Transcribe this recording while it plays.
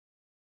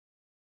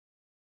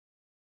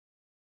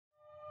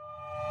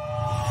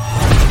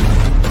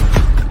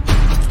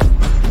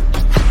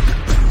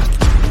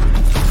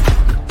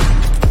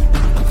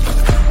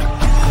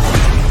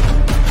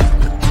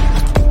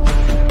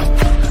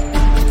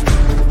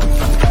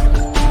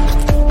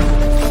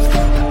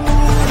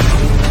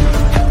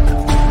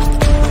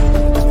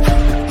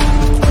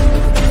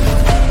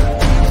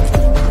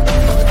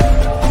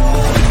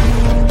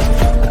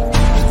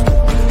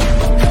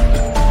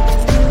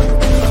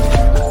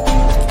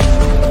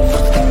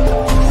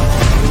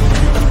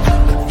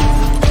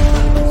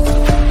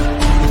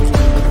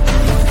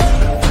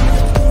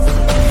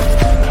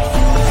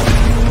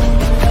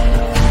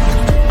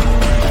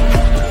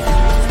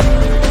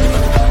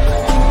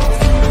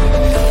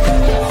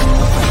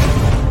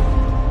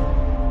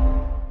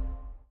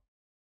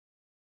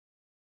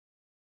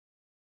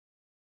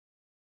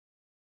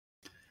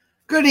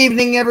Good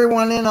evening,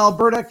 everyone in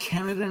Alberta,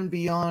 Canada, and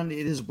beyond.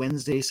 It is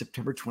Wednesday,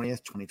 September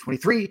 20th,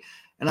 2023,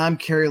 and I'm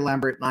Kerry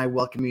Lambert, and I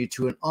welcome you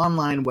to an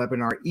online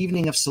webinar,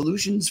 Evening of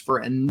Solutions for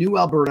a New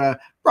Alberta,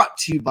 brought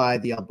to you by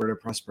the Alberta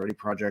Prosperity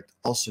Project,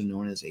 also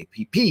known as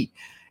APP.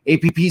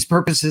 APP's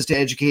purpose is to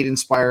educate,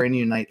 inspire, and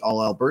unite all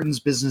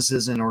Albertans,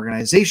 businesses, and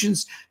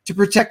organizations to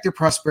protect their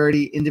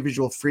prosperity,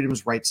 individual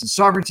freedoms, rights, and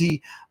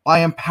sovereignty by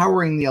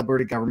empowering the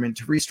Alberta government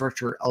to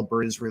restructure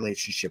Alberta's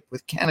relationship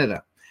with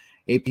Canada.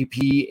 APP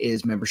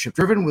is membership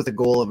driven with a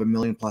goal of 1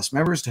 million plus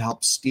members to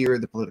help steer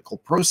the political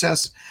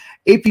process.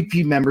 APP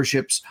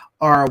memberships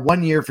are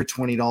 1 year for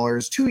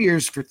 $20, 2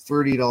 years for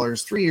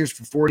 $30, 3 years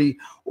for $40,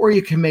 or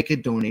you can make a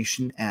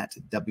donation at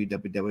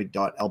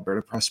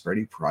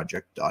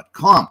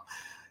www.albertaprosperityproject.com.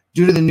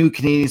 Due to the new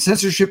Canadian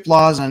censorship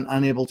laws and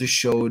unable to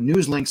show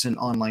news links and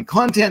online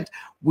content,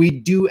 we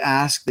do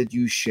ask that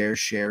you share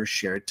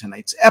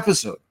tonight's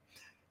episode.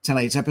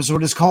 Tonight's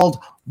episode is called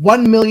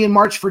 1 Million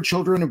March for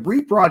Children, a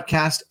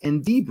rebroadcast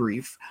and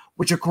debrief,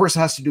 which of course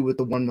has to do with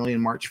the 1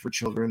 Million March for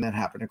Children that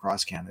happened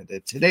across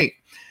Canada today.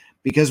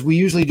 Because we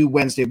usually do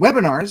Wednesday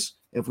webinars,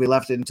 if we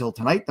left it until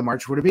tonight, the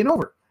march would have been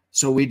over.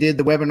 So we did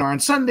the webinar on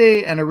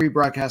Sunday and are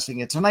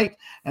rebroadcasting it tonight,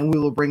 and we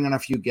will bring on a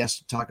few guests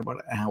to talk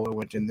about how it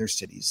went in their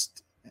cities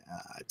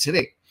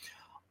today.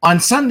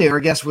 On Sunday, our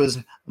guest was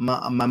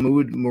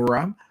Mahmoud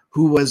Mourra,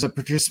 who was a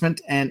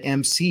participant and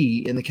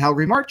MC in the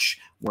Calgary March,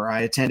 where I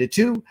attended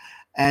too,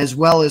 as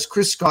well as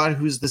Chris Scott,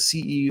 who's the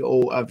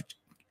CEO of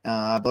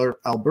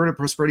Alberta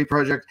Prosperity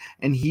Project,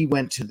 and he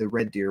went to the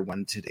Red Deer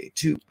one today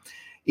too.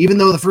 Even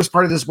though the first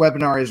part of this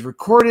webinar is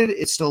recorded,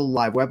 it's still a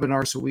live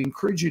webinar, so we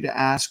encourage you to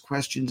ask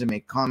questions and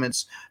make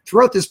comments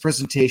throughout this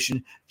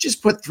presentation.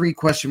 Just put 3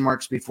 question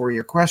marks before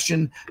your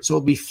question, so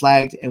it'll be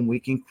flagged and we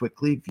can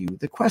quickly view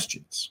the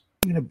questions.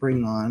 I'm going to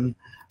bring on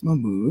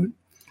Mahmoud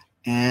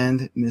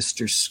and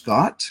Mr.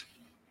 Scott.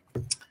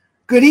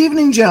 Good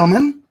evening,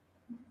 gentlemen.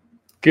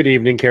 Good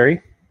evening,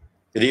 Kerry.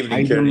 Good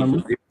evening, Kerry.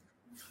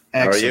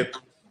 How are you?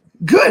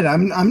 Good.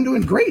 I'm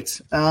doing great.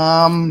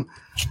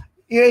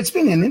 It's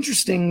been an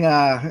interesting,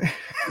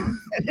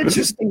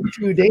 interesting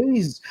 2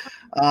 days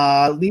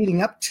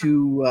leading up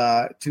to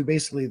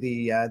basically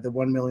the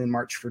 1 Million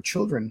March for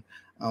Children,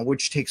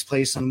 which takes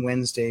place on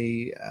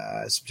Wednesday,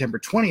 September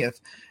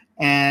 20th.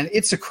 And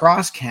it's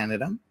across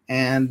Canada.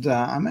 And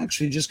I'm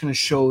actually just going to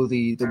show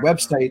the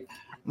website.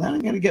 And then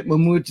I'm going to get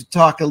Mahmoud to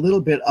talk a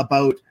little bit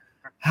about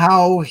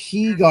how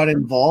he got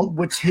involved,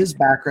 what's his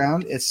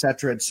background, et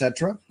cetera,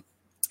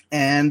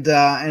 and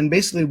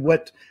basically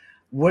what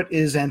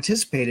is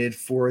anticipated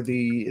for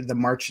the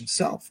march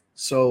itself.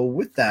 So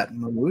with that,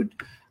 Mahmoud,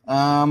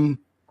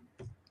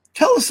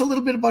 tell us a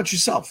little bit about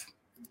yourself.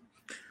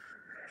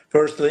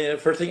 First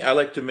thing, I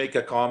like to make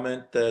a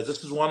comment.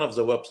 This is one of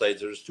the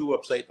websites. There's 2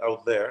 websites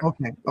out there.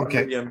 Okay.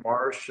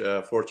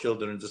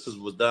 1MillionMarch4Children. This is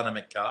with Dana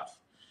Metcalf.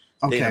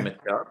 Okay. Dana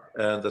Metcalf.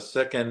 And the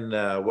second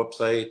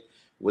website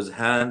was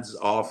Hands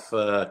Off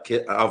Our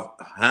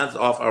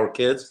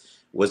Kids,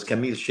 was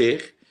Camille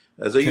Sheikh.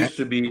 They used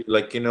to be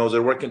like,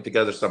 they're working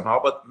together somehow,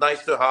 but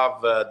nice to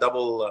have a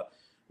double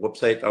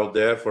website out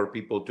there for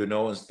people to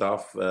know and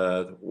stuff,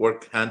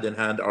 work hand in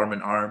hand, arm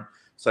in arm,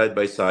 side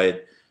by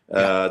side.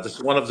 This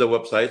is one of the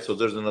websites. So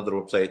there's another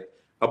website.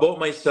 About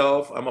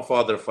myself, I'm a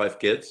father of 5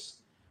 kids.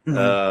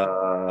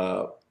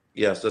 Mm-hmm.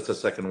 Yes, that's the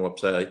second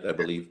website, I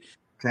believe.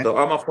 Okay. So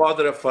I'm a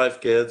father of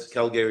 5 kids,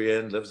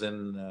 Calgarian, lives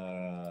in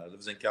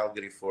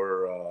Calgary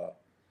for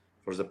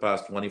the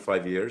past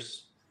 25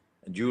 years.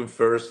 And June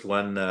 1st,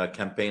 when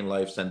Campaign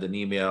Life sent an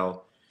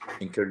email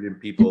encouraging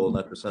people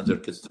not to send their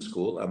kids to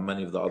school, and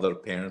many of the other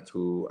parents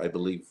who I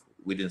believe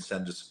we didn't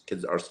send our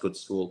kids to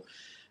school.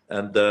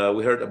 And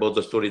we heard about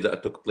the story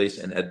that took place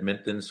in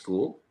Edmonton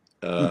school.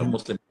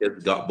 Muslim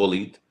kids got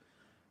bullied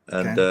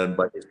and then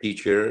by his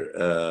teacher,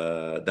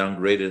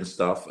 downgraded and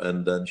stuff.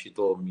 And then she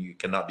told me, you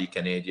cannot be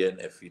Canadian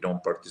if you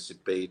don't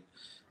participate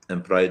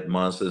in Pride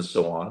Month and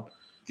so on.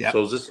 Yep.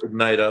 So this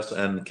ignited us,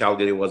 and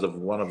Calgary was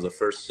one of the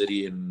first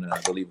city in,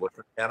 I believe,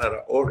 Western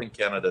Canada or in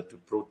Canada to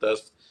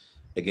protest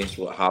against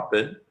what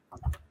happened.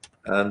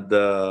 And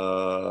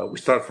we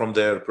start from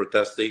there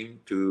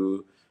protesting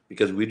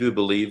because we do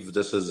believe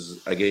this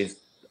is against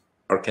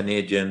our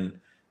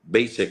Canadian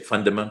basic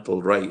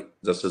fundamental right.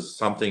 This is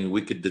something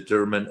we could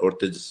determine or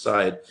to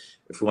decide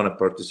if we want to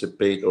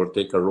participate or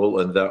take a role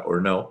in that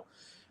or no.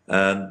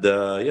 And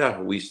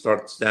we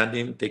start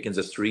standing, taking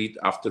the street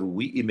after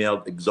we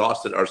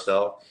exhausted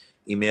ourselves,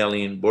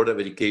 emailing Board of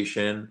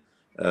Education,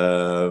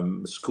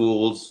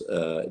 schools,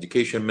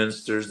 education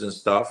ministers and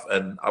stuff,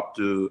 and up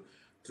to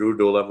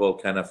Trudeau level,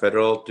 kind of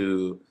federal,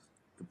 to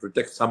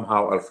protect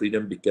somehow our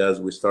freedom,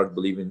 because we start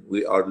believing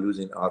we are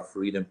losing our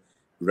freedom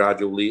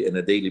gradually on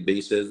a daily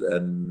basis,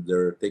 and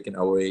they're taking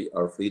away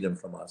our freedom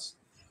from us.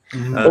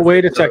 But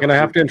wait a second, I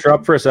have to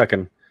interrupt for a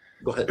second.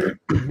 Go ahead.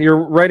 You're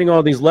writing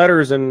all these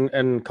letters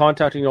and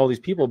contacting all these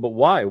people, but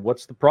why?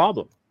 What's the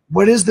problem?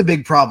 What is the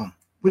big problem?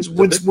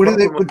 What are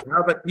they?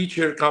 Have a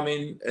teacher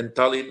coming and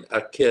telling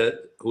a kid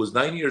who's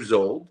 9 years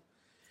old,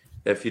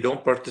 if you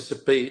don't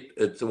participate,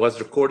 it was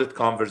recorded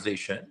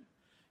conversation.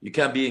 you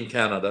can't be in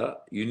Canada.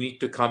 You need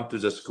to come to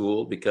the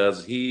school,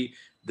 because he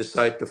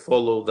decided to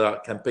follow the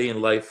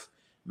campaign life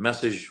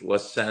message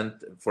was sent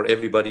for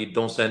everybody.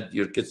 Don't send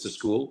your kids to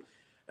school.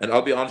 And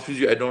I'll be honest with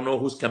you, I don't know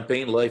whose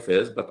campaign life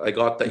is, but I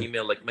got the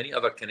email like many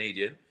other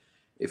Canadian.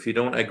 If you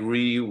don't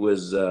agree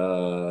with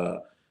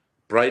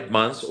Pride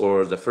Month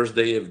or the first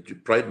day of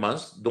Pride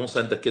Month, don't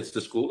send the kids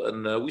to school.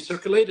 And we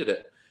circulated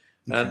it.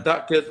 Okay. And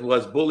that kid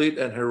was bullied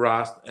and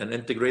harassed and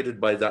integrated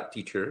by that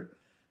teacher.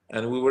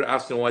 And we were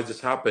asking why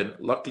this happened.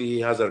 Luckily, he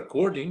has a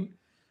recording,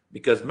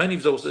 because many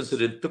of those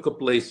incidents took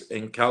place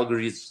in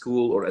Calgary's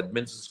school or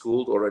Edmonton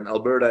school or in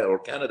Alberta or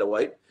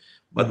Canada-wide,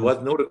 but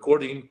was no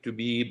recording to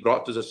be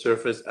brought to the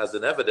surface as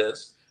an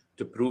evidence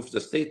to prove the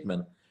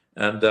statement.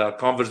 And the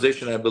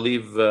conversation, I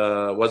believe,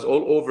 was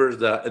all over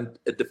the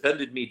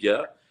independent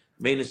media,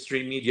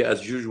 mainstream media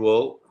as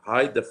usual,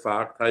 hide the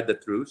fact, hide the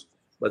truth,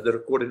 but the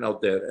recording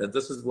out there. And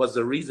this was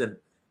the reason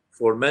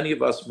for many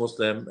of us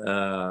Muslim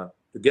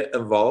to get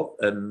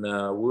involved. And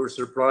we were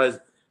surprised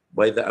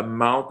by the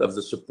amount of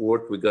the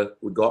support we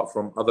got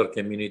from other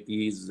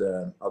communities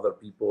and other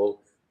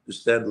people to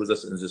stand with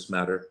us in this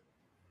matter.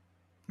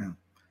 Yeah.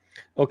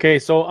 Okay,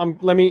 so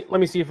let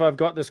me see if I've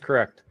got this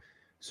correct.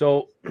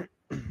 So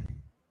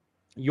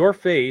your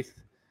faith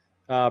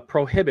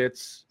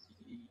prohibits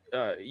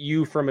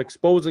you from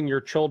exposing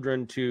your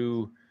children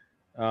to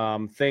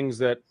things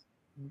that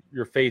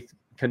your faith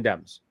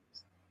condemns,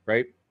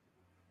 right?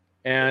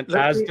 And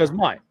as does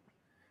mine.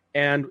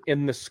 And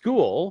in the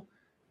school,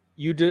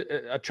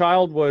 a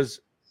child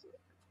was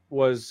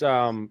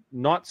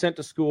not sent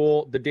to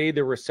school the day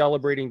they were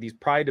celebrating these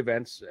pride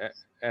events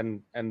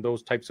and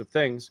those types of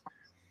things,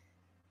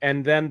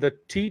 and then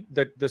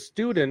the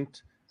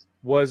student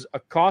was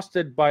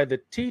accosted by the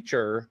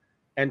teacher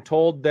and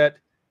told that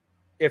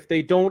if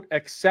they don't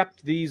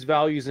accept these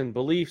values and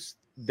beliefs,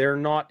 they're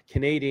not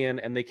Canadian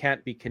and they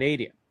can't be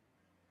Canadian.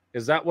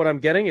 Is that what I'm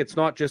getting? It's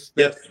not just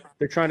that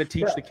they're trying to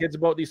teach the kids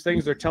about these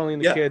things. They're telling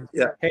the kids,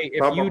 hey,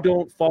 if you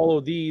don't follow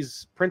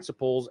these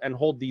principles and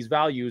hold these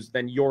values,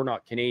 then you're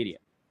not Canadian.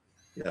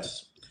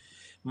 Yes.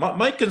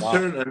 My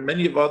concern, and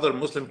many of other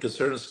Muslim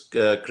concerns,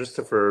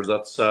 Christopher,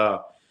 that's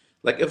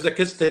like if the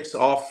kid takes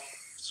off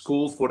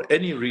school for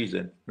any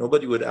reason,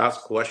 nobody would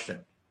ask question.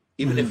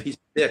 Even if he's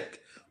sick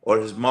or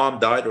his mom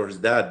died or his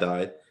dad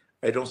died,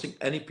 I don't think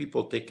any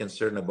people take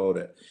concern about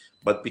it.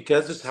 But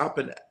because this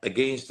happened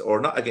against, or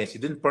not against, he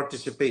didn't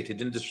participate, he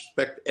didn't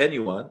disrespect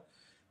anyone.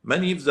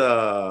 Many of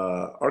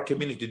our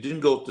community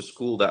didn't go to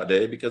school that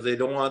day because they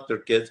don't want their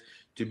kids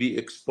to be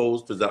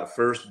exposed to that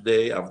first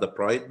day of the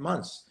Pride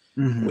months,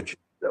 which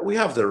we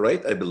have the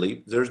right, I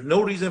believe. There's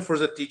no reason for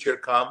the teacher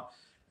come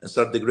and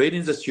start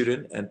degrading the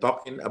student and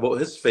talking about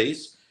his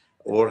faith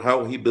or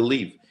how he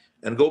believed.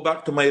 And go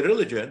back to my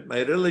religion,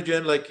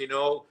 like,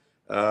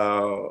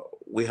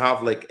 we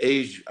have like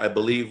age, I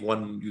believe,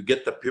 when you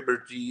get the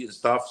puberty and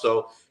stuff.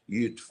 So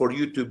for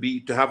you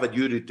to have a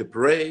duty to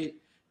pray,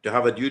 to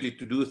have a duty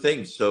to do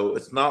things. So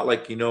it's not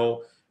like,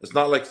 it's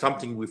not like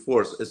something we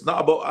force. It's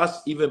not about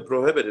us even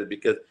prohibited,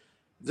 because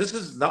this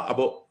is not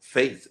about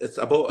faith. It's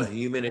about a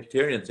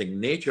humanitarian thing,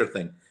 nature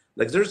thing.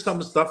 Like there's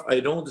some stuff I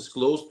don't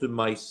disclose to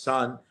my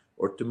son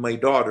or to my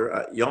daughter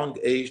at young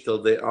age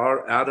till they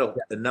are adult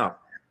enough.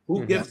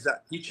 Who gives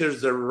that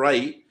teachers the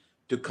right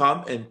to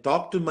come and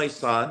talk to my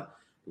son,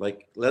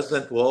 like less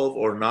than 12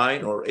 or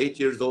 9 or 8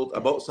 years old,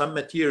 about some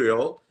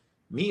material?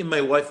 Me and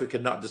my wife, we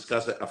cannot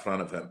discuss it in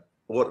front of him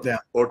or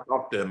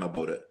talk to him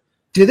about it.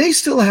 Do they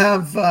still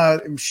have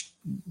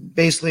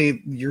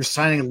basically you're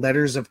signing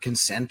letters of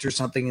consent or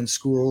something in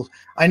school?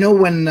 I know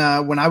when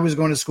I was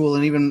going to school,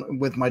 and even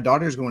with my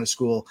daughters going to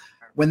school,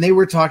 when they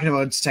were talking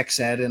about sex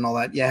ed and all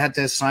that, you had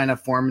to sign a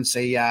form and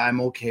say, yeah,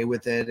 I'm okay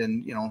with it.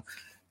 And,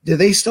 do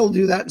they still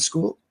do that in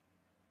school?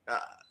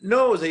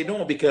 No, they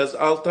don't, because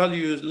I'll tell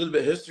you a little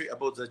bit of history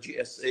about the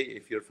GSA,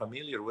 if you're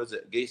familiar with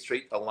it, Gay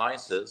Straight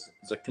Alliances.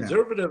 The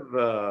conservative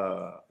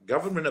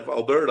government of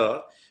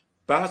Alberta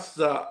passed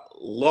the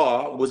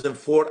law within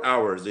 4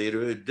 hours. They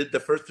did the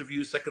first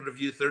review, second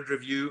review, third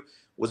review.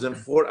 Within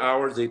 4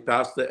 hours, they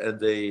passed it and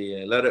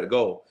they let it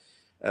go.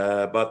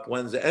 But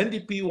when the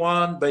NDP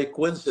won by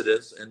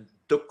coincidence and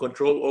took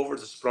control over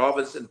this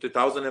province in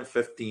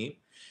 2015,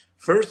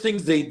 first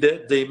things they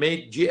did, they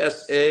made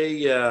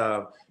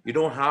GSA, you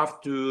don't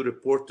have to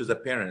report to the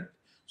parent.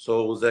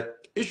 So the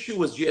issue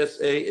with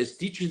GSA is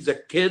teaching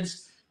the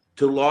kids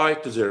to lie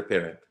to their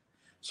parent.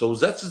 So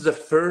that's the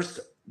first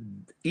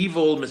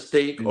evil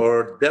mistake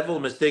or devil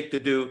mistake to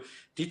do,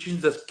 teaching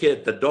the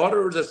kid, the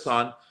daughter or the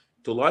son,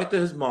 to lie to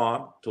his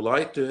mom, to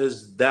lie to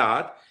his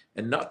dad,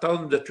 and not tell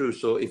him the truth.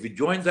 So if you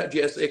join that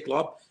GSA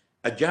club,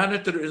 a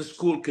janitor in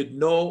school could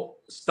know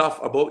stuff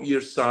about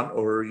your son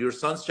or your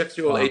son's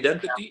sexual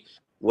identity,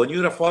 when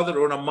you're a father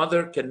or a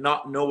mother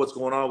cannot know what's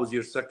going on with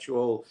your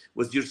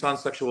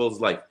son's sexual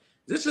life.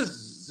 This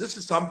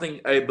is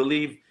something I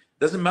believe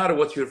doesn't matter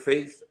what's your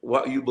faith,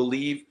 what you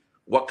believe,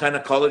 what kind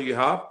of color you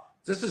have.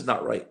 This is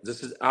not right.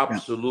 This is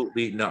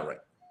absolutely not right.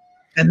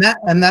 And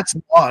that's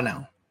law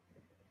now.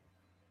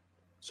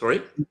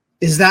 Sorry?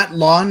 Is that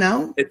law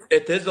now?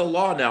 It is a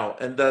law now,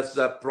 and that's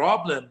the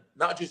problem.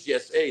 Not just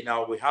ESA.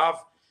 Now we have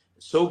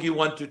SOGI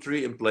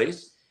 123 in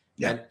place,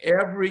 and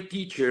every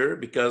teacher,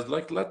 because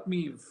let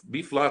me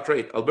be flat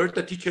rate,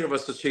 Alberta Teacher of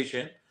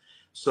Association,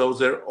 so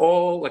they're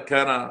all like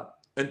kind of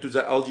into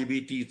the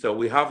LGBT. So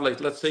we have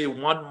like, let's say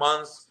 1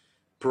 month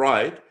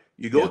Pride.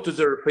 You go to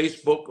their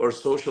Facebook or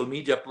social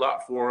media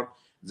platform,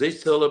 they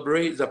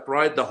celebrate the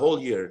Pride the whole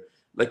year.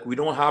 Like we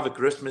don't have a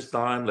Christmas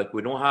time, like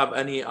we don't have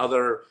any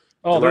other.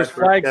 Oh, there's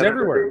flags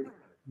everywhere.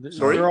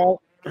 Sorry? They're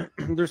all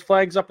there's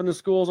flags up in the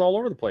schools all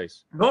over the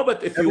place. No,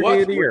 but if you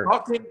watch,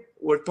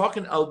 we're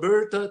talking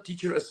Alberta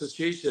Teacher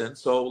Association,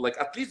 so like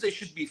at least they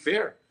should be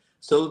fair.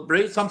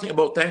 Celebrate something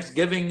about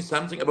Thanksgiving,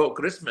 something about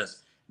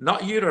Christmas,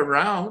 not year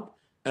around,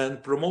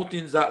 and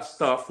promoting that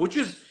stuff, which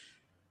is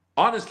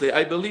honestly,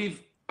 I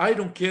believe, I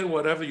don't care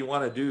whatever you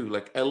want to do.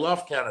 Like I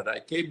love Canada.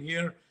 I came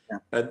here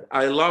and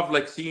I love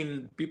like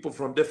seeing people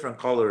from different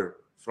color,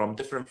 from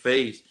different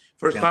faith.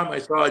 First time I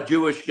saw a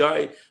Jewish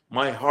guy,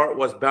 my heart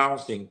was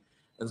bouncing.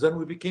 And then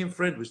we became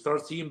friends. We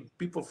started seeing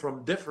people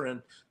from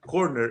different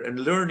corner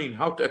and learning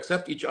how to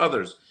accept each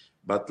other's.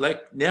 But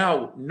like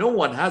now, no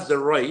one has the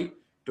right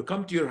to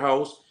come to your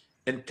house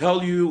and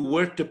tell you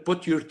where to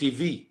put your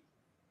TV.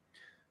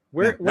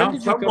 When now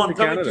did you come to coming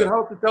Canada? to your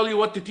house to tell you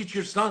what to teach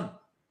your son.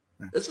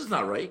 This is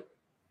not right.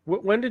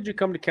 When did you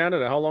come to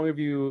Canada? How long have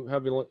you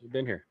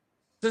been here?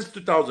 Since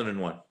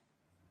 2001.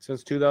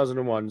 Since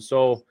 2001.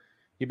 So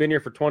you've been here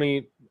for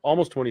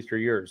almost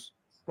 23 years.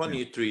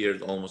 23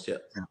 years almost, yeah.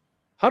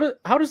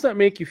 How does that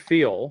make you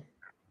feel,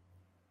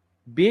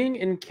 being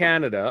in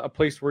Canada, a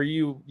place where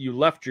you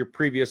left your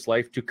previous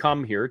life to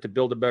come here to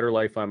build a better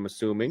life, I'm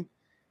assuming?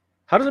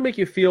 How does it make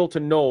you feel to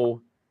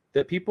know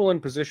that people in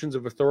positions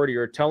of authority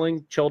are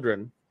telling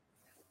children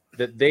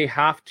that they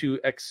have to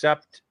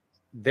accept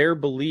their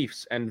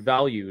beliefs and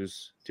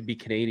values to be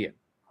Canadian?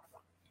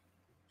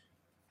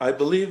 I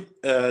believe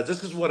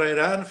this is what I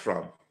ran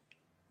from.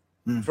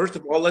 First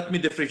of all, let me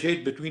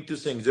differentiate between two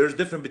things. There's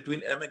difference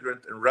between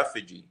immigrant and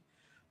refugee.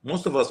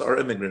 Most of us are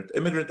immigrant.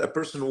 Immigrant, a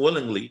person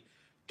willingly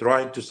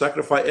trying to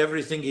sacrifice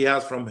everything he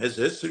has from his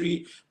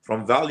history,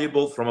 from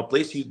valuable, from a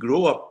place he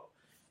grew up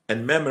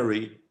and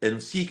memory,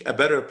 and seek a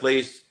better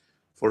place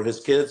for his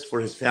kids, for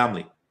his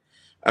family.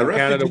 A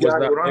refugee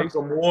guy who run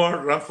from war,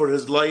 run for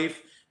his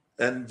life,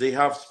 and they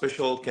have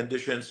special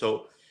conditions.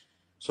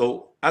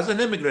 So as an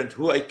immigrant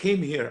who I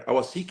came here, I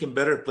was seeking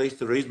better place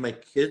to raise my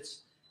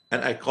kids,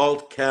 and I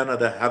called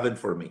Canada heaven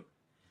for me.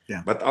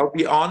 Yeah. But I'll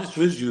be honest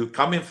with you,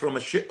 coming from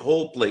a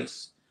shithole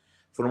place,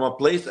 from a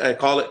place I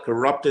call it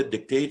corrupted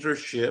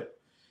dictatorship,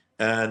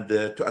 and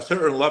to a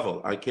certain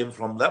level, I came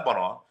from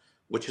Lebanon,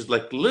 which is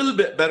like a little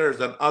bit better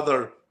than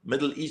other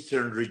Middle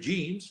Eastern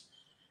regimes.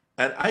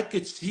 And I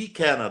could see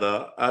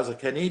Canada as a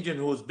Canadian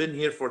who's been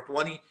here for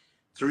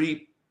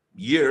 23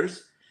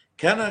 years.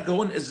 Canada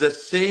going is the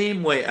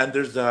same way. And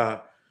there's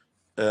a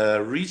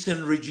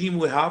recent regime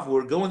we have,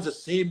 we're going the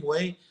same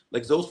way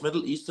like those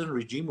Middle Eastern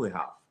regime we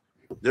have.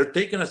 They're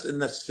taking us in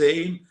the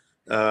same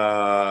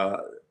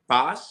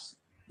path.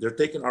 They're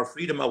taking our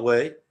freedom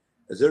away.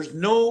 There's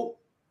no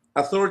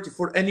authority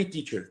for any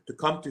teacher to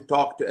come to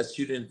talk to a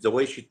student the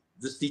way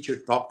this teacher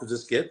talked to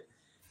this kid.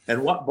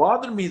 And what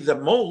bothered me the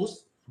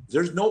most,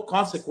 there's no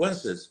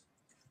consequences.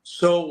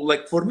 So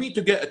like for me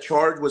to get a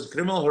charge was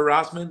criminal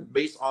harassment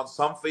based on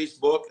some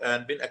Facebook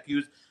and been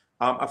accused,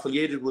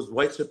 affiliated with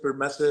white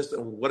supremacists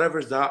and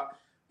whatever's that,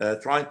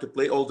 trying to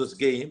play all this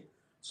game.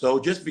 So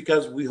just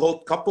because we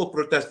hold couple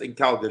protests in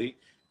Calgary,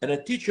 and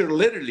a teacher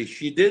literally,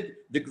 she did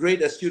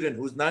degrade a student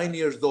who's 9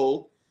 years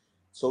old.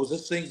 So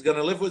this thing's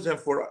gonna live with him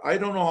for I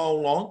don't know how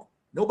long.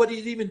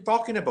 Nobody's even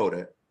talking about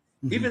it.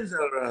 Even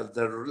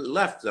the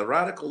left, the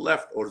radical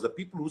left, or the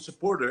people who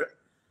support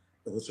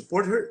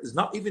her is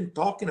not even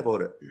talking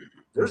about it.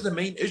 There's the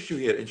main issue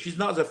here, and she's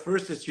not the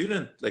first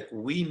student. Like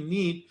we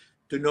need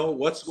to know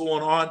what's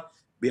going on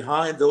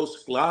behind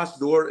those glass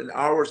doors in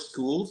our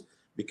schools,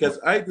 because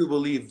I do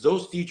believe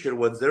those teachers,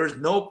 when there's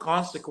no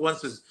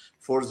consequences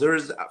for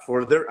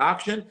their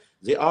action,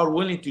 they are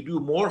willing to do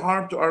more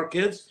harm to our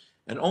kids,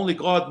 and only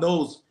God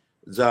knows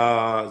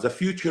the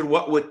future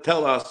what would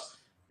tell us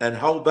and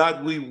how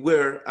bad we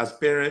were as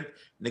parents,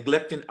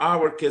 neglecting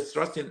our kids,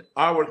 trusting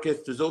our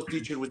kids to those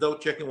teachers without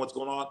checking what's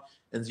going on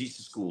in these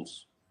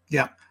schools.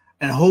 Yeah.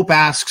 And Hope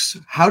asks,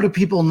 how do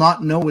people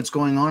not know what's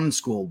going on in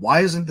school?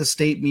 Why isn't the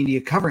state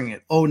media covering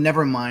it? Oh,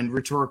 never mind.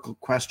 Rhetorical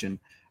question.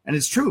 And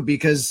it's true,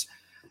 because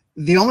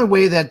the only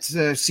way that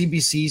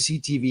CBC,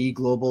 CTV,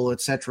 Global,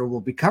 etc.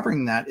 will be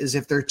covering that is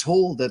if they're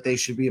told that they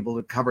should be able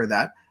to cover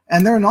that.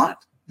 And they're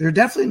not. They're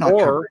definitely not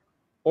covering.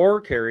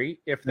 Or Kerry,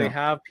 if they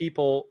have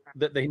people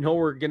that they know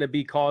are going to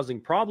be causing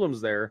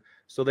problems there,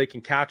 so they can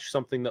catch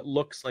something that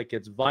looks like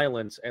it's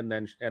violence, and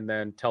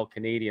then tell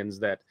Canadians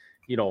that,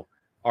 you know,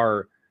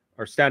 are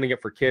standing up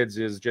for kids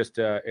is just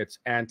it's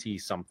anti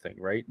something,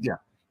 right? Yeah.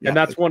 And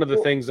that's one of the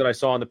things that I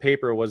saw in the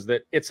paper was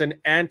that it's an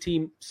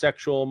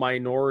anti-sexual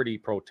minority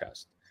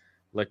protest.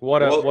 Like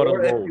what a if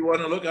you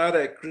want to look at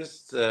it,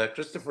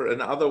 Christopher,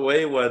 another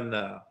way, when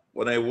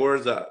I wore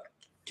the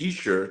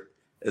T-shirt,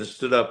 and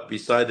stood up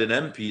beside an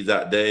MP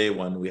that day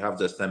when we have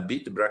the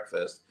Stampede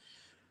breakfast,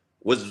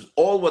 was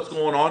all what's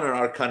going on in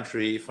our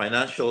country: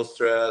 financial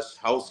stress,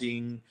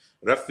 housing,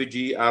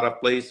 refugee out of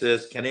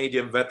places,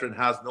 Canadian veteran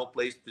has no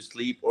place to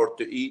sleep or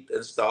to eat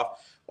and stuff.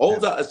 All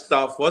that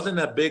stuff wasn't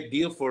a big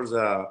deal for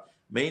the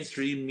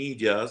mainstream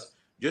medias.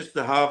 Just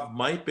to have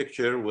my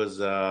picture was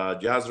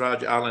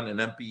Jazraj Allen, an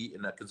MP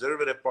in a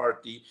Conservative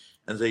Party,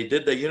 and they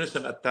did the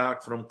unison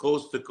attack from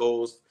coast to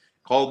coast,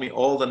 called me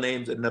all the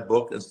names in the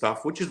book and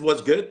stuff, which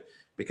was good,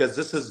 because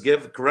this is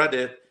give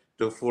credit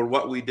for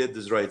what we did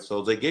is right.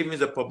 So they gave me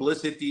the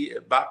publicity,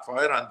 it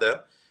backfired on them.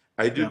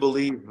 I do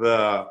believe,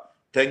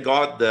 thank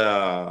God,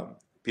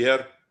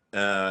 Pierre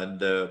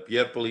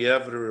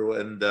Poilievre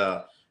and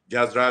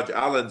Jazraj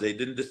Allen, they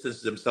didn't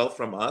distance themselves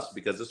from us,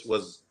 because this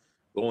was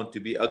going to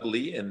be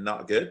ugly and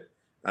not good.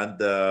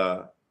 And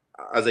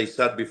as I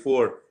said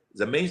before,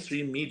 the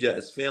mainstream media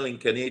is failing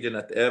Canadian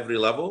at every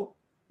level.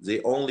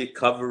 They only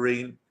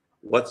covering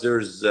what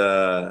there's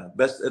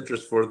best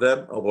interest for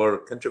them, or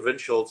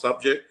controversial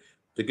subject,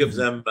 to give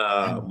them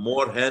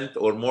more hint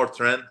or more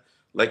trend,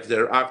 like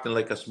they're acting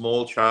like a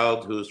small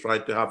child who's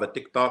trying to have a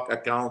TikTok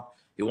account.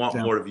 You want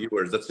more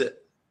viewers. That's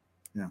it.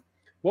 Yeah.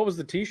 What was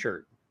the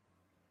T-shirt?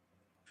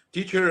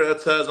 T-shirt,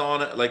 it says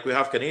on it, like, we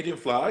have Canadian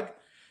flag,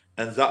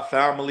 and that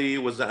family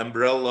was the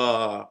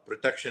umbrella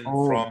protection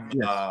from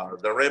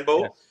the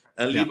rainbow,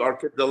 and leave our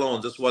kids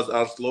alone. This was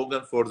our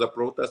slogan for the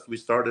protest we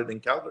started in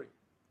Calgary.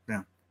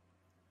 Yeah.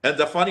 And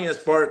the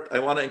funniest part, I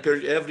want to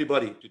encourage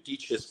everybody to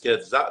teach his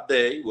kids. That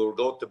day, we were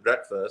going to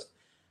breakfast.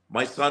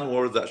 My son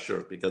wore that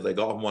shirt because I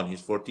got him one. He's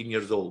 14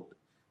 years old.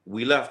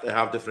 We left. I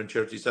have different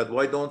shirts. He said,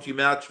 "Why don't you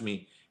match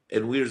me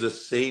and wear the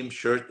same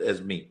shirt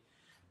as me?"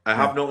 I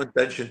have no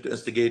intention to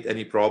instigate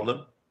any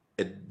problem.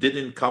 It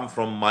didn't come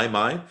from my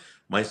mind.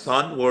 My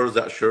son wore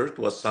that shirt. It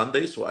was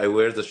Sunday, so I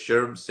wear the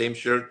same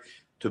shirt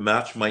to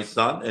match my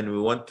son. And we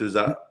went to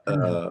that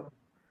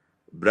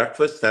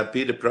breakfast.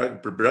 Stampede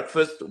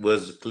breakfast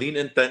was clean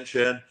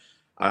intention.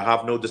 I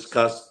have no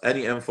discuss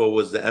any info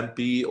with the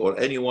MP or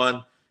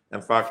anyone.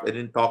 In fact, I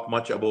didn't talk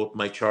much about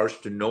my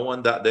charge to no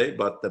one that day,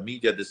 but the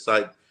media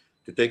decided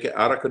to take it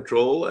out of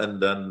control.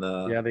 And then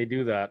they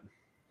do that.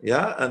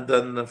 Yeah, and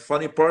then the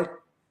funny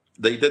part,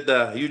 they did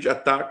a huge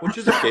attack, which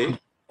is okay.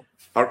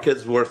 Our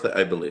kids worth it,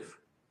 I believe.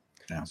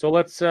 Yeah. So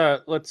let's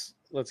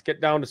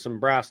get down to some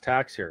brass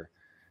tacks here.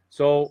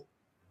 So,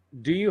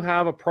 do you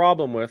have a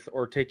problem with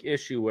or take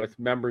issue with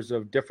members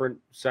of different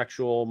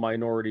sexual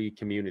minority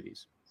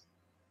communities?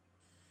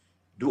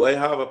 Do I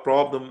have a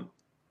problem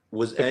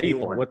with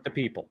anyone? With the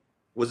people.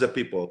 With the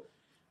people.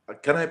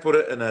 Can I put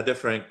it in a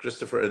different,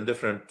 Christopher, in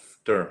different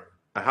term?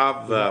 I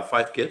have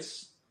 5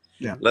 kids.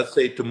 Yeah. Let's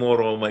say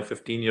tomorrow my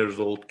 15 years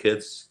old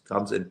kids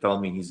comes and tell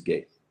me he's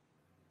gay.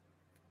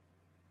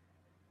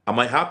 Am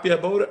I happy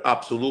about it?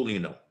 Absolutely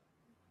no.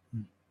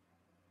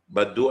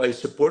 But do I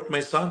support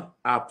my son?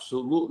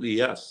 Absolutely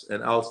yes.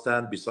 And I'll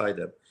stand beside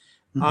him.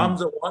 I'm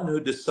the one who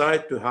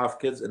decided to have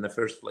kids in the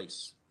first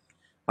place.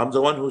 I'm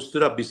the one who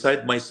stood up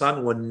beside my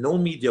son when no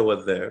media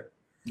was there,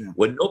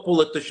 when no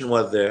politician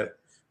was there,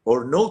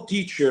 or no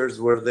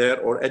teachers were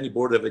there, or any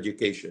board of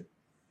education.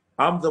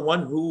 I'm the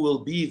one who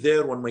will be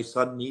there when my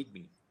son needs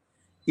me.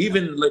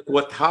 Even like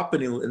what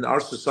happening in our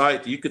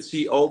society, you could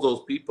see all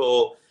those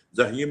people,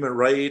 the human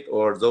right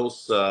or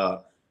those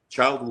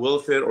child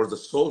welfare or the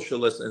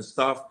socialists and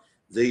stuff,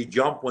 they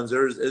jump when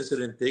there's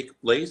incident take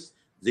place.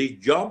 They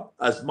jump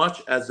as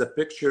much as the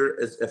picture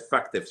is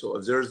effective. So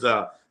if there's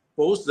a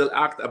post, they'll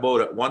act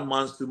about it 1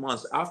 month, 2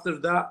 months. After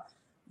that,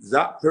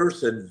 that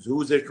person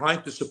who they're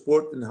trying to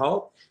support and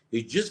help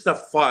is just a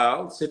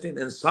file sitting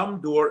in some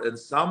door in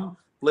some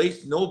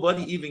place.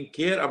 Nobody even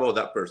care about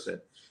that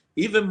person.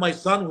 Even my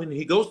son, when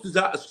he goes to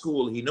that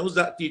school, he knows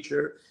that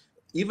teacher.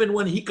 Even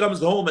when he comes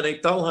home and I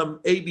tell him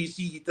ABC,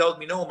 he tells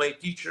me, no, my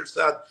teacher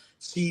said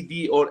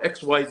CD or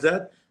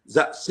XYZ.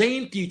 That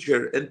same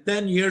teacher in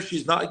 10 years,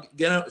 she's not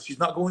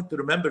going to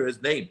remember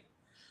his name.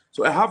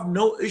 So I have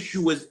no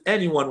issue with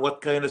anyone,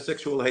 what kind of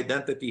sexual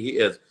identity he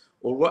is,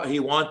 or what he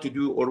wants to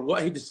do, or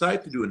what he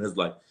decides to do in his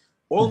life.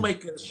 All my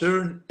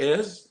concern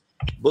is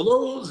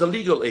below the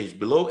legal age,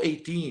 below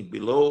 18,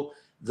 below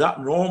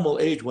that normal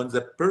age, when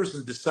the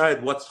person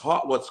decides what's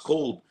hot, what's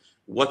cold,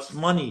 what's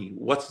money,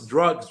 what's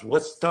drugs,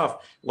 what's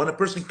stuff. When a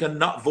person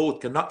cannot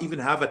vote, cannot even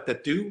have a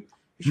tattoo,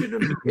 he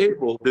shouldn't be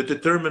able to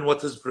determine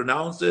what his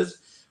pronoun is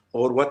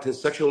or what his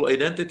sexual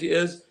identity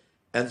is.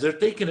 And they're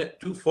taking it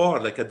too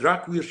far. Like a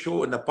drag queer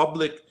show in the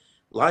public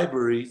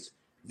libraries,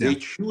 they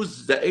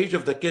choose the age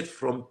of the kid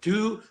from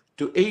 2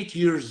 to 8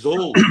 years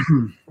old.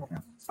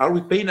 Are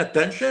we paying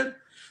attention?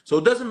 So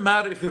it doesn't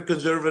matter if you're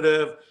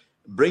conservative,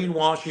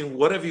 brainwashing,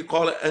 whatever you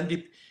call it,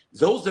 and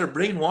those are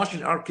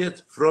brainwashing our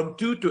kids from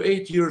 2 to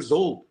 8 years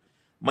old.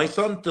 My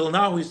son, till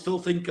now, he still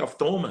think of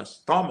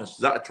Thomas,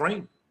 that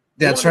train.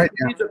 That's right.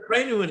 He's a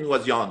train when he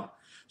was young.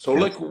 So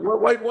like,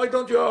 why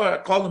don't you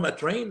call him a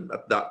train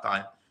at that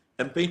time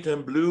and paint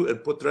him blue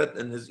and put red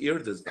in his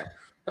ears this time?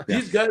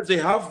 These guys, they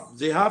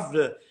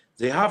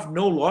have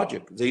no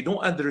logic. They don't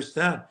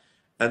understand.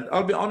 And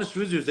I'll be honest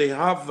with you,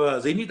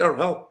 they need our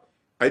help.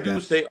 I do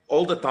say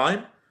all the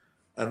time,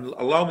 and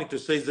allow me to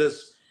say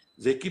this,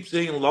 they keep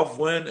saying love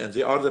win, and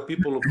they are the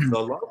people of the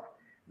love.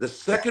 The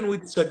second we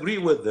disagree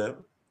with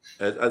them,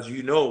 as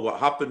you know, what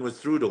happened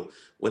with Trudeau,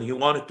 when he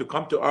wanted to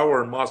come to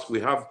our mosque, we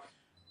have,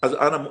 as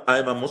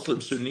I'm a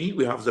Muslim Sunni,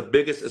 we have the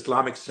biggest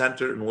Islamic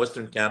center in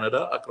Western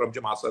Canada, Akram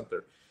Jum'ah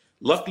Center.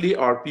 Luckily,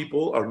 our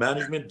people, our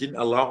management didn't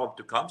allow him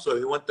to come, so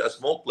he went to a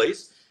small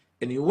place,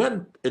 and he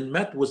went and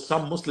met with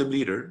some Muslim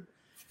leader,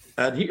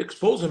 and he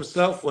exposed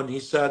himself when he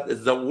said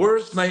it's the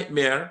worst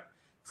nightmare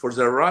for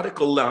the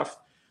radical left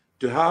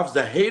to have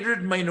the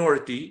hated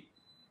minority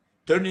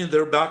turning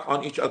their back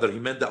on each other. He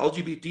meant the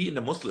LGBT and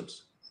the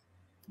Muslims.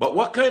 But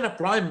what kind of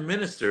prime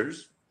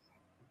ministers?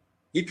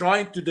 He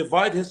trying to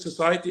divide his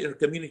society and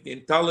community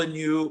and telling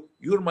you,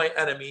 you're my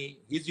enemy,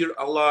 he's your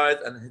ally,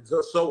 and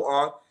so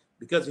on,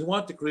 because he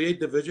wants to create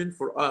division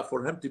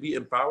for him to be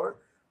in power.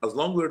 As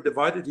long as we're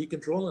divided, he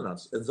controlling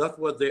us. And that's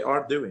what they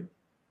are doing.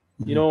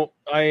 You know,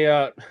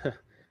 I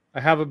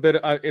have a bit,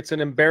 it's an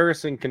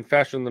embarrassing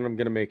confession that I'm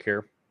going to make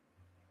here.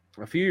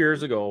 A few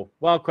years ago,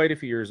 well, quite a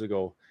few years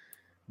ago,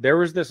 there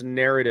was this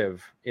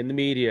narrative in the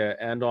media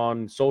and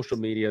on social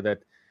media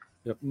that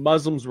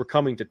Muslims were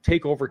coming to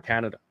take over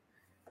Canada.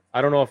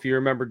 I don't know if you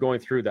remember going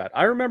through that.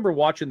 I remember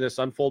watching this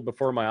unfold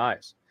before my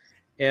eyes.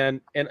 And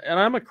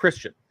I'm a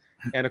Christian.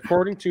 And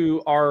according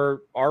to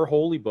our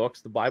holy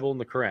books, the Bible and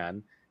the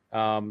Quran,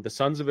 the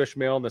sons of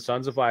Ishmael and the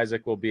sons of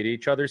Isaac will be at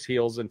each other's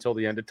heels until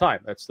the end of time.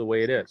 That's the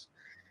way it is.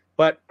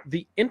 But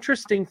the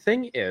interesting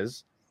thing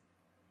is,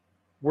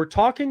 we're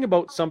talking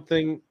about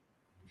something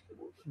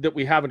that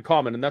we have in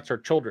common, and that's our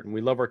children.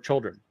 We love our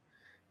children.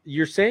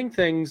 You're saying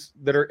things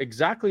that are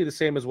exactly the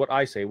same as what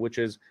I say, which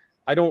is,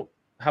 I don't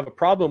have a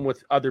problem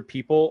with other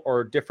people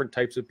or different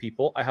types of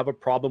people. I have a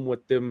problem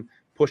with them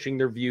pushing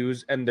their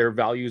views and their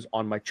values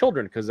on my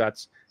children, because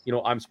that's,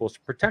 I'm supposed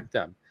to protect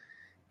them.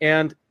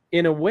 And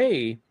in a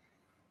way,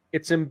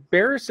 it's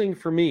embarrassing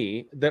for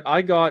me that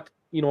I got,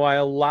 I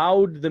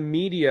allowed the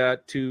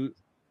media to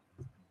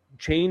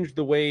change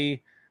the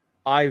way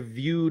I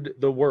viewed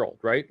the world,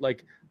 right?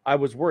 Like, I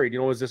was worried,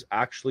 is this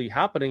actually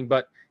happening?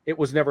 But it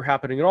was never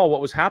happening at all.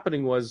 What was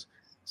happening was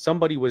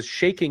somebody was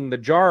shaking the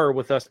jar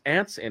with us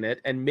ants in it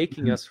and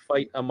making us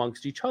fight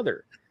amongst each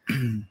other.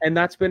 And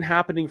that's been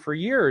happening for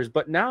years.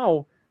 But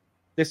now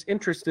this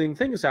interesting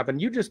thing has happened.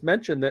 You just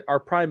mentioned that our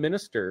prime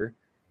minister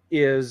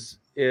is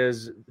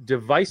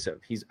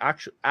divisive. He's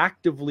actually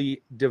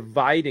actively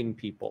dividing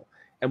people.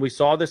 And we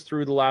saw this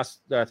through the last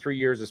 3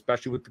 years,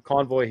 especially with the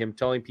convoy, him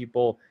telling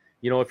people,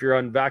 if you're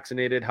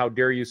unvaccinated, how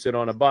dare you sit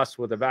on a bus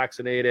with a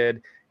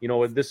vaccinated?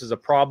 This is a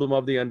problem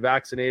of the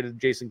unvaccinated,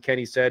 Jason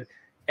Kenney said.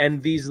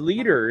 And these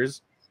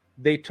leaders,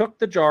 they took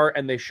the jar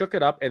and they shook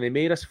it up and they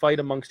made us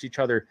fight amongst each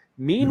other.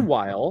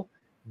 Meanwhile,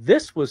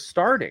 this was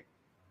starting.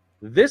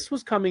 This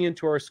was coming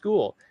into our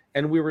school.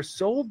 And we were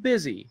so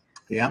busy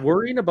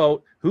worrying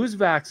about who's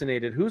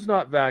vaccinated, who's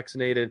not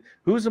vaccinated,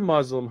 who's a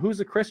Muslim,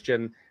 who's a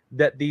Christian,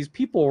 that these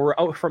people were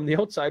out from the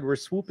outside were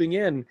swooping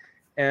in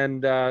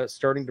and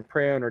starting to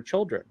prey on our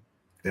children.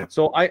 Yeah.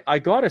 So I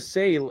got to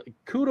say,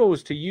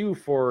 kudos to you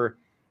for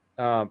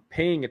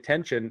paying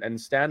attention and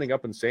standing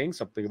up and saying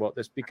something about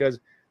this, because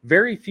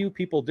very few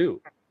people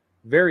do.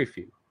 Very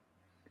few.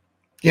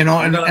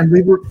 And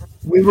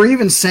we were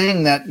even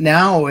saying that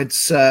now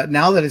it's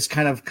now that it's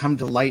kind of come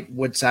to light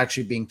what's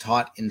actually being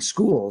taught in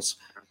schools,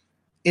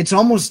 it's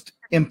almost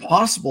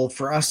impossible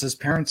for us as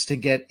parents to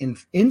get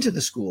into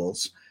the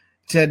schools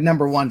to,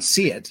 number one,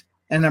 see it,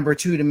 and number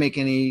two, to make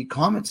any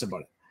comments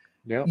about it.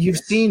 Yep. You've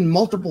seen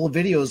multiple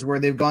videos where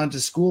they've gone to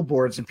school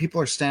boards and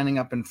people are standing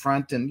up in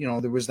front, and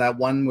there was that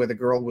one where the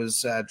girl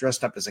was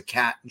dressed up as a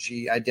cat and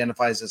she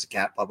identifies as a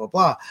cat, blah blah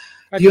blah.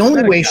 The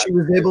only way she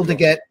was able to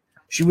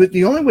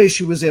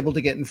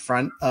get in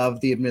front of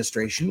the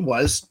administration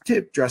was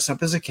to dress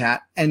up as a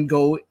cat and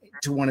go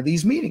to one of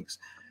these meetings.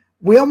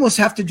 We almost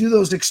have to do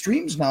those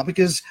extremes now,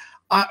 because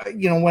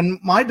when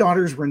my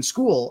daughters were in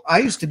school, I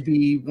used to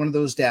be one of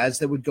those dads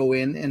that would go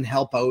in and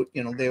help out.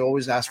 They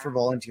always ask for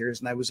volunteers,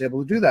 and I was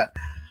able to do that.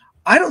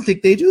 I don't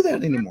think they do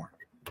that anymore.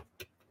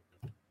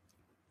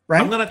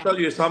 Right? I'm going to tell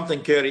you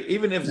something, Kerry.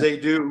 Even if they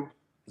do,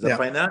 the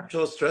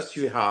financial stress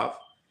you have,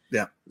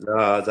 the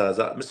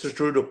Mr.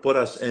 Trudeau put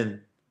us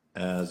in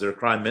as their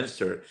prime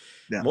minister.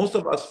 Yeah. Most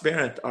of us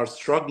parents are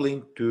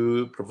struggling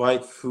to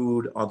provide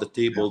food on the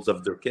tables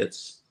of their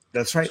kids.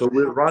 That's right. So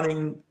we're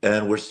running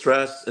and we're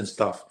stressed and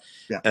stuff.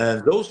 Yeah.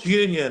 And those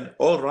unions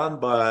all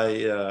run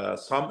by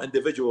some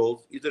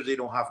individuals. Either they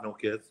don't have no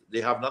kids,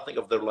 they have nothing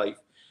of their life,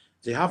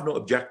 they have no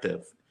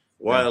objective.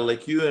 While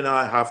like you and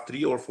I have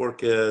 3 or 4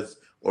 kids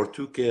or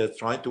 2 kids,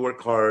 trying to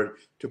work hard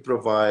to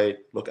provide,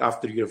 look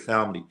after your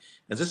family.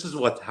 And this is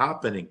what's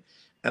happening.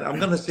 And I'm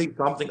going to say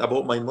something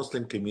about my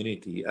Muslim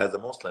community as a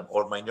Muslim,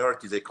 or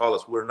minority, they call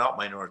us. We're not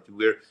minority,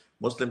 we're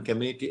Muslim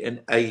community.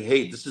 And I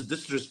hate, this is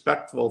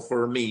disrespectful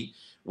for me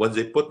when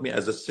they put me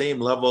as the same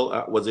level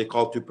at what they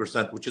call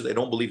 2%, which is, I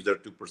don't believe they're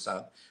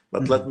 2%,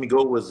 but let me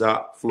go with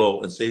that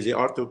flow and say they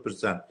are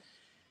 2%.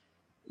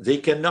 They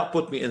cannot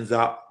put me in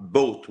that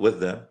boat with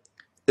them.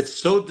 It's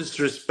so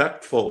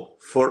disrespectful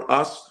for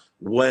us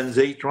when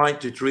they try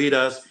to treat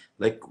us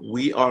like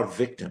we are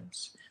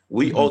victims.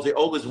 They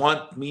always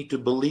want me to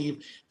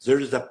believe there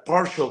is a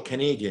partial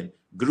Canadian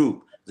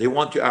group. They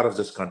want you out of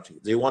this country.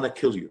 They want to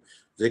kill you.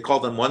 They call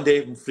them one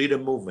day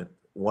freedom movement,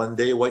 one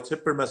day white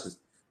supremacists,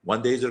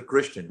 one day they're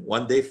Christian,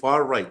 one day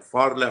far right,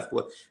 far left.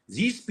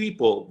 These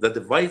people, the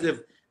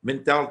divisive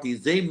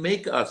mentalities, they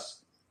make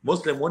us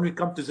Muslim, when we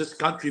come to this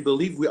country,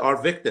 believe we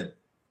are victim.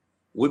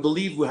 We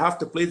believe we have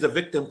to play the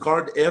victim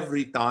card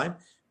every time.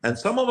 And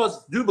some of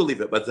us do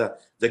believe it. But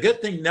the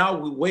good thing now,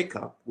 we wake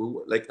up.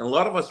 Like a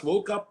lot of us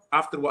woke up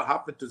after what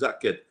happened to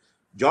that kid.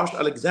 Josh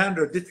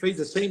Alexander did face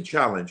the same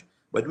challenge,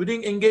 but we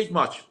didn't engage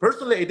much.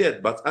 Personally, I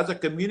did, but as a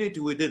community,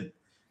 we didn't.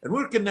 And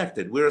we're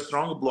connected. We're a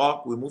strong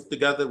bloc. We move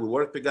together. We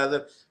work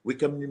together. We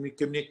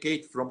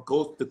communicate from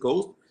coast to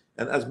coast.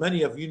 And as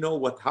many of you know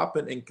what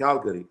happened in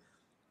Calgary,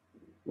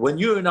 when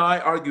you and I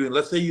arguing,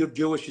 let's say you're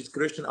Jewish, he's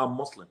Christian, I'm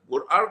Muslim.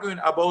 We're arguing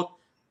about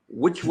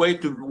which way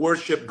to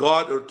worship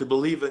God or to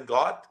believe in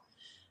God.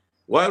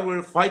 While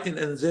we're fighting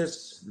in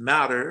this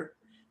matter,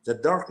 the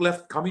dark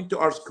left coming to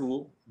our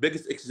school,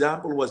 biggest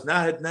example was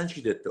Nahid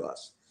Nanshi did to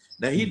us.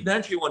 Nahid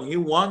Nanshi, when he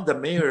won the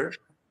mayor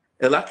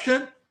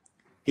election,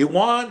 he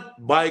won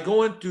by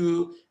going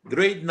to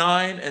grade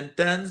 9 and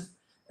 10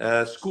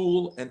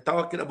 school and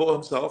talking about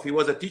himself. He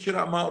was a teacher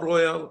at Mount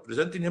Royal,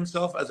 presenting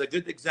himself as a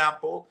good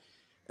example.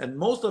 And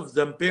most of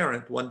them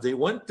parents, when they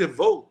went to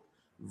vote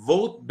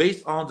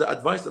based on the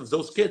advice of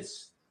those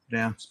kids.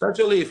 Yeah.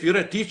 Especially if you're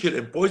a teacher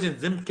and poison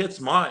them kids'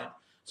 mind.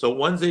 So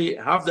when they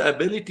have the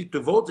ability to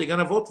vote, they're going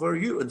to vote for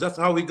you. And that's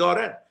how we got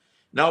in.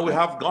 Now we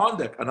have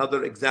Gondek,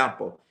 another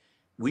example.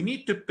 We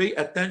need to pay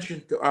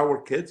attention to our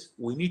kids.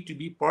 We need to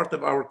be part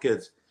of our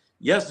kids.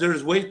 Yes,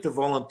 there's ways to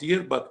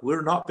volunteer, but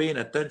we're not paying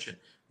attention.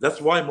 That's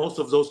why most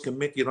of those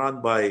committees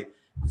run by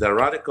the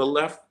radical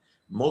left,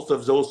 most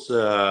of those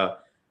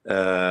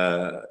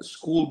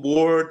school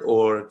board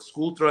or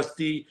school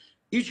trustee,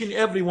 each and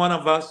every one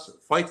of us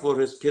fight for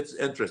his kids'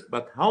 interest.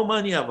 But how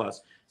many of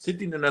us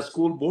sitting in a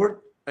school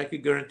board? I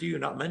can guarantee you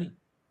not many.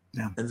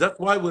 Yeah. And that's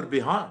why we're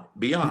behind,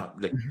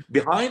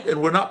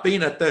 and we're not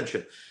paying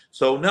attention.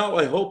 So now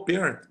I hope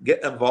parents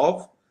get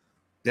involved.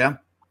 Yeah.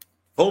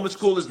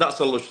 Homeschool is not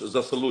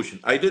the solution.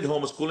 I did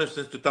homeschooling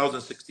since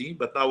 2016,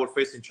 but now we're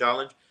facing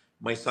challenge.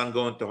 My son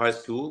going to high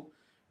school,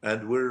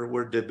 and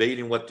we're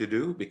debating what to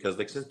do, because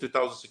like since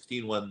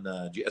 2016, when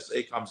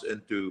GSA comes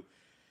in to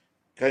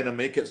kind of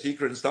make it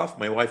secret and stuff,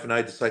 my wife and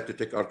I decided to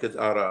take our kids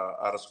out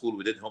of school.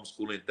 We did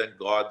homeschooling. Thank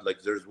God,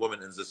 like there's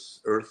women in this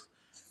earth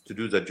to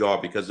do the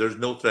job, because there's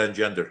no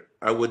transgender.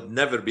 I would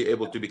never be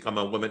able to become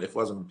a woman if it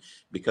wasn't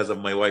because of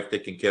my wife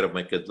taking care of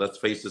my kids. Let's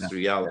face this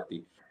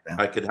reality. Yeah.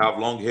 I could have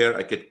long hair.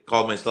 I could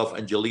call myself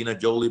Angelina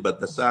Jolie, but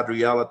the sad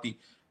reality,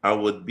 I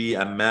would be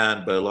a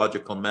man,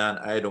 biological man.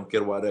 I don't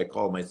care what I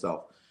call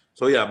myself.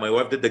 So yeah, my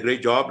wife did a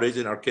great job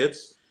raising our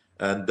kids.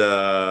 And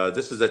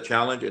this is a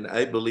challenge. And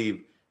I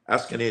believe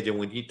as Canadian,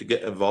 we need to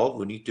get involved.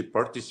 We need to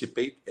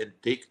participate and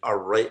take our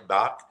right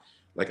back.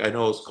 Like I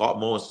know Scott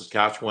Moe in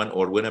Saskatchewan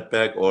or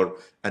Winnipeg or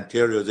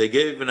Ontario, they're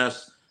giving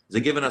us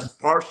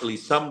partially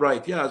some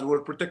right. Yeah, we're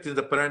protecting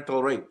the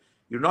parental right.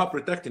 You're not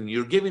protecting.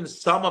 You're giving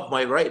some of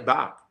my right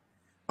back.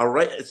 Our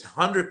right, it's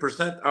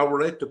 100% our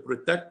right to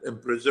protect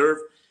and preserve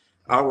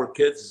our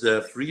kids'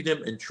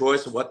 freedom and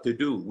choice of what to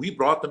do. We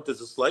brought them to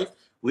this life.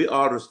 We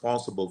are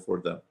responsible for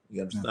them.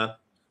 You understand? Yeah.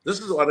 This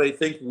is what I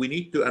think we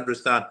need to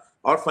understand.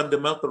 Our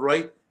fundamental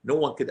right. No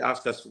one could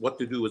ask us what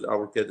to do with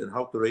our kids and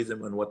how to raise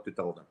them and what to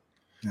tell them.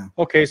 Yeah.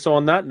 Okay, so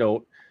on that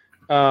note,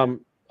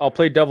 I'll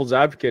play devil's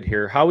advocate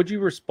here. How would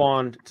you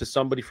respond to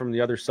somebody from the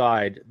other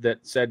side that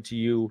said to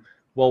you,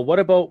 well, what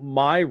about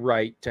my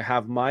right to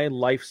have my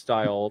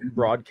lifestyle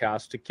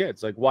broadcast to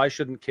kids? Like, why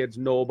shouldn't kids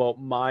know about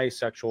my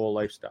sexual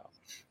lifestyle?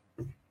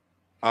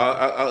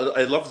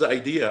 I love the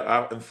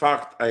idea. In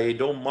fact, I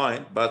don't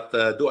mind. But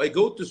do I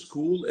go to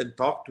school and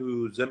talk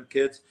to them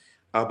kids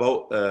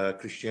about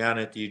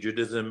Christianity,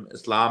 Judaism,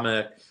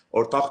 Islamic,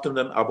 or talk to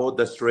them about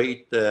the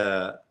straight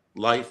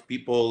life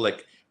people,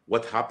 like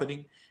what's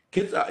happening?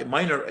 Kids at a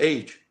minor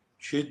age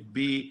should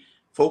be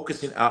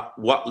focusing at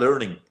what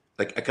learning,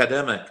 like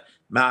academic,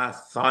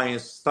 math,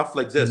 science, stuff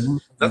like this.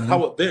 That's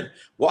how it been.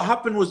 What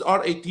happened was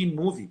R18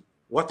 movie.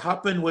 What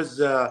happened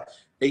was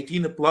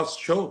 18 plus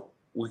show.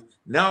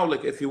 Now,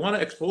 like if you want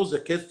to expose the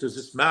kids to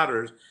this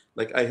matters,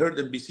 like I heard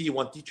in BC,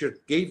 one teacher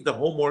gave the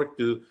homework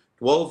to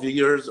 12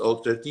 years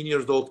old, 13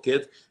 years old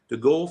kids to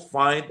go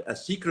find a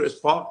secret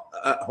spot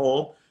at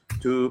home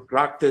to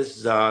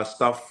practice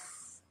stuff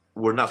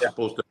we're not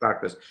supposed to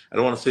practice. I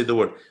don't want to say the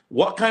word.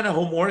 What kind of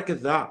homework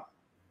is that?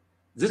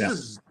 This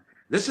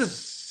is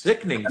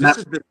sickening. This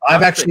is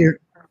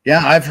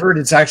I've heard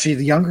it's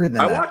actually younger than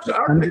that. Watched the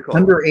article.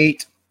 Under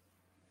 8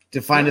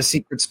 to find a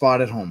secret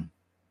spot at home.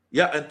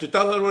 Yeah, and to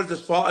tell her where's the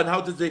spot and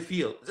how did they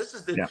feel. This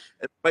is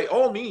by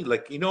all means,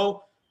 like, you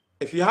know,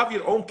 if you have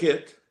your own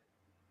kid,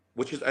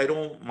 which is I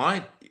don't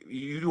mind.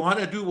 You want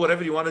to do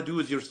whatever you want to do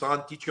with your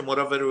son, teach him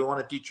whatever you want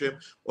to teach him,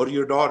 or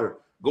your daughter.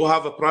 Go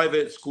have a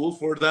private school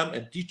for them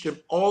and teach them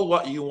all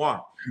what you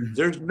want.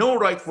 There's no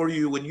right for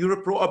you when you're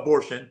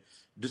pro-abortion.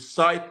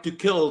 decide to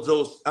kill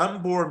those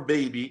unborn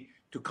baby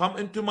to come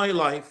into my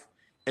life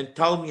and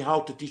tell me how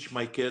to teach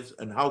my kids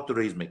and how to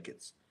raise my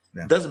kids.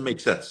 Yeah. Doesn't make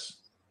sense.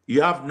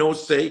 You have no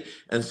say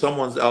in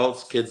someone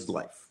else's kid's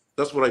life.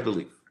 That's what I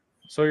believe.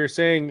 So you're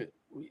saying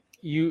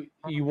you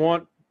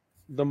want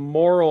the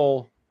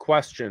moral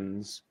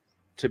questions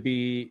to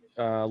be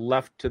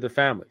left to the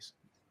families.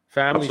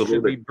 Families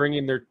Absolutely. should be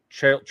bringing their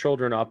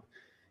children up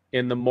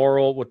with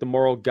the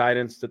moral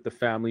guidance that the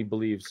family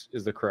believes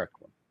is the correct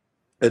one.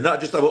 And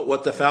not just about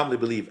what the family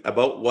believe,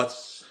 about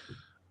what's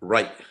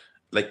right.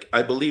 Like,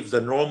 I believe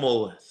the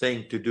normal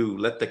thing to do,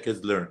 let the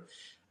kids learn.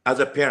 As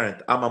a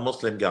parent, I'm a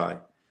Muslim guy.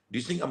 Do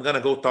you think I'm going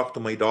to go talk to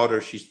my daughter,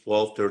 she's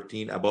 12,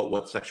 13, about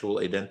what sexual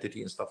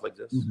identity and stuff like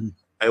this? Mm-hmm.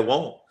 I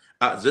won't.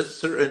 At this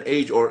certain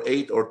age, or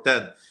 8 or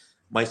 10,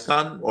 my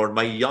son or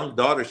my young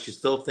daughter, she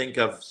still think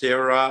of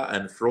Sarah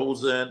and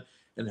Frozen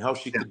and how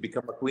she could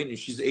become a queen, and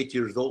she's 8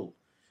 years old.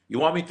 You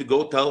want me to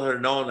go tell her,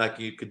 no, like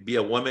you could be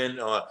a woman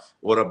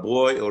or a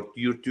boy, or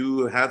you're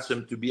too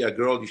handsome to be a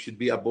girl, you should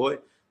be a boy?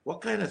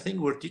 What kind of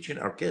thing we're teaching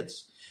our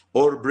kids?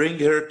 Or bring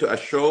her to a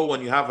show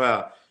when you have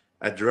a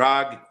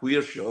drag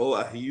queer show,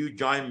 a huge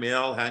giant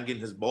male hanging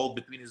his ball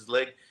between his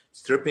legs,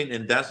 stripping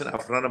and dancing in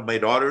front of my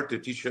daughter to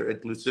teach her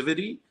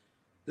inclusivity?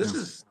 This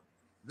is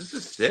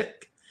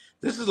sick.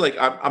 This is like,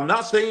 I'm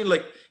not saying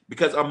like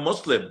because I'm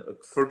Muslim,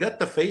 forget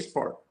the face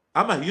part.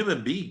 I'm a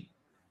human being.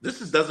 This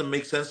doesn't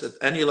make sense at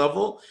any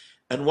level.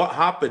 And what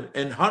happened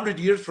in 100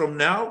 years from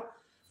now,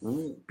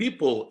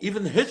 people,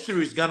 even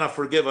history is gonna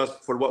forgive us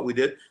for what we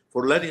did,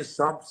 for letting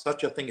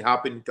such a thing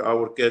happen to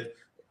our kid,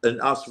 and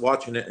us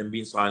watching it and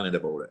being silent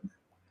about it.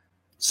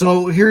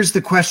 So here's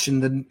the question.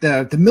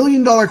 The $1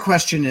 million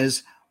question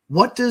is,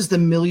 what does the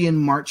Million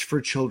March for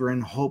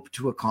Children hope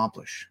to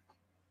accomplish?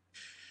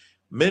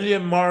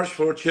 Million March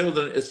for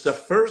Children is the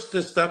first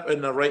step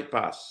in the right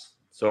path.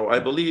 So I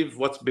believe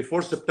what's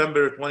before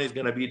September 20 is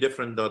going to be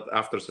different than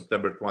after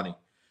September 20.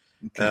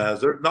 Okay.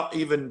 There's not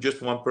even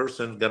just one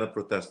person going to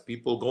protest.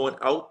 People going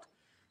out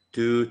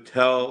to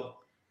tell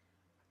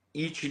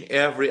each and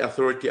every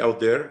authority out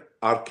there,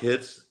 our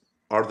kids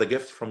are the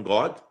gift from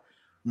God.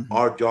 Mm-hmm.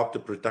 Our job to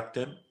protect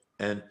them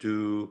and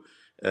to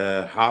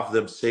have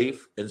them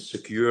safe and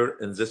secure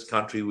in this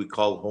country we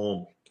call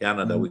home,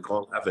 Canada, we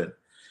call heaven.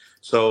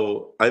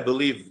 So I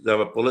believe that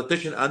a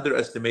politician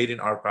underestimating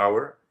our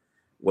power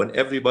when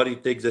everybody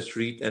takes the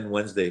street on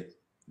Wednesday,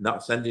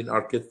 not sending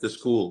our kids to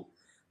school,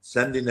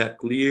 sending a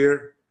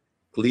clear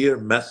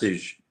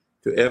message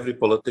to every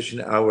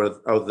politician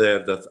out there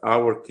that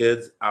our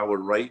kids, our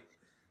right,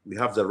 we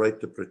have the right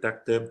to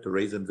protect them, to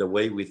raise them the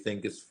way we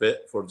think is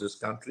fit for this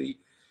country.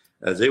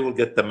 They will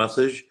get the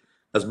message.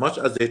 As much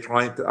as they're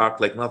trying to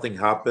act like nothing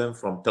happened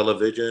from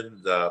television,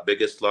 the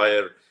biggest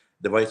liar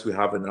device we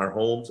have in our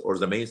homes, or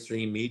the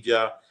mainstream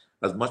media,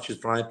 as much as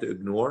trying to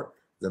ignore,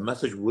 the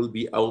message will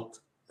be out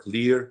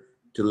clear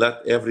to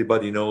let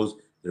everybody knows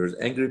there's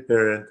angry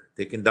parent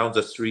taking down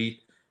the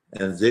street,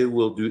 and they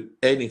will do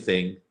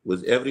anything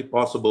with every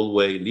possible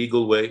way,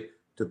 legal way,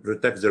 to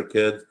protect their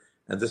kids.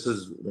 And this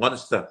is one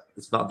step.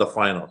 It's not the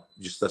final,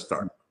 just a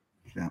start.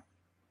 Yeah.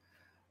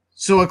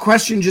 So a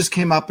question just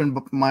came up, and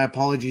my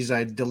apologies,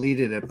 I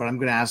deleted it, but I'm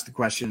going to ask the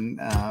question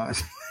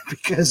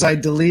because I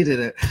deleted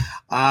it.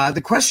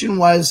 The question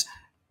was,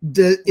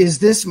 is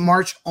this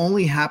march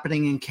only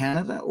happening in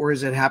Canada, or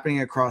is it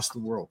happening across the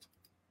world?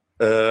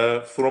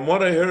 From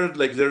what I heard,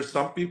 like there's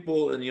some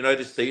people in the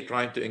United States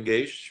trying to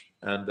engage,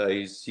 and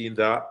I seen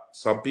that.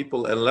 Some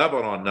people in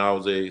Lebanon now,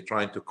 they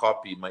trying to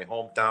copy my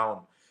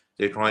hometown.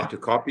 They're trying to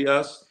copy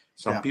us.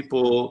 Some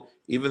people,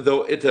 even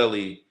though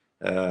Italy,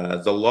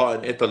 the law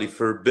in Italy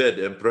forbid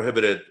and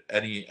prohibited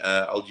any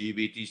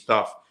LGBT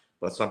stuff,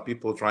 but some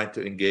people trying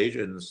to engage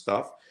in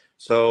stuff.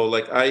 So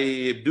like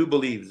I do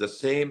believe the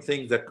same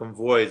thing that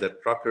convoys,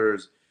 that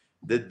truckers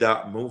did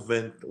that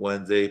movement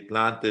when they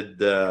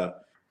planted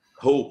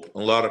hope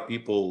in a lot of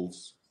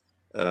people's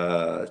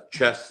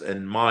chests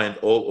and mind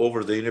all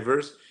over the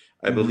universe.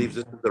 I believe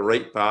this is the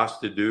right path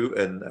to do,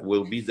 and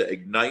will be the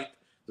ignite,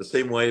 the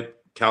same way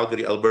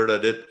Calgary, Alberta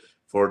did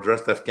for the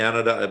rest of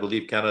Canada. I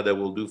believe Canada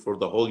will do for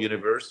the whole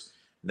universe.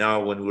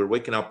 Now, when we're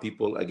waking up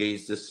people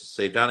against this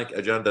satanic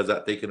agenda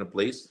that's taking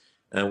place,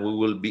 and we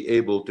will be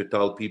able to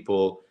tell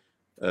people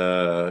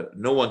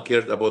no one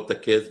cares about the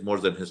kids more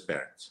than his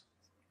parents.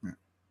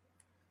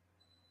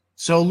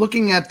 So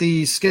looking at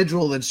the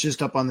schedule that's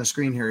just up on the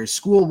screen here,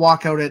 school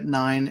walkout at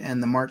 9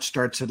 and the march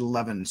starts at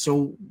 11.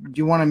 So do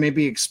you want to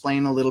maybe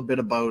explain a little bit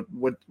about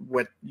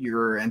what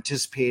you're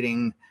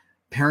anticipating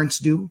parents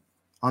do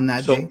on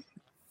that day?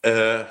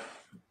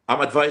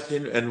 I'm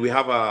advising, and we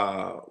have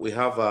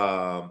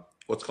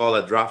what's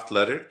called a draft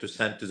letter to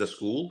send to the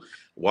school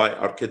why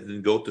our kids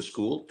didn't go to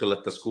school, to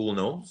let the school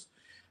knows.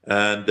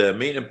 And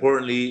main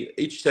importantly,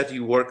 each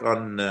city work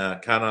on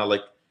kind of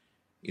like,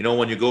 you know,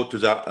 when you go to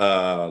that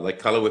like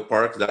Callaway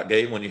Park, that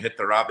game when you hit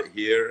the rabbit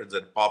here and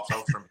then pops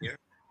out from here.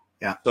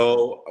 Yeah.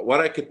 So what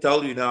I could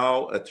tell you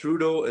now,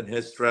 Trudeau and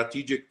his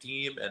strategic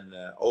team and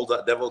all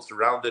that devil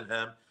surrounding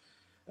him,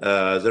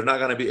 They're not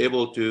going to be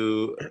able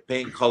to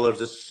paint colors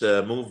this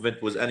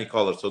movement with any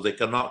color. So they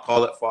cannot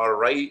call it far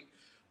right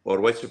or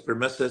white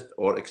supremacist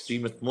or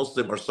extremist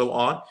Muslim or so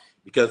on,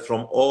 because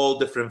from all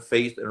different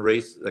faith and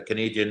race, the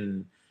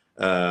Canadian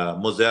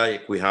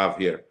mosaic we have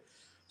here.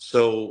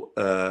 So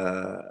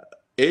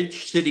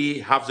each city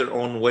has their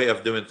own way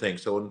of doing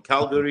things. So in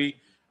Calgary,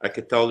 I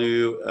could tell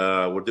you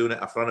we're doing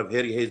it in front of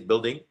Harry Hayes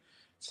building,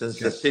 since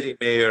the city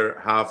mayor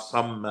have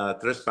some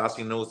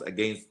trespassing notes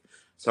against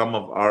some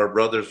of our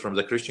brothers from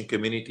the Christian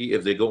community.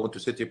 If they go into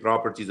city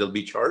properties, they'll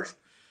be charged.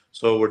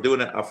 So we're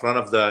doing it in front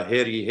of the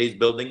Harry Hayes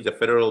building, the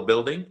federal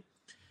building.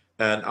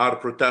 And our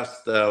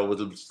protest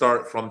will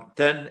start from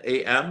 10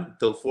 a.m.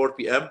 till 4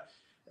 p.m.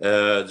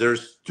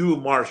 There's 2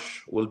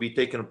 march will be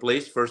taking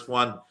place. First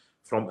one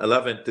from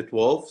 11 to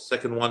 12.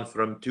 Second one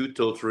from 2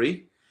 till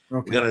 3.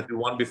 We're going to do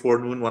one before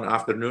noon, one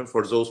afternoon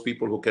for those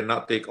people who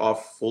cannot take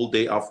off full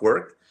day off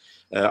work.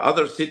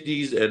 Other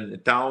cities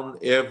and town,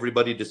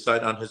 everybody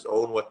decide on his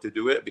own what to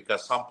do it,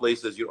 because some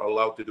places you're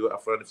allowed to do it in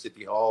front of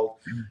City Hall,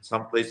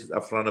 some places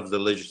in front of the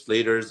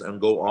legislators, and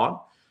go on.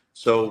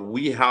 So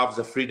we have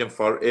the freedom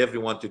for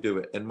everyone to do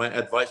it. And my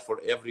advice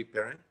for every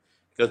parent,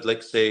 because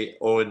like say,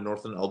 in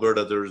Northern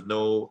Alberta, there's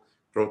no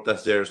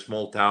protest there,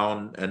 small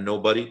town and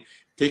nobody,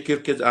 take your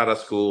kids out of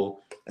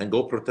school and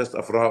go protest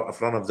in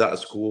front of that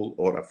school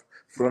or in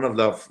front of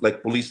the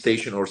police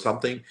station or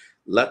something.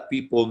 Let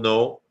people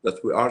know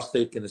that we are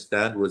taking a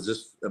stand with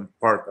this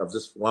part of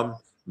this 1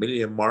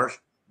 million march,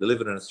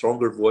 delivering a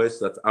stronger voice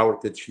that our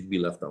kids should be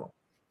left alone.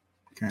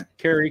 Okay.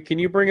 Kerry, can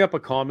you bring up a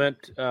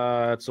comment?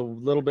 It's a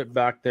little bit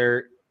back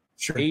there.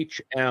 Sure.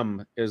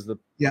 HM is the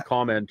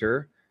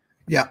commenter.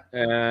 Yeah.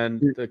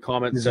 And the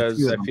comment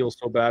says, I feel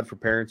so bad for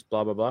parents,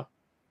 blah, blah, blah.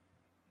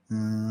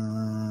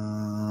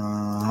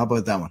 How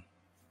about that one?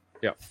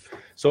 Yeah.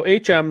 So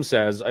HM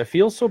says, I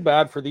feel so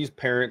bad for these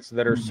parents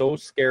that are so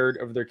scared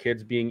of their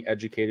kids being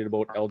educated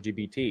about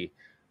LGBT.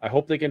 I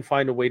hope they can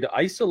find a way to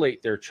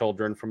isolate their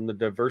children from the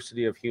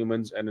diversity of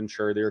humans and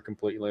ensure they are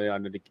completely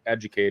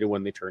uneducated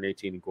when they turn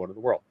 18 and go into the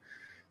world.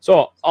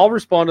 So I'll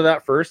respond to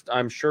that first.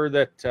 I'm sure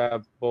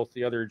that both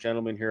the other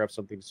gentlemen here have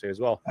something to say as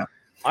well. Yeah.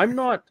 I'm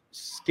not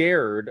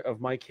scared of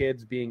my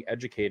kids being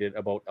educated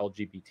about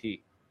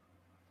LGBT.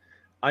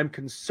 I'm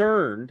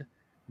concerned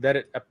that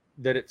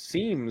it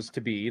seems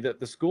to be that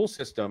the school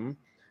system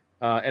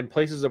and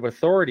places of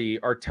authority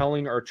are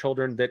telling our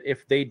children that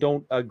if they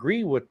don't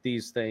agree with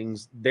these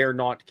things, they're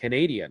not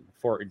Canadian,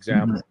 for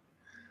example.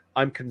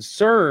 I'm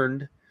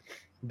concerned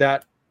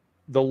that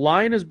the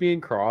line is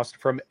being crossed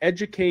from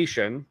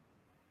education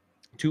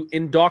to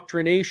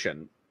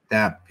indoctrination.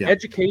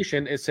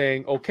 Education is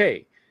saying,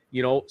 okay,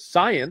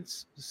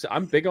 science,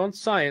 I'm big on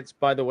science,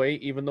 by the way,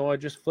 even though I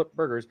just flipped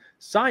burgers.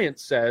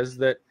 Science says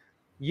that,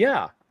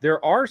 yeah,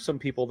 there are some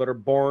people that are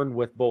born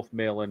with both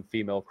male and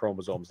female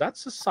chromosomes.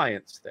 That's a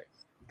science thing.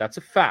 That's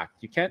a fact.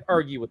 You can't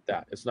argue with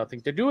that. It's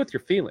nothing to do with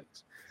your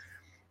feelings.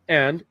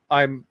 And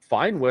I'm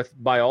fine with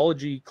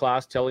biology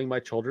class telling my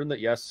children that,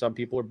 yes, some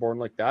people are born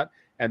like that,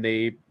 and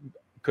they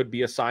could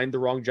be assigned the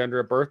wrong gender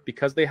at birth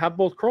because they have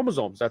both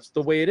chromosomes. That's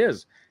the way it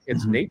is.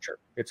 It's nature.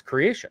 It's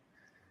creation.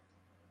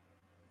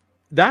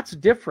 That's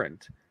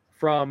different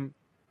from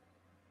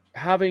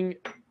having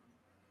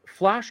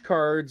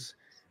flashcards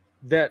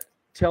that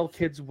tell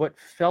kids what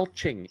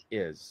felching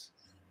is,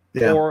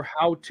 or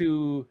how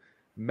to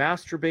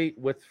masturbate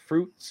with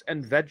fruits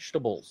and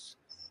vegetables.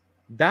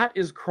 That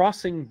is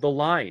crossing the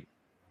line.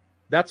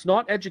 That's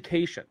not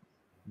education.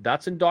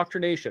 That's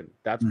indoctrination.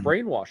 That's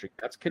brainwashing.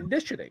 That's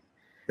conditioning.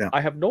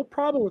 I have no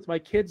problem with my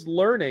kids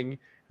learning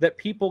that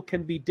people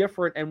can be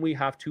different and we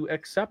have to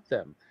accept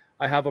them.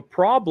 I have a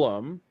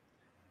problem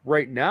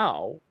right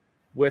now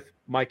with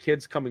my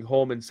kids coming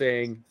home and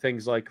saying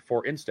things like,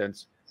 for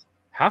instance,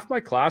 half my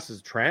class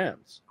is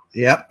trans.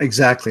 Yeah,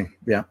 exactly.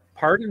 Yeah.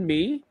 Pardon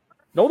me?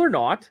 No, they're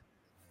not.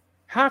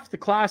 Half the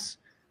class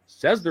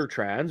says they're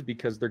trans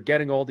because they're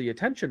getting all the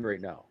attention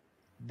right now.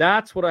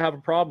 That's what I have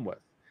a problem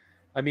with.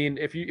 I mean,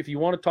 if you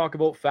want to talk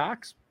about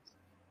facts,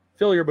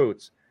 fill your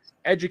boots.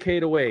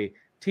 Educate away.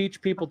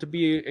 Teach people to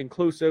be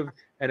inclusive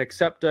and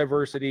accept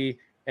diversity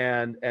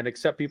and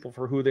accept people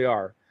for who they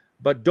are.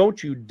 But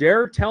don't you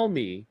dare tell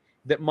me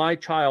that my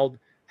child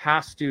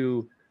has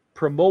to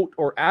promote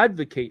or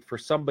advocate for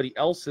somebody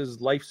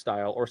else's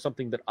lifestyle or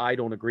something that I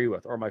don't agree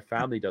with or my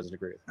family doesn't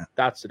agree with.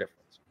 That's the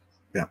difference.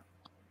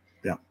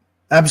 Yeah,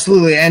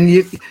 absolutely. And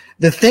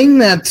the thing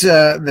that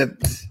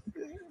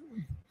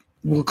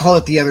we'll call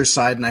it the other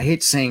side, and I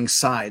hate saying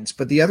sides,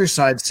 but the other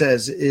side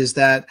says is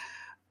that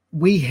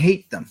we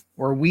hate them,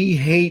 or we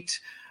hate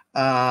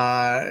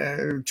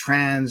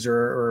trans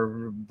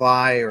or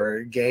bi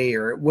or gay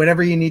or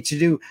whatever you need to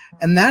do.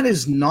 And that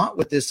is not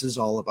what this is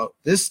all about.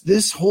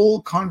 This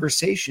whole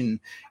conversation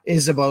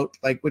is about,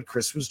 like what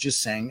Chris was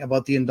just saying,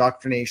 about the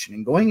indoctrination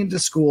and going into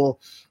school,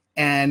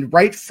 and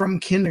right from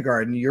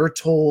kindergarten, you're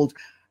told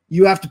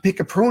you have to pick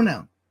a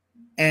pronoun.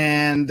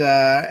 And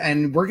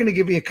we're going to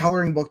give you a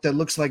coloring book that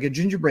looks like a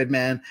gingerbread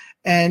man.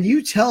 And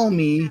you tell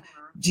me,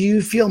 do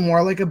you feel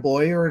more like a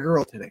boy or a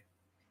girl today?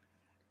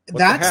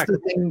 That's the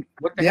thing.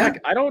 What the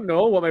heck? I don't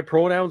know what my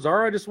pronouns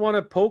are. I just want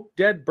to poke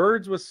dead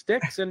birds with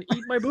sticks and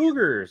eat my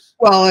boogers.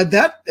 Well, at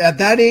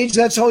that age,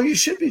 that's all you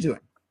should be doing,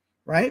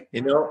 right?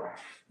 You know,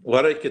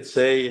 what I could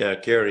say,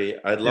 Kerry,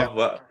 I love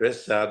what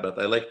Chris said, but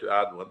I like to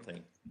add one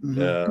thing.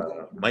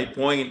 My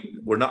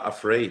point, we're not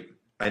afraid.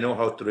 I know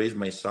how to raise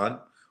my son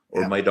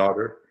or my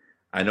daughter.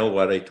 I know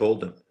what I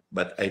told them,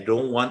 but I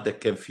don't want the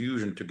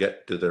confusion to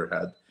get to their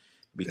head,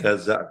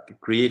 because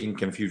creating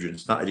confusion,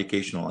 it's not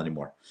educational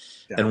anymore.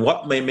 And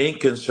what my main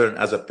concern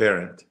as a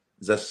parent,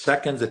 the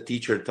second the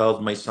teacher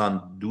tells my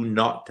son, do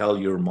not tell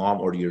your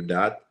mom or your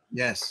dad,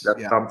 that's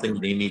something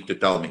they need to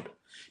tell me.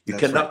 You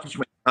cannot teach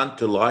my son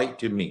to lie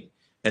to me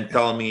and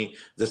tell me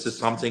this is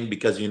something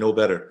because you know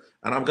better.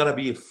 And I'm gonna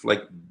be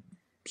like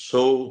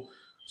so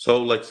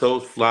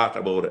flat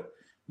about it.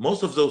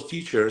 Most of those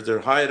teachers, their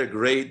higher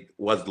grade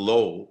was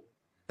low,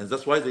 and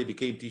that's why they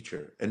became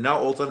teacher. And now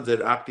all of a sudden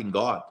they're acting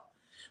God.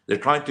 They're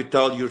trying to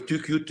tell you're too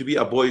cute to be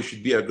a boy, you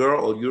should be a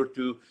girl, or you're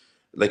too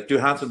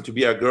handsome to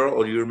be a girl,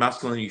 or you're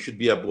masculine, you should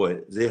be a boy.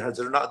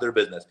 They're not their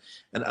business.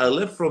 And I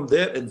live from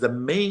there, and the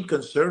main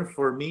concern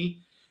for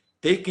me,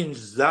 taking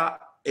that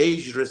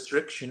age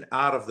restriction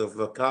out of the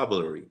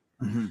vocabulary.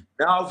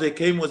 Now they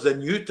came with a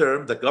new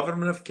term, the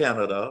government of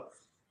Canada,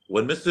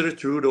 when Mr.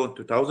 Trudeau in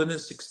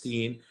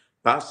 2016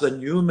 passed a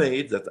new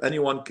MAID that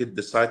anyone could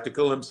decide to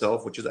kill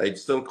himself, which is, I'd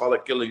still call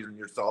it killing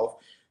yourself.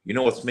 You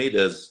know what's MAID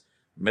is?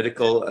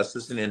 Medical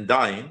assistant in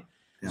dying.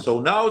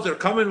 So now they're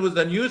coming with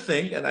a new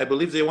thing, and I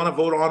believe they want to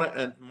vote on it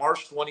in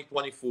March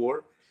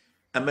 2024,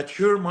 a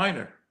mature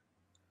minor.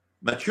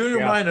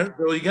 Minor,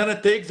 so you're going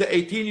to take the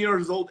 18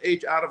 years old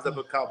age out of the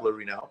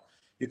vocabulary now.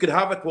 You could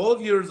have a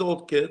 12 years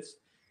old kid.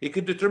 He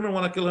could determine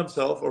want to kill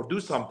himself or do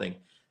something.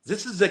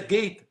 This is a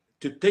gate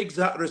to take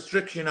that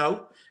restriction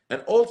out.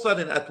 And all of a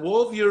sudden, at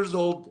 12 years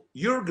old,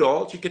 your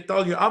girl, she could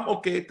tell you, I'm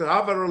okay to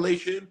have a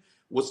relation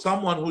with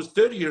someone who's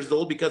 30 years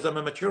old because I'm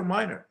a mature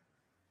minor.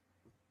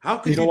 How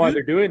could you know why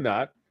they're doing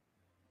that?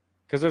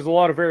 Because there's a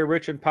lot of very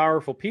rich and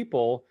powerful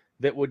people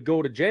that would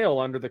go to jail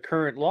under the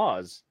current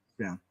laws.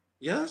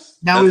 Yes.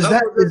 Now, is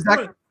that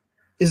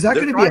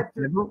going to be a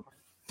federal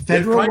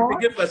they're trying law? to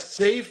give a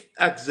safe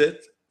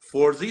exit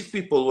for these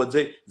people.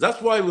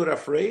 That's why we're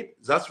afraid.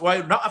 That's why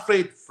we're not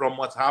afraid from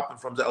what's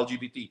happened from the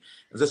LGBT.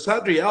 The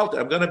sad reality,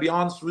 I'm going to be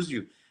honest with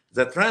you,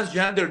 the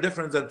transgender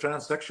different than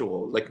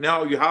transsexual. Like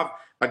now you have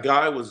a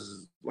guy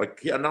was like,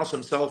 he announced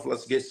himself,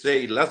 let's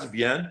say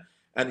lesbian,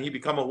 and he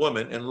become a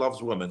woman and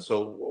loves women.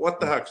 So what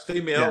the heck, stay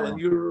male and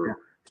you're,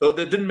 so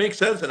that didn't make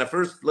sense in the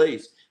first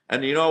place.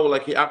 And you know,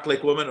 like he act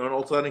like women, and all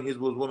of a sudden he's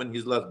with women,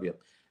 he's lesbian.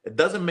 It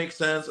doesn't make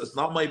sense. It's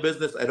not my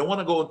business. I don't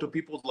want to go into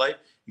people's life.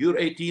 You're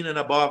 18 and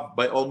above,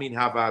 by all means,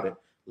 have at it.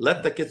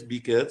 Let the kids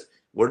be kids.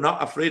 We're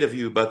not afraid of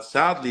you. But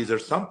sadly,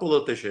 there's some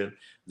politician,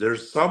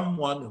 there's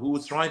someone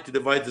who's trying to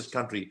divide this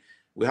country.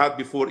 We had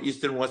before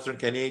Eastern, Western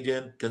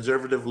Canadian,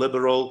 conservative,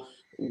 liberal,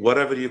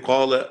 whatever you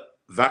call it,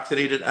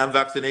 vaccinated,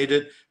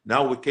 unvaccinated.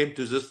 Now we came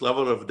to this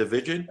level of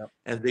division,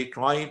 and they're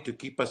trying to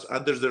keep us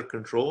under their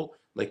control,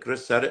 like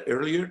Chris said it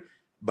earlier.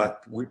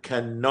 But we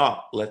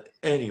cannot let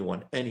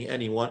anyone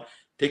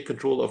take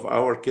control of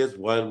our kids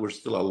while we're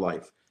still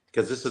alive,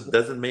 because this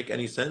doesn't make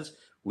any sense.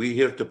 We're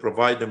here to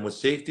provide them with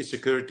safety,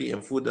 security,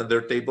 and food on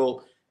their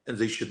table, and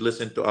they should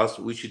listen to us.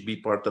 We should be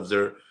part of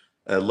their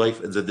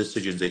life and the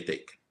decisions they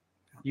take.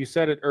 You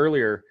said it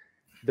earlier.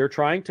 They're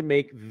trying to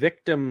make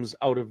victims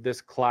out of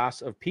this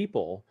class of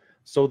people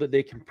so that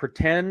they can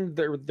pretend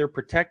they're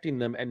protecting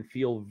them and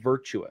feel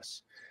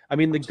virtuous. I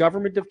mean, the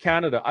government of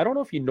Canada, I don't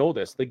know if you know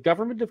this, the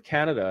government of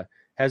Canada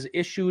has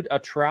issued a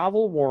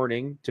travel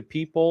warning to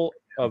people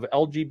of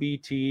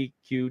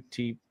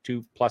LGBTQ2+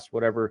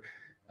 whatever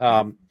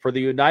for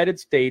the United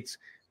States,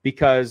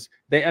 because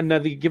they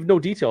give no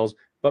details,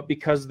 but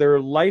because their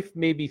life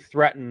may be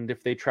threatened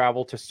if they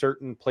travel to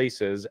certain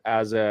places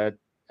as a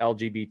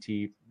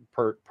LGBT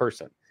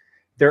person.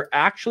 They're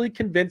actually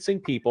convincing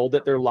people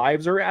that their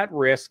lives are at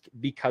risk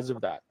because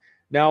of that.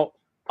 Now,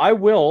 I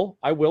will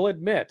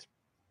admit,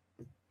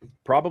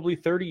 probably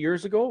 30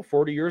 years ago,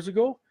 40 years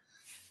ago,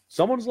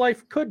 someone's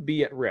life could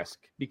be at risk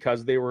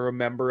because they were a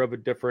member of a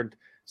different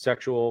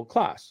sexual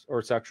class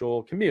or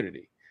sexual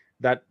community.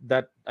 I'd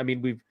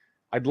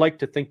like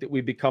to think that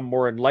we've become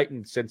more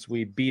enlightened since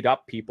we beat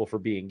up people for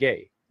being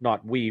gay.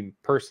 Not we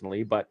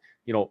personally, but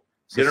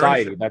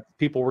society, that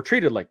people were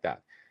treated like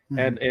that.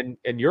 And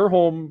in your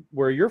home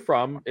where you're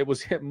from, it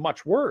was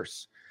much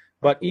worse.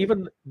 But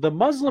even the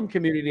Muslim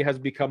community has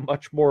become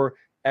much more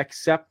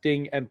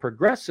accepting and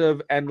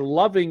progressive and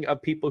loving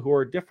of people who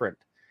are different.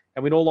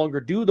 And we no longer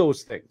do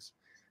those things.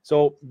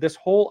 So this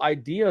whole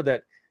idea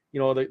that,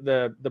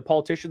 the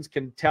politicians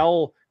can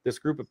tell this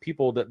group of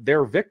people that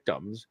they're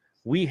victims,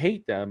 we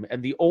hate them,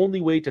 and the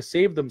only way to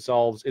save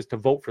themselves is to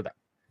vote for them.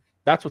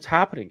 That's what's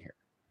happening here.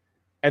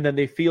 And then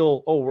they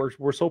feel, oh,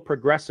 we're so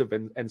progressive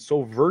and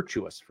so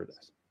virtuous for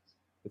this.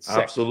 It's sick.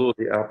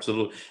 Absolutely.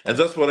 And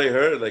that's what I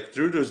heard. Like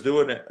Trudeau's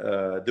doing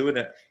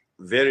it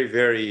very,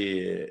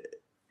 very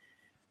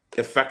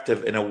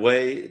effective in a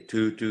way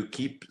to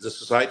keep the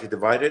society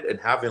divided and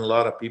having a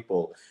lot of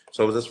people.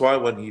 So that's why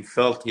when he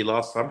felt he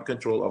lost some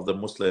control of the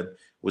Muslim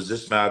with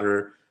this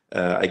matter,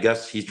 I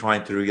guess he's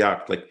trying to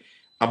react. Like,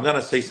 I'm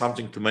gonna say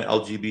something to my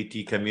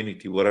LGBT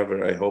community,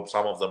 whatever. I hope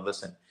some of them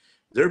listen.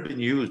 They're being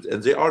used,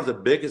 and they are the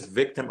biggest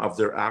victim of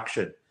their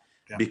action.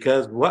 Yeah.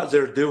 Because what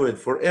they're doing,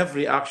 for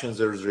every action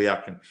there's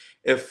reaction.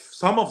 If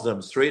some of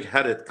them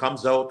straight-headed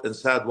comes out and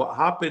said what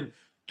happened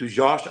to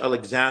Josh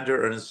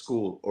Alexander in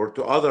school, or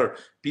to other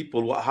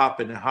people what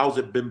happened and how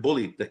they've been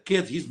bullied, the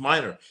kid, he's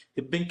minor,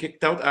 he's been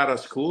kicked out of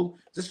school,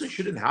 this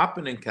shouldn't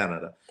happen in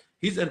Canada.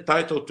 He's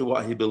entitled to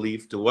what he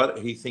believes, to what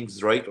he thinks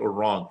is right or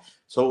wrong.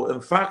 So in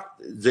fact,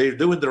 they're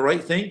doing the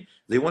right thing.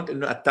 They want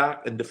to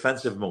attack in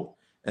defensive mode,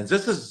 and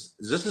this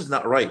is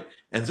not right,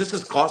 and this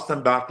has caused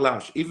them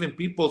backlash. Even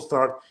people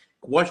start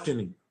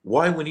questioning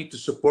why we need to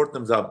support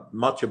them that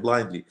much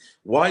blindly.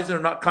 Why they're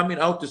not coming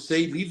out to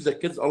say leave the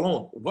kids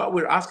alone? What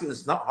we're asking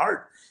is not hard.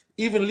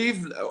 Even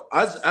leave,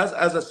 as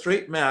a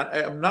straight man,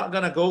 I'm not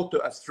gonna go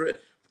to a straight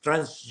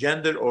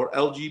transgender or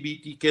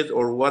LGBT kids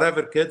or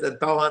whatever kids and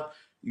tell them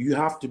you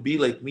have to be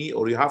like me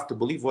or you have to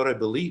believe what I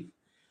believe.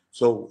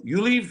 So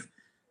you leave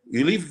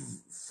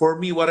for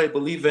me what I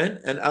believe in,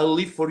 and I'll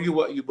leave for you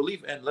what you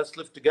believe in. Let's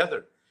live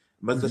together.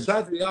 But the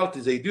sad reality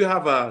is they do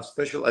have a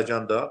special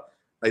agenda.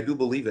 I do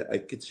believe it. I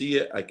could see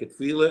it. I could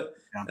feel it.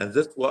 Yeah. And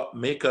this what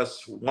make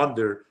us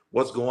wonder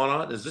what's going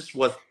on. Is this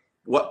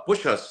what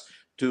push us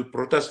to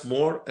protest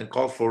more and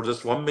call for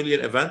this 1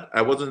 million event?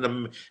 I wasn't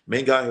the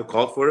main guy who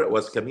called for it. It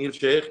was Camille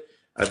Sheikh,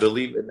 I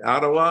believe, in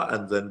Ottawa,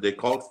 and then they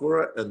called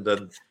for it, and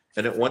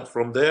it went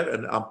from there.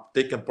 And I'm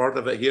taking part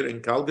of it here in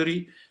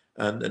Calgary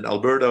and in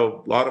Alberta.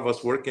 A lot of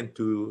us working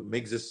to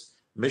make this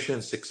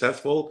mission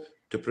successful,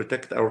 to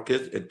protect our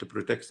kids and to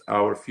protect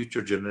our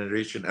future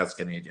generation as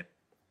Canadian.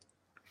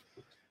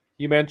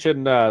 You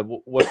mentioned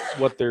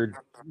what they're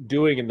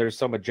doing, and there's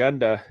some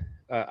agenda.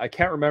 I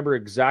can't remember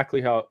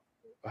exactly how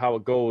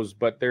it goes,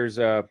 but there's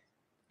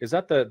is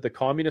that the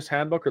Communist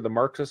Handbook or the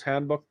Marxist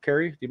Handbook,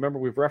 Kerry? Do you remember?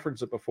 We've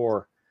referenced it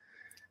before.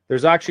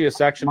 There's actually a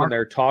section in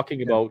there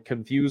talking about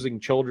confusing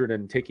children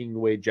and taking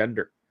away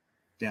gender.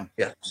 Yeah.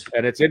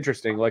 And it's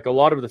interesting. Like, a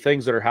lot of the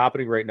things that are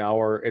happening right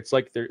now it's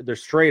like they're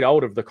straight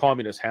out of the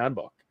Communist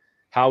Handbook.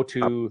 How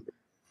to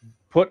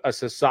put a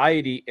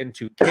society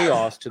into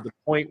chaos to the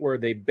point where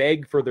they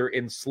beg for their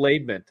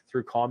enslavement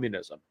through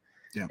communism.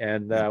 Yeah.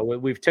 And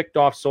we've ticked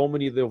off so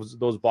many of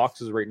those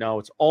boxes right now,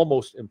 it's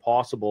almost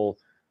impossible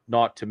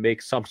not to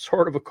make some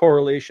sort of a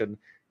correlation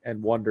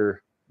and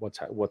wonder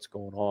what's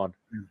going on.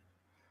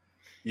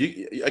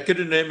 I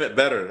couldn't name it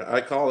better. I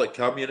call it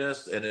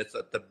communist, and it's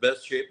at the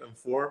best shape and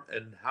form.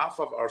 And half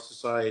of our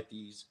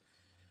societies,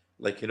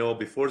 like,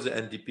 before the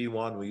NDP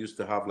one, we used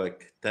to have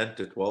like 10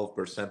 to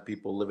 12%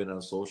 people living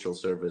on social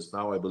service.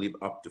 Now I believe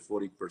up to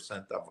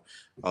 40% of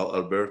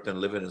Albertans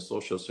living in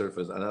social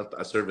service. And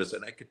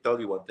I can tell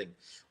you one thing: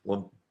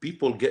 when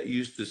people get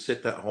used to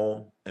sit at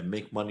home and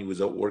make money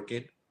without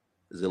working,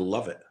 they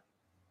love it.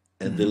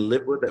 And they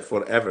live with it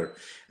forever.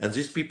 And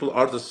these people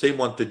are the same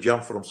one to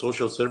jump from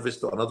social service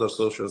to another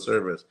social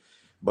service.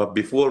 But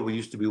before, we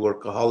used to be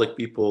workaholic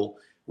people.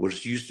 We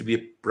used to be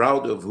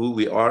proud of who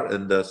we are.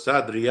 And the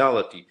sad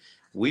reality,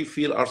 we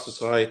feel our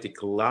society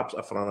collapse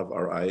in front of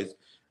our eyes.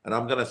 And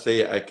I'm going to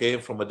say, I came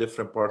from a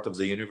different part of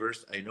the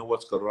universe. I know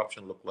what's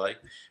corruption look like.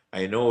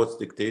 I know what's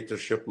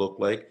dictatorship look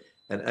like.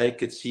 And I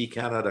could see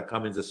Canada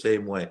coming the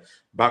same way.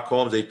 Back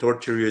home, they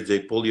torture you. They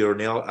pull your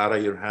nail out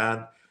of your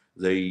hand.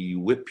 They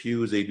whip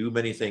you. They do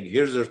many things.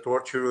 Here's their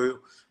torture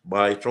you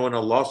by throwing a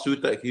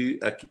lawsuit at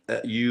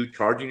you,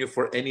 charging you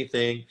for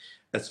anything.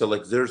 And so,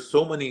 like, there's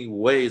so many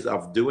ways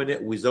of doing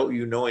it without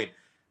you knowing.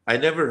 I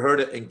never heard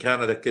it in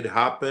Canada could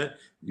happen.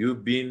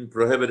 You've been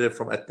prohibited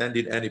from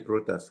attending any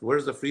protest.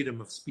 Where's the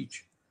freedom of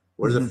speech?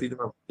 Where's the freedom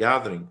of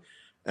gathering?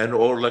 And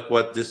or like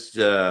what this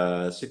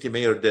city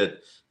mayor did.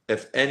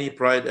 If any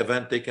pride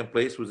event taking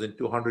place within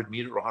 200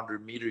 meters or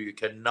 100 meters, you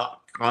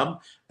cannot come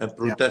and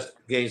protest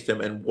against them.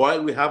 And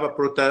while we have a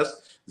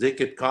protest, they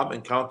could come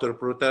and counter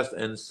protest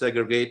and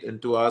segregate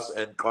into us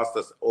and cost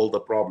us all the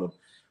problem.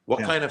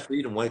 What kind of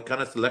freedom? What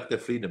kind of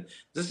selective freedom?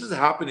 This is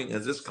happening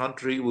in this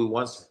country. We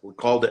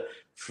called it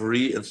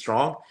free and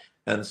strong.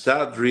 And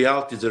sad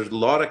reality is there's a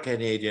lot of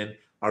Canadians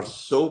are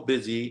so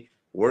busy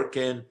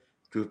working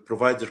to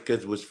provide their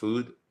kids with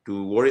food,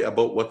 to worry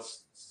about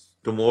what's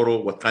tomorrow,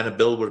 what kind of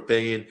bill we're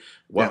paying,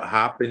 what's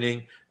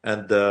happening,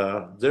 and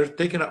they're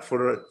taking us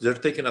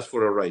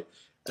for a ride.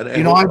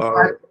 And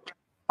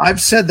I've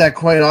said that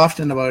quite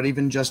often about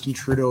even Justin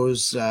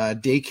Trudeau's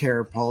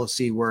daycare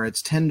policy, where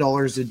it's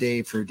 $10 a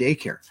day for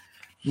daycare.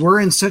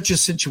 We're in such a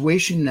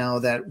situation now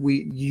that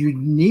you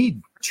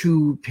need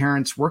two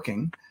parents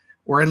working,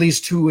 or at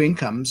least two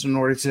incomes, in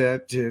order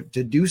to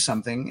do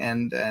something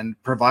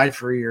and provide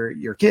for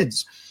your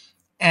kids.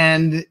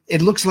 And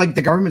it looks like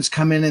the government's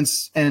come in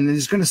and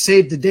is going to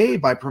save the day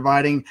by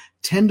providing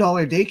 $10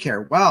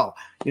 daycare. Wow,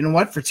 you know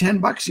what? For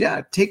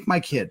 $10, take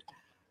my kid.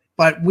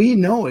 But we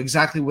know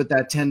exactly what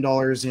that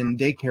 $10 in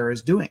daycare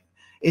is doing.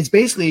 It's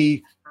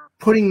basically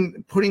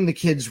putting the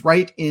kids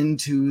right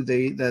into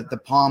the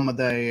palm of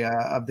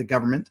the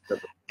government,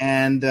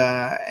 and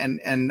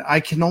I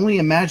can only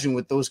imagine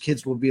what those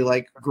kids will be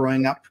like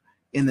growing up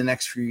in the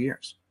next few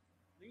years.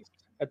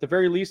 At the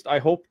very least, I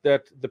hope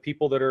that the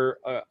people that are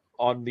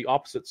on the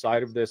opposite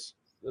side of this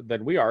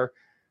than we are,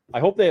 I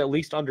hope they at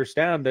least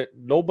understand that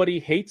nobody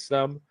hates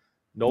them.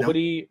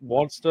 Nobody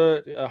wants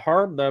to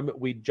harm them.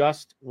 We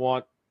just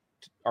want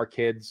our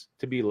kids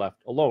to be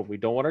left alone. We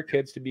don't want our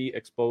kids to be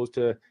exposed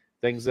to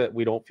things that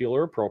we don't feel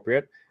are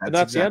appropriate. And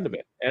that's the end of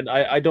it. And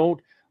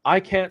I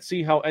can't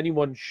see how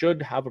anyone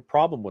should have a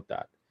problem with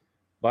that.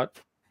 But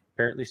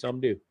apparently some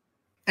do.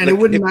 And it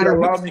wouldn't matter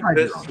what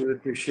Chris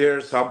to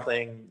share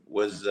something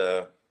was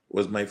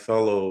my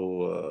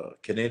fellow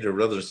Canadian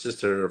brother and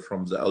sister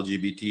from the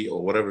LGBT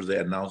or whatever they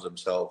announce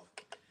themselves.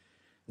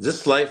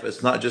 This life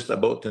is not just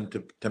about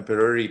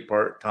temporary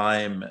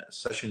part-time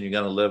session. You're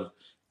going to live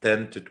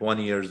 10 to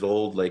 20 years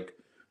old, like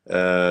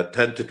 10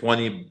 to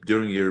 20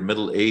 during your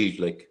middle age,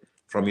 like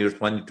from year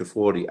 20 to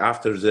 40.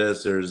 After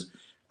this, there's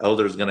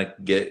elders going to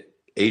get,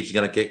 age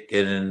going to kick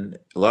in,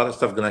 a lot of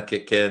stuff going to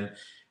kick in.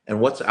 And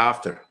what's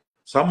after?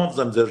 Some of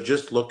them, they're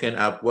just looking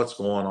at what's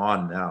going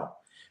on now,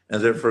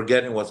 and they're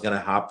forgetting what's going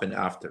to happen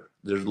after.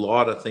 There's a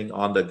lot of things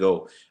on the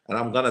go. And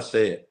I'm going to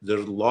say it.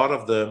 There's a lot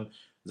of them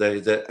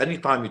that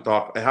anytime you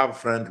talk, I have a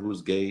friend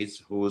who's gay,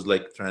 who's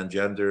like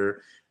transgender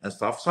and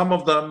stuff. Some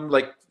of them,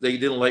 like, they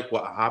didn't like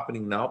what's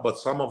happening now, but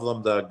some of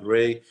them, the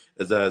gray,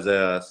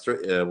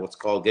 what's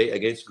called gay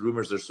against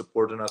groomers, they're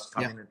supporting us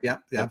coming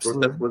and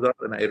protest with us.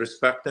 And I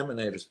respect them, and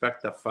I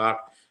respect the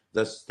fact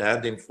they're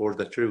standing for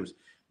the truth.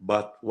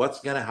 But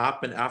what's going to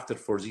happen after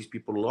for these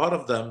people? A lot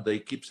of them, they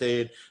keep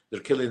saying they're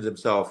killing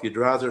themselves. You'd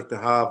rather to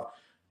have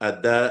a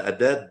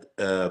dead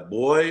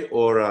boy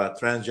or a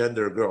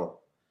transgender girl.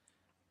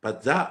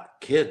 But that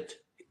kid,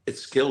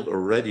 it's killed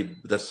already.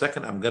 The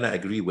second I'm going to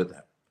agree with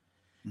them.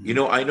 Mm-hmm. You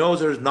know, I know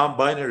there's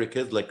non-binary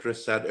kids, like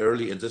Chris said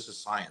early, and this is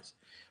science.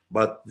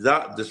 But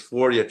that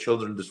dysphoria,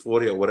 children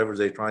dysphoria, whatever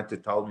they're trying to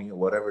tell me, or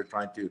whatever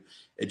trying to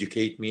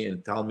educate me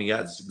and tell me,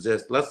 yeah, it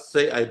exists. Let's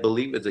say I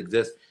believe it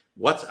exists.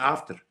 What's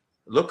after?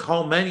 Look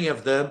how many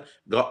of them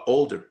got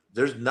older.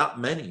 There's not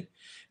many.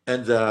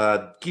 And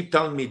keep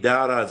telling me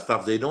data and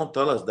stuff. They don't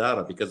tell us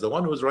data, because the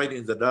one who's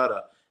writing the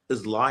data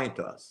is lying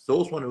to us.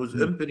 Those one who's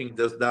inputting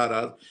this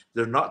data,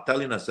 they're not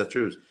telling us the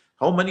truth.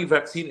 How many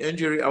vaccine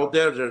injury out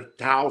there? There are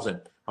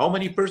 1,000. How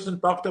many person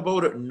talked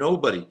about it?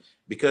 Nobody.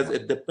 Because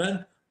it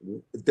depend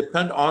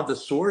on the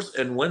source,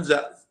 and when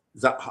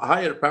that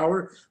higher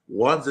power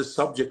wants the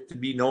subject to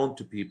be known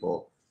to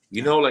people.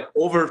 You know, like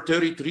over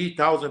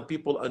 33,000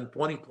 people in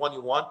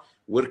 2021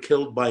 were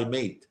killed by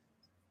mate.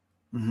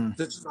 Mm-hmm.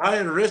 That's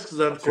higher risk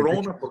than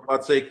Corona, for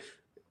God's sake.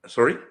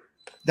 Sorry?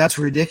 That's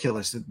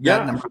ridiculous.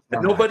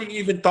 Nobody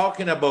even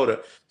talking about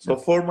it. So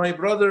for my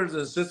brothers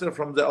and sisters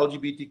from the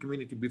LGBT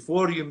community,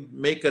 before you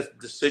make a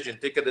decision,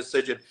 take a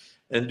decision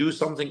and do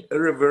something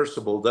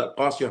irreversible that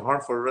causes you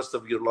harm for the rest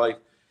of your life,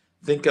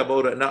 think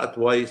about it not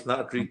twice,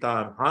 not 3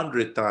 times,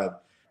 100 times.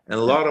 And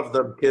a lot of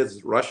them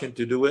kids rushing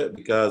to do it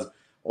because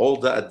all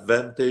the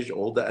advantage,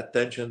 all the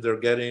attention they're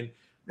getting,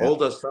 all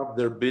the stuff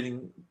they're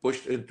being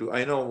pushed into.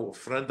 I know a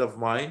friend of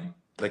mine,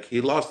 like, he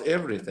lost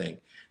everything.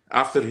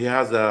 After he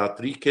has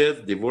 3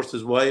 kids, divorced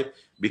his wife,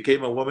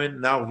 became a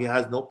woman. Now he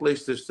has no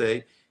place to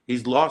stay.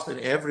 He's lost in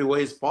every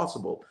way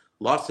possible.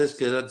 Lost his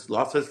kids,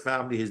 lost his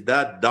family. His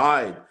dad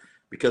died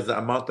because of the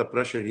amount of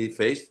pressure he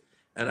faced.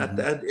 And at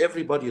the end,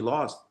 everybody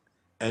lost.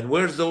 And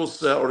where's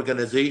those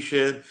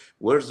organizations?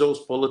 Where's those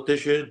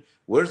politicians?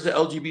 Where's the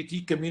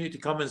LGBT community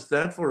come and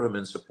stand for him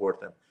and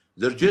support him?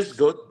 They're just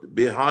good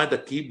behind a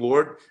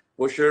keyboard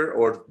pusher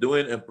or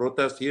doing a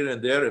protest here and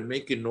there and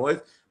making noise.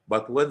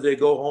 But when they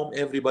go home,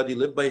 everybody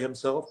live by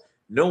himself.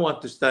 No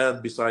one to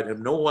stand beside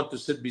him. No one to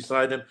sit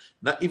beside him.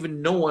 Not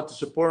even no one to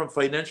support him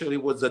financially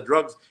with the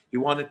drugs he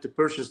wanted to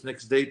purchase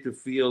next day to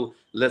feel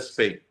less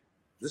pain.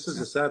 This is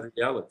a sad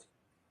reality.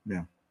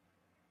 Yeah.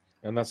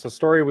 And that's the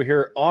story we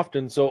hear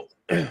often. So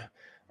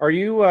are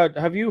you,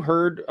 have you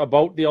heard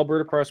about the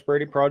Alberta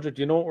Prosperity Project?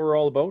 Do you know what we're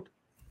all about?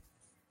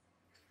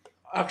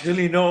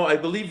 Actually, no. I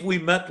believe we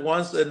met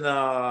once, and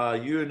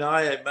you and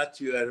I met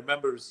you. I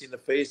remember seeing the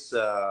face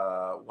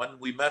when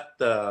we met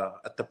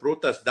at the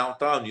protest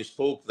downtown. You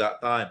spoke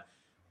that time.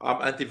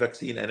 I'm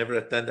anti-vaccine. I never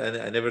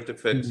attended. I never took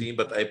vaccine,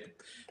 but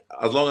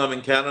as long as I'm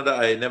in Canada,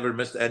 I never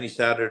missed any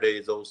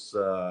Saturdays. Those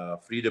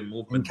freedom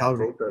movement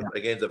protests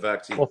against the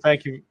vaccine. Well,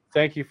 thank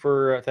you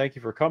for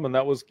coming.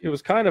 It was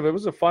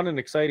a fun and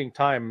exciting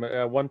time.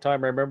 One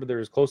time I remember there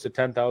was close to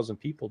 10,000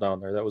 people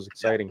down there. That was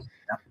exciting.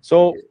 Yeah.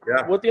 So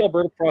what the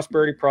Alberta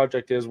Prosperity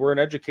Project is, we're an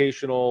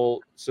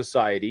educational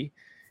society,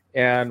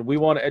 and we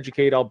want to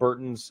educate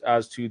Albertans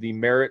as to the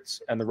merits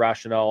and the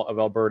rationale of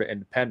Alberta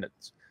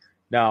independence.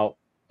 Now,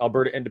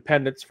 Alberta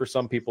independence for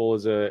some people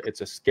it's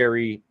a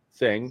scary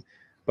thing.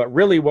 But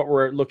really what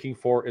we're looking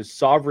for is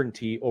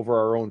sovereignty over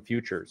our own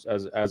futures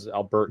as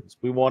Albertans.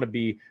 We want to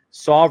be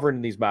sovereign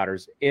in these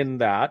matters, in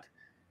that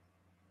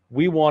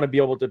we want to be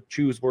able to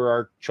choose where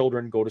our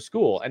children go to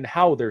school and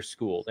how they're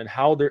schooled and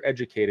how they're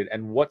educated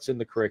and what's in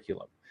the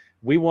curriculum.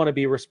 we want to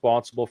be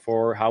responsible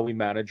for how we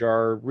manage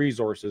our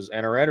resources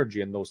and our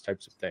energy and those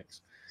types of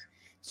things.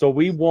 So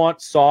we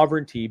want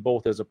sovereignty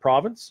both as a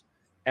province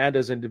and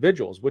as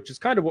individuals, which is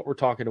kind of what we're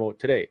talking about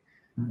today.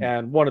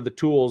 And one of the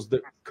tools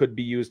that could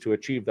be used to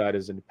achieve that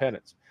is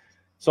independence.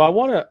 So I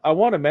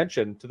want to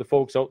mention to the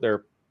folks out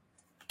there,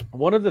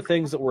 one of the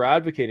things that we're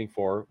advocating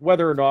for,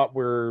 whether or not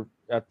we're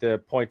at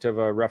the point of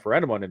a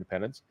referendum on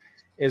independence,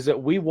 is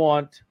that we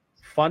want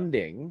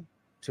funding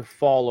to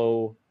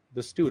follow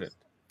the student.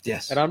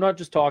 Yes. And I'm not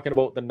just talking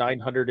about the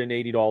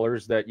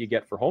 $980 that you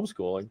get for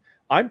homeschooling.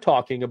 I'm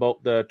talking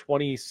about the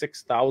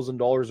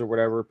 $26,000 or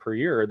whatever per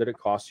year that it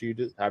costs you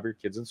to have your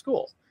kids in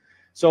school.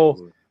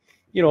 So,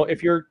 you know,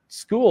 if your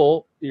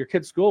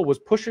kid's school was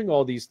pushing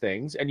all these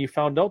things and you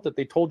found out that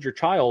they told your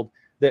child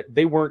that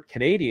they weren't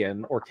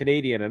Canadian or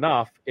Canadian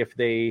enough if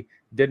they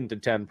didn't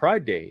attend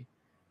Pride Day,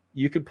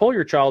 you could pull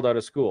your child out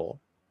of school,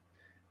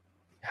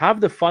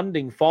 have the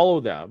funding follow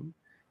them,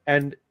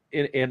 and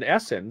in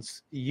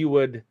essence, you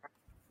would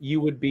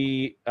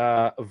be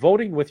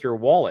voting with your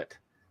wallet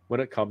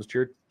when it comes to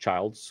your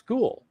child's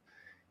school.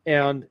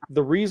 And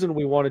the reason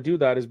we want to do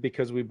that is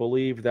because we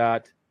believe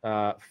that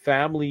when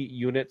family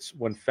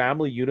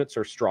units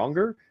are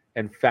stronger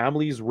and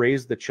families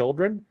raise the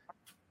children,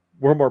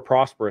 we're more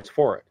prosperous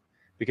for it.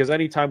 Because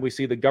anytime we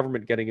see the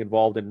government getting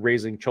involved in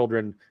raising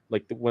children,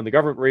 like when the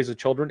government raises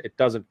children, it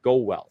doesn't go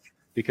well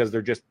because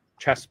they're just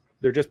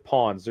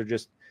pawns.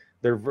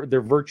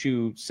 They're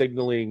virtue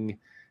signaling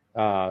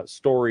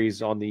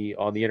stories on the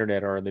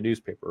internet or in the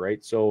newspaper,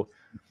 right? So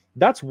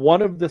that's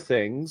one of the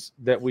things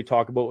that we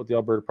talk about with the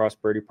Alberta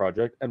Prosperity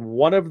Project, and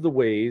one of the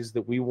ways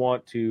that we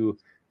want to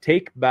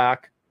take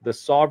back the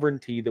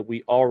sovereignty that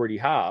we already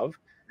have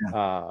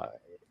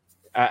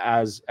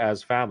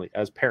as family,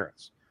 as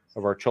parents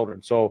of our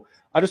children. So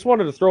I just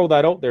wanted to throw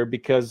that out there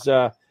because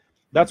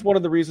that's one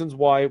of the reasons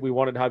why we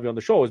wanted to have you on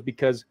the show, is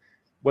because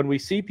when we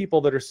see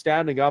people that are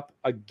standing up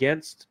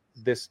against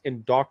this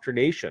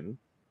indoctrination,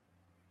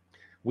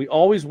 we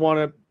always want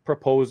to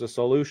propose a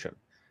solution.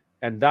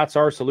 And that's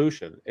our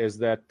solution, is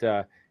that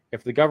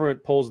if the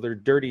government pulls their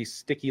dirty,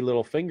 sticky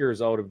little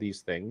fingers out of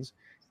these things,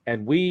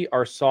 and we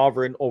are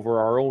sovereign over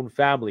our own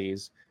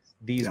families,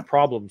 these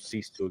problems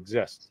cease to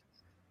exist.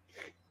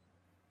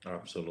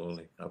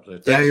 Absolutely.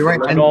 Yeah, you're right.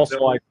 And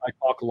also, I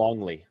talk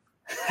longly.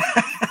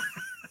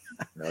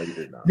 No, you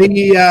did not.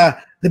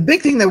 The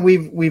big thing that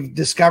we've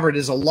discovered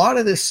is a lot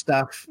of this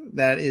stuff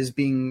that is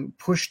being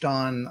pushed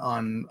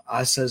on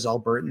us as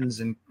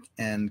Albertans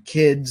and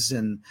kids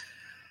and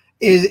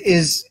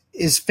is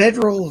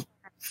federal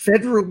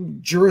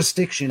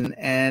jurisdiction,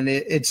 and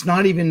it's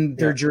not even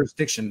their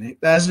jurisdiction.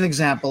 As an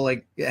example,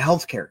 like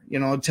healthcare,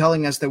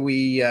 telling us that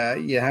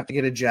you have to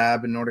get a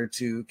jab in order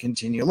to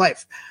continue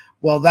life.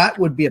 Well, that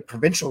would be a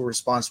provincial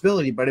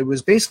responsibility, but it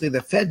was basically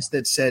the feds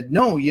that said,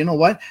 no, you know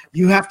what?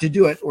 You have to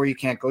do it, or you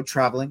can't go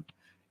traveling.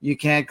 You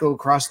can't go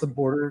across the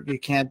border. You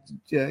can't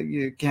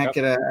get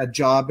a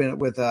job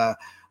with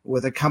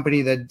a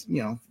company that,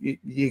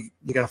 you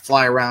got to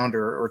fly around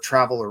or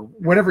travel or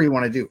whatever you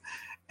want to do.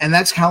 And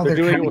that's how they're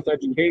doing it with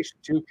education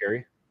too,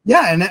 Kerry.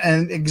 Yeah,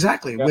 and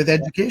exactly with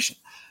education.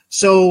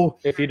 So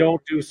if you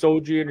don't do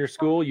SOGI in your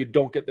school, you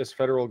don't get this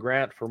federal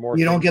grant for more.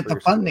 You don't get the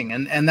funding.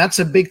 And that's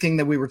a big thing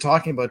that we were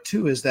talking about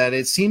too, is that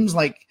it seems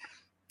like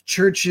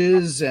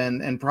churches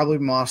and probably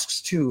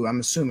mosques too, I'm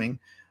assuming,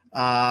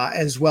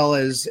 as well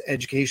as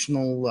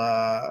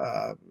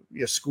educational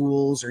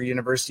schools or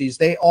universities,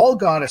 they all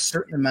got a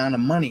certain amount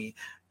of money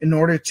in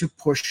order to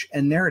push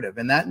a narrative.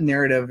 And that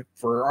narrative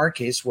for our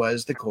case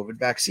was the COVID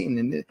vaccine.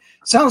 And it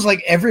sounds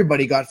like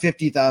everybody got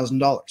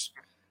 $50,000.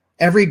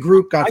 Every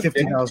group got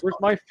 $50,000. Where's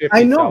my $50,000?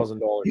 I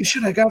know. You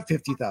should have got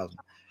 $50,000.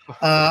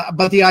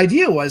 But the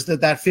idea was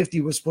that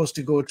 50 was supposed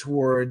to go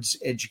towards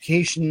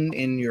education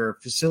in your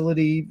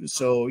facility.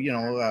 So,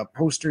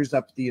 posters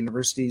up at the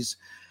universities.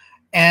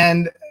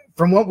 And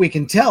from what we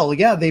can tell,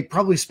 they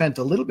probably spent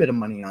a little bit of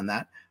money on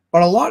that.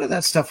 But a lot of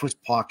that stuff was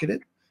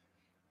pocketed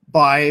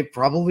by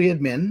probably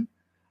admin.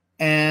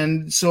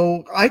 And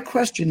so I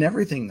question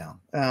everything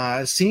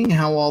now, seeing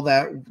how all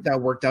that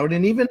worked out.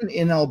 And even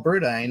in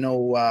Alberta, I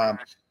know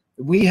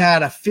we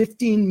had a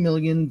 $15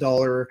 million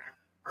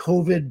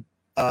COVID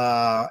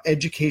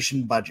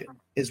education budget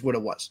is what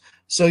it was.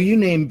 So you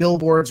name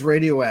billboards,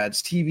 radio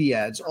ads, TV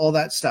ads, all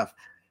that stuff.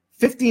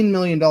 $15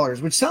 million,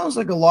 which sounds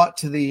like a lot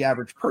to the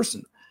average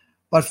person.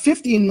 But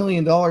 $15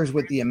 million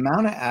with the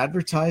amount of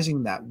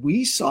advertising that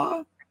we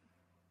saw,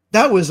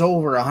 that was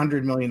over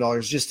 $100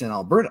 million just in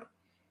Alberta,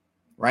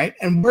 right?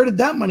 And where did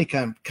that money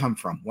come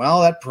from?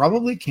 Well, that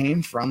probably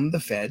came from the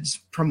feds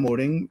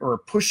promoting or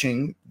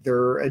pushing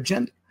their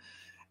agenda.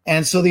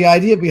 And so the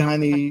idea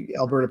behind the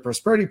Alberta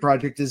Prosperity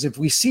Project is if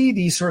we see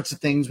these sorts of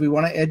things, we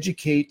want to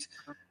educate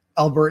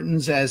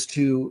Albertans as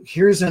to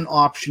here's an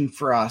option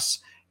for us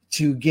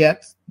to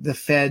get the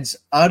feds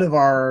out of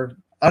our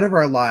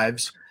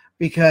lives,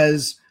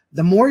 because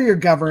the more you're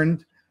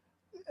governed,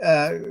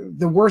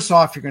 the worse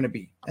off you're going to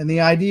be. And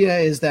the idea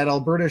is that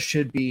Alberta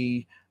should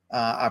be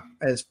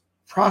as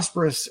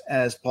prosperous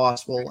as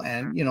possible.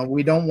 And,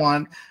 we don't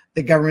want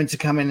the government to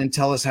come in and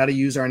tell us how to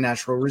use our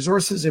natural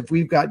resources. If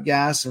we've got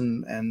gas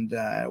and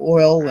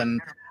oil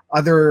and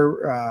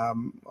other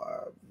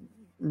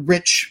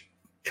rich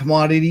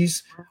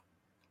commodities,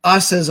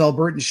 us as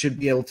Albertans should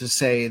be able to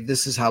say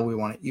this is how we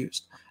want it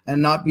used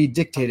and not be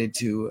dictated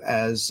to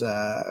as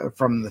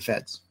from the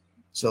feds.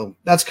 So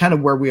that's kind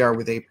of where we are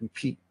with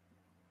APP.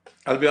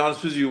 I'll be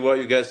honest with you, what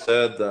you guys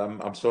said,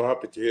 I'm so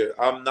happy to hear.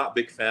 I'm not a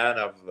big fan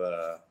of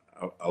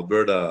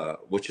Alberta,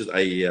 which is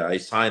I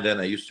signed in.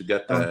 I used to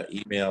get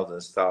emails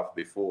and stuff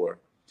before.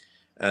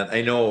 And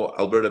I know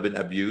Alberta been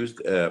abused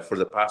for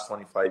the past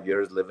 25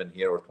 years living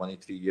here, or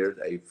 23 years.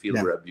 I feel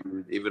we're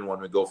abused, even when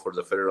we go for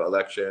the federal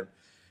election.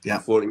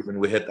 Before even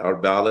we hit our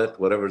ballot,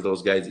 whatever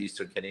those guys,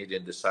 Eastern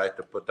Canadian, decide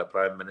to put the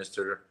prime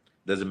minister,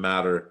 doesn't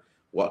matter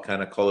what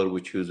kind of color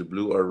we choose,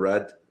 blue or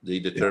red, they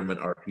determine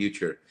our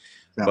future.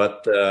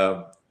 But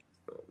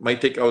my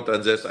take out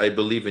on this, I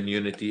believe in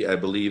unity. I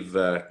believe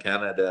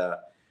Canada,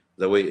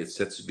 the way it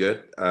sits,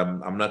 good.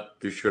 I'm not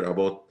too sure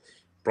about,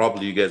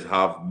 probably you guys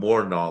have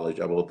more knowledge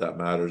about that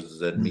matters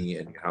than me,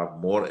 and you have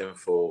more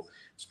info,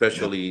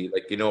 especially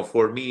like, you know,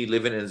 for me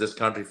living in this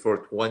country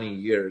for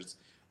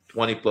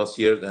 20 plus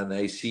years, and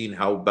I seen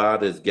how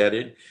bad it's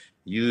getting.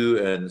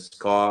 You and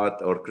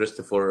Scott or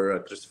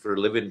Christopher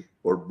living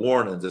or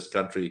born in this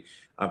country,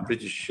 I'm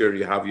pretty sure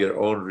you have your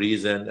own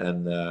reason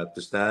and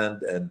to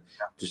stand and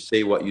to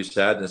say what you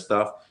said and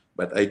stuff.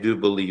 But I do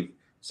believe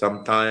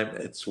sometimes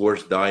it's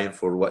worth dying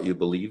for what you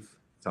believe.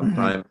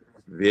 Sometimes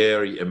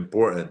very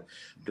important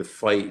to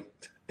fight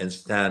and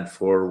stand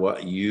for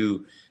what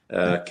you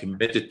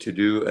committed to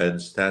do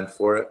and stand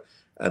for it.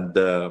 And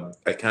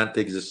I can't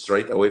take this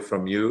right away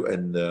from you.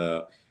 And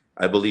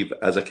I believe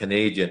as a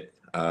Canadian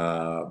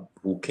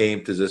who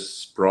came to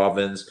this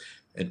province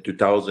in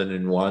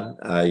 2001,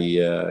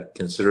 I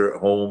consider it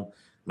home.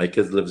 My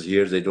kids live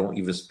here. They don't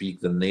even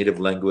speak the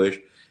native language.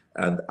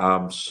 And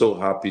I'm so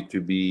happy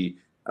to be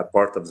a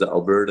part of the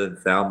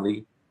Albertan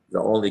family.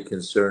 The only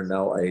concern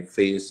now I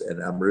face,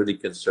 and I'm really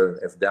concerned,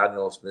 if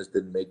Daniel Smith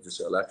didn't make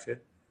this election,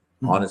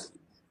 honestly,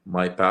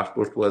 my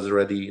passport was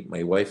ready.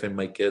 My wife and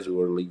my kids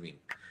were leaving.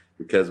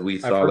 Because we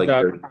saw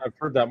I've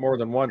heard that more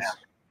than once.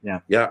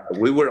 Yeah,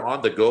 we were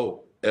on the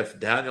go. If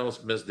Daniel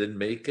Smith didn't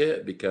make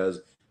it,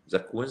 because the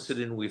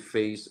coincidence we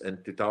faced in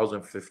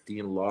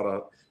 2015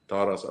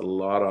 taught us a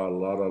lot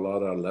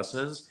of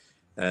lessons.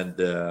 And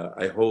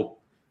I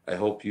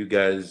hope you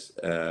guys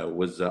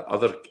with the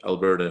other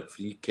Albertan,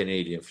 free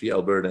Canadian, free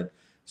Albertan,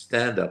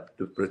 stand up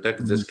to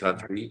protect this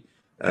country.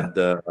 And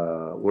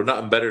we're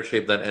not in better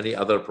shape than any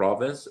other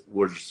province.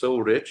 We're so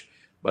rich,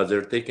 but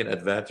they're taking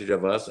advantage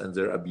of us and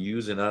they're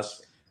abusing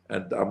us.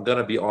 And I'm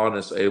gonna be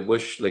honest, I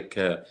wish like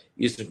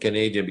Eastern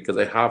Canadian, because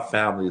I have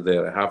family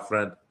there, I have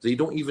friends. They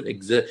don't even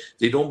exist.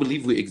 They don't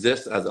believe we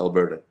exist as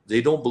Alberta.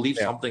 They don't believe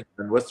something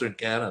in Western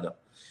Canada,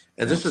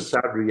 and this is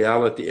sad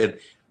reality. And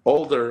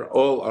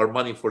all our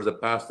money for the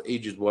past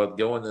ages was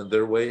going in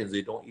their way, and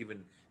they don't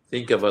even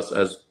think of us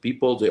as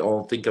people. They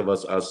all think of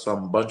us as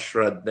some bunch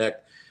redneck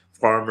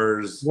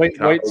farmers, white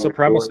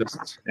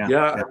supremacists.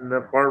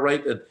 And far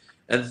right.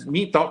 And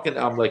me talking,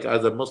 I'm like,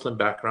 as a Muslim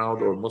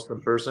background or Muslim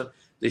person,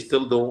 they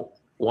still don't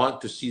want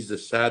to see the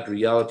sad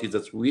reality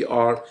that we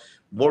are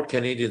more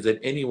Canadians than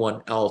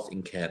anyone else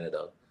in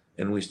Canada.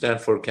 And we stand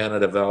for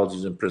Canada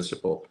values and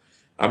principle.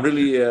 I'm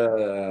really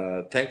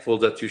thankful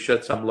that you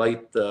shed some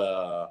light,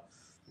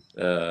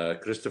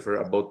 Christopher,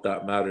 about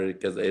that matter,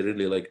 because I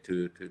really like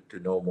to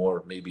know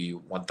more. Maybe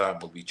one time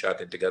we'll be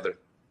chatting together.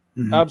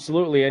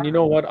 Absolutely. And you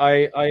know what?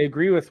 I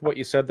agree with what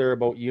you said there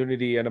about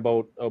unity and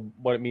about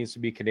what it means to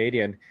be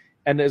Canadian.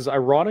 And as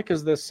ironic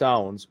as this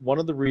sounds, one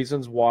of the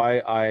reasons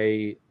why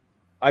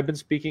I've been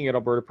speaking at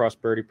Alberta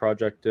Prosperity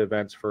Project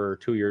events for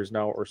 2 years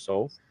now or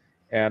so,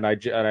 and I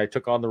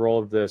took on the role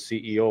of the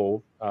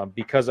CEO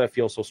because I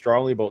feel so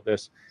strongly about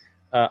this.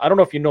 I don't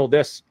know if you know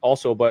this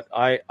also, but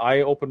I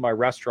opened my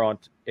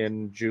restaurant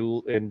in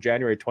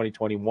January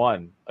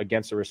 2021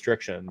 against the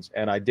restrictions,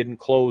 and I didn't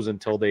close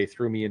until they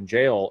threw me in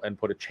jail and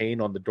put a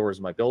chain on the doors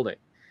of my building.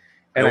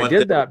 And I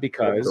did that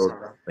because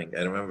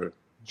I remember,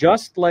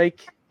 just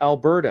like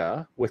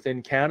Alberta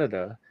within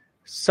Canada,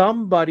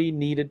 somebody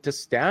needed to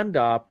stand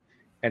up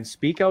and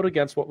speak out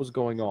against what was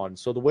going on.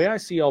 So the way I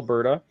see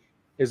Alberta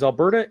is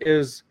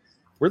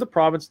we're the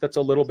province that's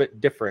a little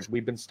bit different.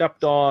 We've been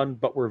stepped on,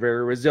 but we're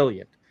very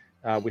resilient.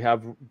 We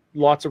have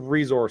lots of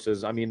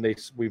resources. I mean,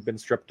 we've been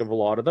stripped of a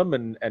lot of them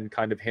and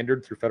kind of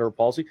hindered through federal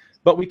policy,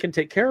 but we can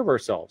take care of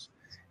ourselves.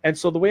 And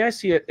so the way I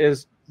see it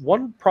is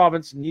one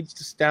province needs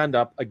to stand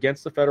up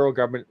against the federal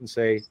government and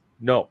say,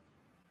 no,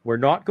 we're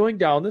not going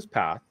down this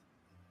path.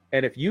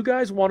 And if you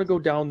guys want to go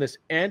down this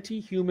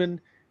anti-human,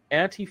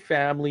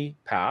 anti-family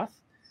path,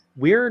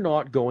 we're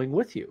not going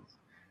with you.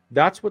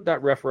 That's what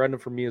that referendum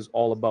for me is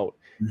all about.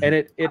 And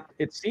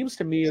it seems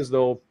to me as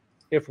though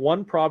if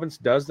one province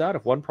does that,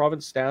 if one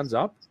province stands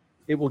up,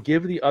 it will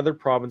give the other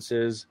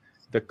provinces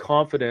the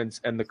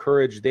confidence and the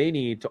courage they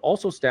need to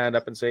also stand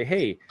up and say,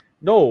 hey,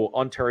 no,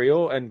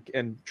 Ontario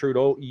and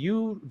Trudeau,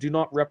 you do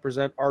not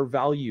represent our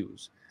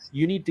values.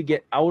 You need to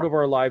get out of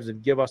our lives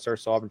and give us our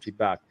sovereignty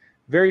back.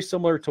 very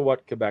similar to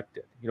what Quebec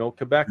did.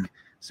 Quebec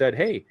said,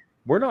 hey,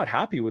 we're not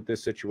happy with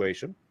this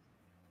situation.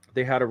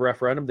 They had a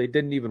referendum. They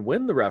didn't even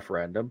win the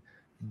referendum,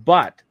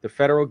 but the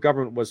federal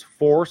government was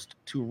forced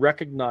to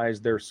recognize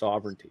their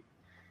sovereignty.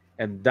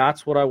 And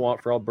that's what I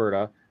want for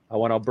Alberta. I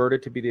want Alberta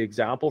to be the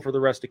example for the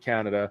rest of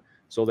Canada,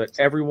 so that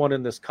everyone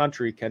in this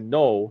country can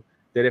know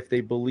that if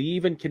they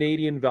believe in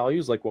Canadian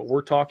values like what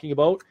we're talking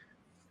about,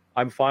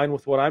 I'm fine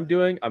with what I'm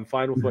doing. I'm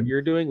fine with what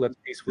you're doing. Let's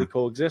peacefully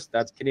coexist.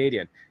 That's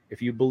Canadian.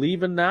 If you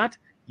believe in that,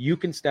 you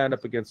can stand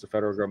up against the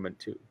federal government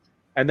too.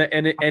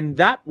 And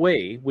that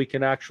way we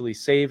can actually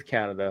save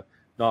Canada,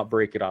 not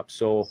break it up.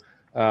 So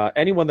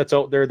anyone that's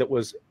out there that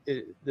was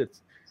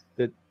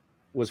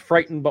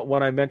frightened, but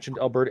when I mentioned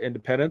Alberta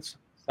independence,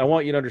 I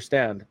want you to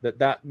understand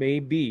that may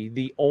be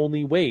the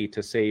only way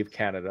to save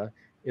Canada,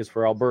 is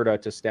for Alberta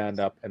to stand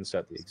up and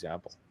set the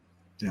example.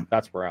 Yeah.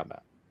 That's where I'm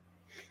at.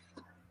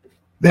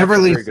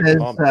 Beverly says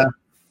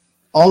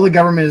all the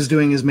government is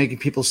doing is making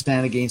people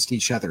stand against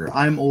each other.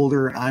 I'm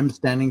older. I'm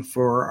standing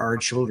for our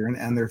children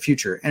and their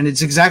future. And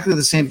it's exactly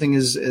the same thing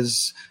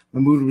as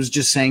Mahmoud was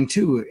just saying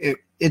too.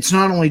 It's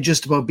not only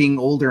just about being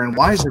older and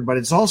wiser, but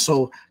it's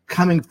also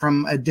coming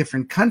from a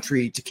different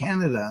country to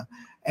Canada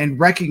and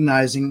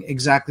recognizing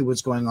exactly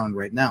what's going on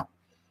right now.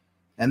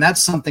 And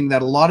that's something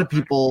that a lot of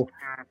people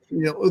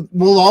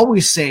will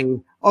always say,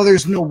 oh,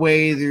 there's no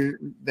way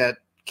that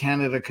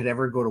Canada could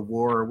ever go to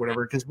war or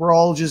whatever, because we're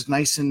all just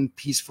nice and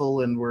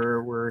peaceful, and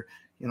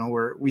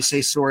we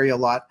say sorry a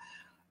lot.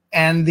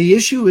 And the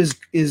issue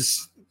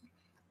is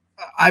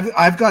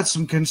I've got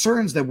some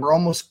concerns that we're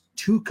almost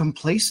too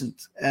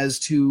complacent as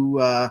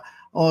to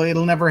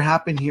it'll never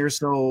happen here,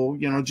 so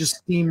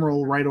just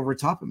steamroll right over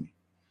top of me.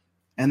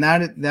 And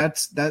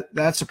that's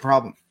a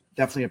problem.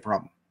 Definitely a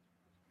problem.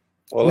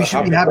 Well, we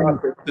should be having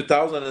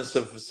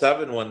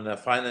 2007 when the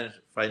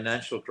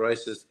financial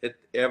crisis hit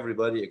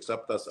everybody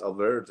except us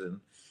Albertans.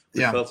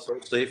 We felt so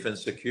safe and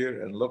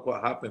secure, and look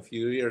what happened a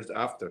few years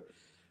after.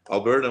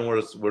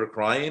 Albertans were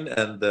crying,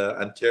 and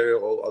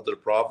Ontario, all other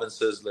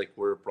provinces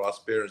were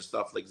prosperous and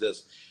stuff like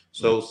this.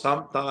 So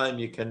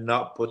sometimes you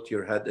cannot put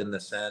your head in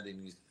the sand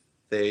and you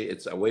say,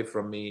 it's away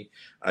from me,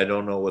 I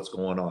don't know what's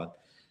going on.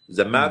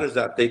 The matters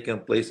that taken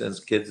place in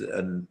kids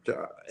and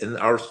in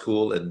our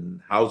school and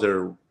how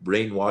they're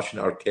brainwashing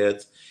our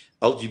kids,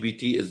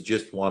 LGBT is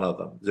just one of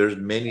them. There's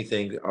many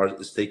things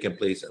is taking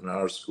place in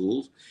our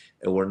schools,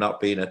 and we're not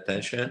paying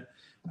attention.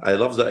 I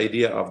love the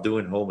idea of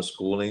doing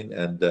homeschooling,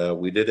 and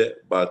we did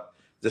it, but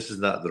this is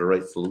not the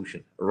right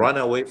solution. Run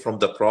away from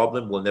the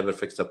problem will never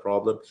fix the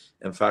problem.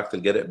 In fact,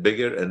 it'll get it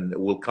bigger, and it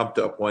will come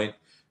to a point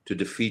to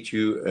defeat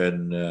you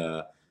and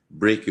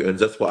break you. And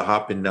that's what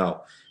happened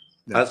now.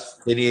 As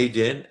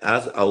Canadian,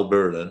 as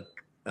Albertan,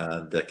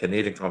 and the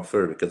Canadian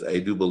Confer, because I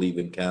do believe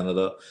in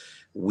Canada,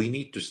 we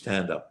need to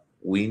stand up.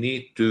 We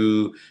need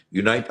to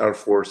unite our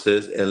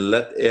forces and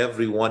let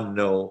everyone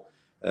know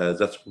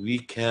that we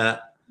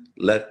can't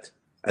let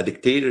a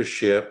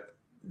dictatorship,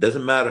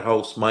 doesn't matter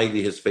how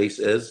smiley his face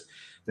is,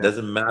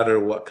 doesn't matter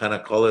what kind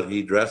of color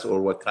he dress or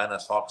what kind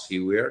of socks he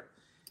wear,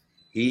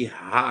 he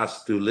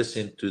has to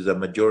listen to the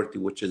majority,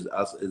 which is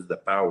us, is the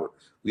power.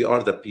 We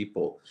are the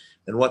people.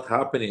 And what's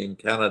happening in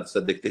Canada is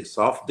a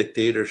soft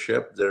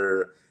dictatorship.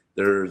 They're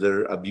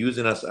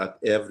abusing us at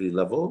every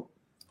level,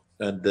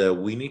 and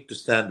we need to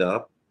stand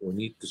up. We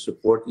need to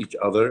support each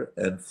other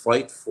and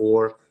fight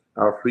for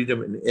our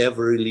freedom in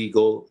every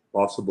legal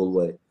possible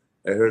way.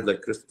 I heard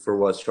that Christopher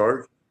was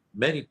charged.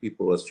 Many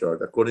people was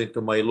charged. According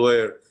to my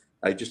lawyer,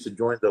 I just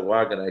joined the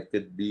wagon. I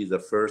could be the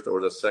first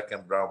or the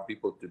second brown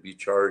people to be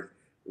charged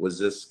with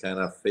this kind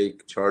of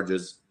fake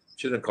charges.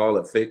 Shouldn't call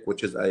it fake,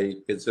 which is I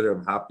consider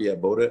I'm happy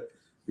about it,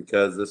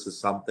 because this is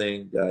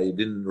something I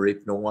didn't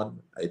rape no one,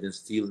 I didn't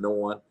steal no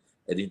one,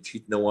 I didn't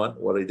cheat no one.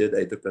 What I did,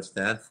 I took a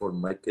stand for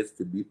my kids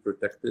to be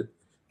protected,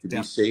 to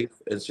be safe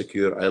and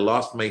secure. I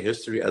lost my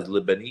history as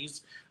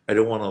Lebanese. I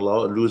don't want to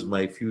lose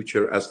my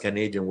future as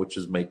Canadian, which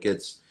is my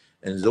kids.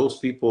 And those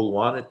people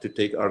wanted to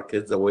take our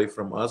kids away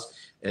from us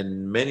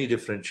in many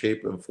different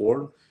shape and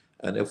form.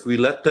 And if we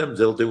let them,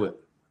 they'll do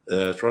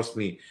it. Trust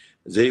me,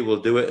 they will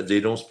do it. They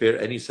don't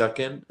spare any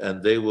second,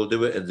 and they will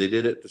do it. And they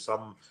did it to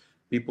some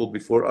people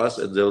before us,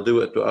 and they'll do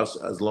it to us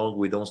as long as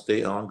we don't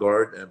stay on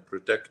guard and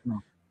protect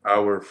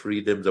our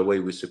freedom the way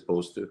we're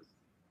supposed to.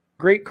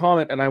 Great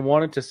comment, and I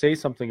wanted to say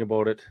something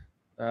about it.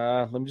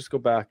 Let me just go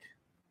back.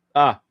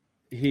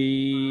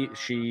 Jay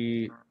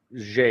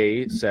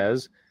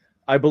says,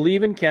 I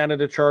believe in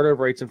Canada Charter of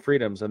Rights and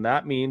Freedoms, and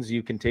that means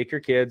you can take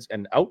your kids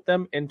and out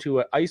them into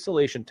an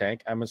isolation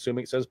tank. I'm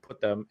assuming it says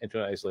put them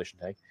into an isolation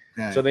tank.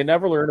 Okay. So they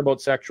never learn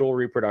about sexual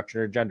reproduction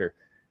or gender.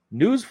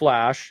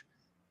 Newsflash,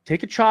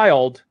 take a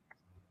child,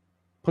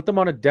 put them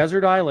on a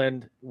desert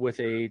island with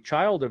a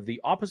child of the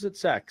opposite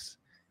sex,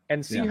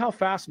 and see how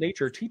fast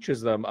nature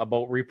teaches them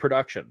about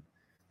reproduction.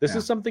 This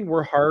is something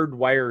we're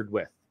hardwired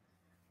with.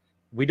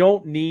 We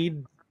don't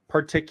need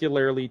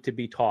particularly to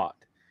be taught.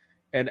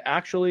 And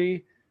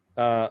actually,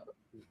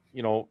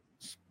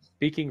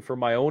 speaking from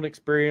my own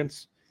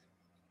experience,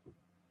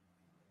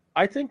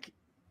 I think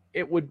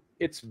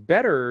it's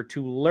better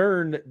to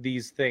learn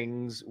these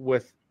things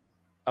with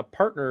a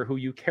partner who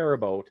you care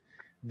about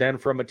than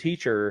from a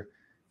teacher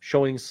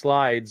showing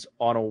slides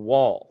on a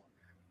wall.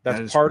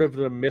 That's part of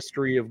the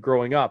mystery of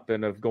growing up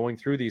and of going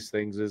through these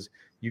things, is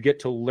you get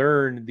to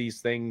learn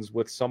these things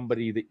with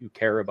somebody that you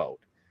care about.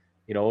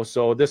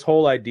 So this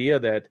whole idea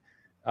that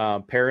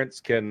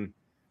parents can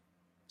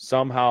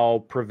somehow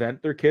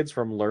prevent their kids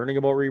from learning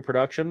about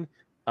reproduction,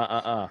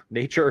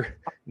 nature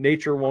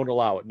won't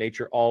allow it.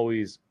 Nature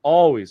always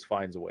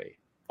finds a way.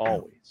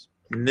 Always.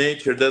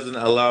 Nature doesn't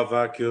allow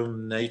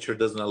vacuum. Nature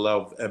doesn't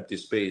allow empty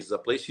space. The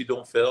place you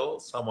don't fill,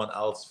 someone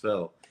else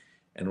fill.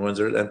 And when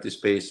there's empty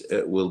space,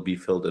 it will be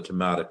filled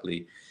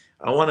automatically.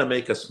 I want to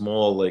make a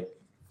small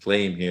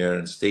claim here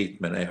and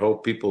statement. I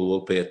hope people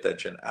will pay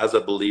attention. As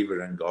a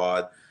believer in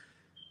God,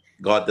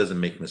 God doesn't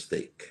make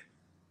mistake.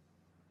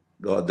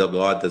 God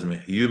doesn't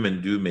make.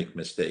 Human do make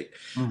mistake.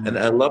 Mm-hmm. And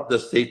I love the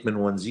statement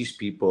when these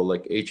people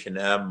like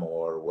H&M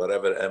or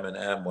whatever,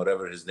 M&M,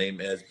 whatever his name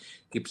is,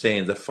 keep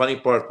saying, the funny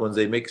part when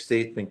they make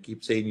statement,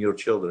 keep saying your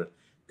children.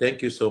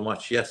 Thank you so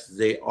much. Yes,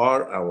 they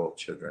are our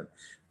children.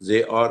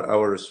 They are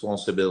our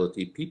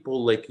responsibility.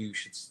 People like you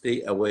should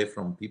stay away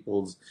from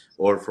people's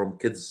or from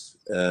kids,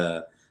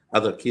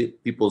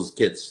 people's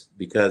kids,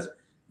 because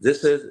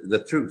this is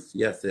the truth.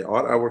 Yes, they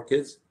are our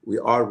kids. We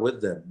are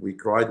with them. We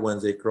cried when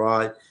they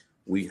cried.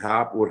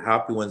 We're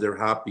happy when they're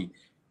happy.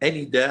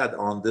 Any dad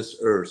on this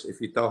earth,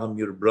 if you tell him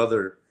your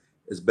brother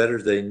is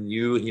better than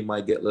you, he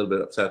might get a little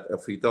bit upset.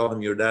 If you tell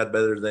him your dad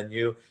better than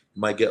you, he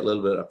might get a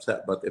little bit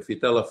upset. But if you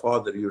tell a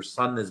father your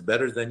son is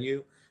better than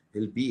you,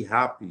 he'll be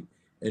happy.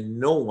 And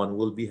no one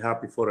will be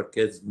happy for a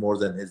kid more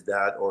than his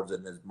dad or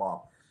than his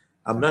mom.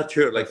 I'm not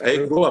sure. I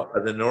grew up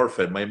as an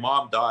orphan. My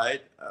mom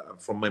died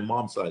from my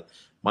mom's side.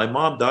 My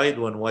mom died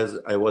when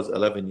I was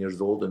 11 years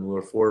old, and we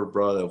were four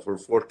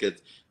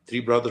kids, 3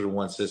 brothers and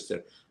 1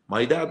 sister.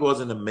 My dad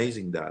was an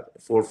amazing dad.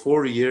 For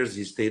 4 years,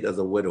 he stayed as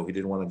a widow. He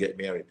didn't want to get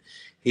married.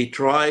 He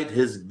tried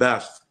his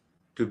best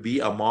to be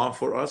a mom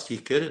for us. He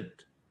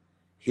couldn't.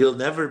 He'll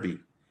never be.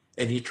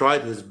 And he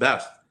tried his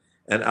best.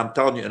 And I'm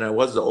telling you, and I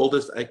was the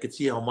oldest, I could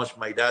see how much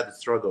my dad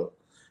struggled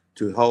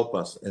to help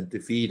us and to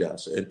feed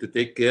us and to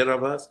take care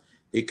of us.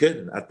 He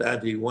couldn't. At the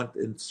end, he went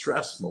in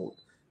stress mode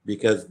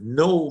because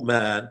no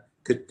man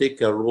could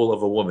take a role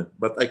of a woman.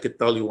 But I could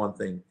tell you one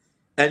thing.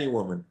 Any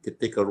woman could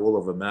take a role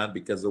of a man,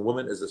 because the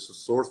woman is a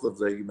source of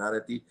the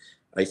humanity.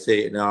 I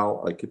say it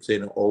now. I keep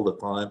saying it all the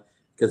time,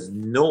 because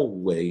no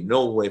way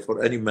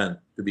for any man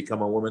to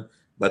become a woman.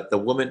 But the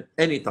woman,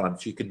 anytime,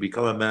 she could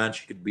become a man.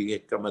 She could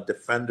become a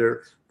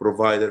defender,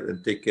 provider,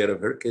 and take care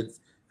of her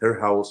kids, her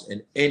house,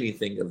 and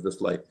anything of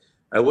this life.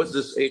 I wish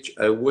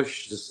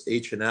this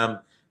H&M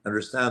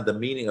understand the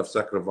meaning of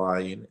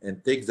sacrificing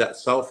and take that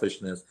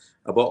selfishness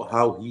about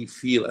how he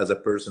feel as a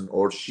person,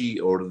 or she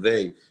or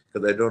they,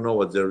 because I don't know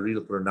what their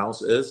real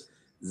pronounce is.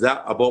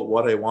 That about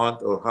what I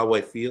want or how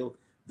I feel,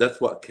 that's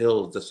what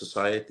kills the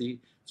society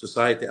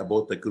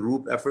about the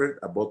group effort,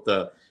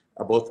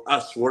 about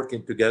us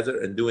working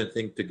together and doing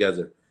things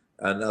together.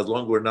 And as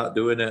long as we're not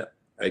doing it,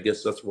 I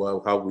guess that's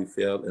how we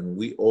fail, and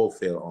we all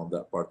fail on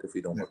that part if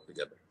we don't work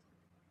together.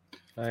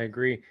 I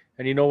agree.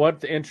 And you know what?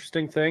 The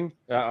interesting thing,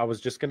 I was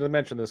just going to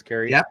mention this,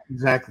 Kerry. Yeah,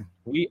 exactly.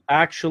 We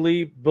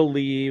actually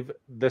believe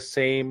the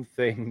same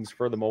things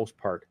for the most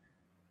part.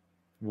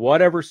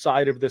 Whatever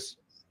side of this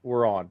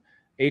we're on.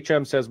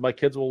 HM says, my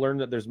kids will learn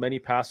that there's many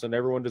paths and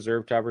everyone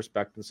deserves to have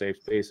respect and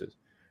safe spaces.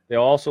 They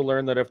also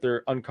learn that if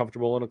they're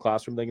uncomfortable in a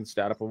classroom, they can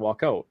stand up and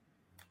walk out.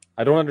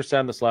 I don't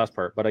understand this last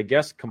part, but I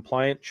guess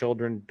compliant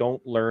children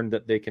don't learn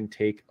that they can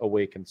take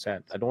away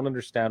consent. I don't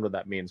understand what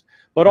that means.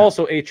 But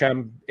also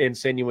HM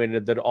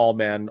insinuated that all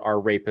men are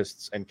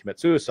rapists and commit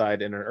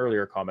suicide in an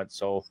earlier comment.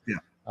 So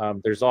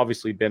there's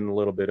obviously been a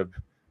little bit of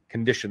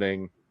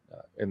conditioning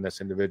in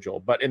this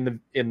individual. But in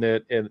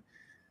the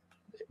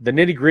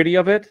nitty gritty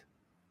of it,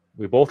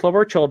 we both love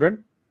our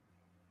children.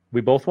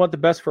 We both want the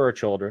best for our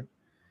children.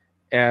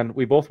 And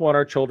we both want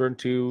our children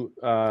to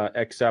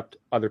accept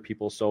other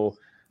people. So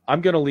I'm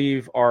going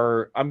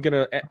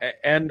to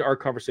end our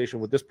conversation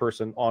with this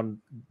person on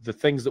the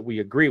things that we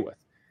agree with,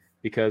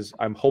 because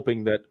I'm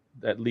hoping that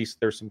at least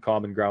there's some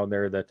common ground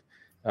there that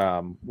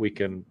we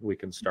can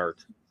start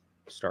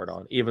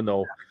on, even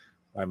though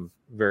I'm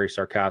very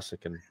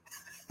sarcastic and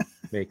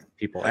make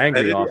people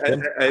angry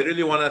often. I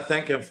really want to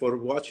thank him for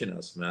watching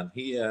us, man.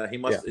 He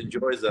must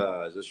enjoy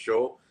the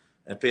show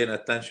and paying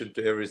attention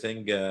to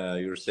everything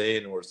you're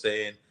saying, we're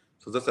saying.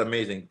 So that's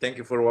amazing. Thank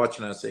you for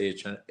watching us,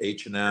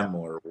 H&M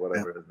or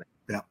whatever his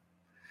name.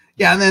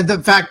 Yeah, and then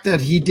the fact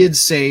that he did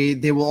say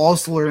they will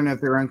also learn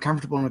if they're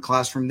uncomfortable in a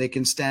classroom, they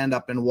can stand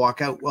up and walk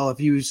out. Well, if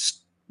you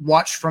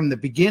watch from the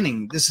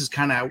beginning, this is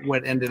kind of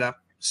what ended up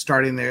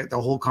starting the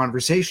whole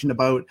conversation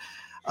about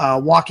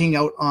walking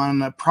out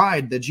on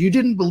Pride, that you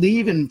didn't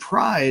believe in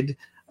Pride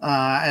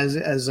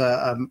as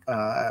a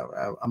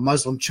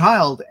Muslim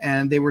child,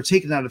 and they were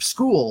taken out of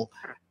school.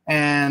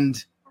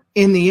 And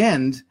in the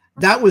end,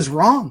 that was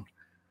wrong.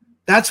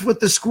 That's what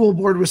the school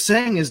board was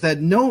saying, is that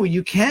no,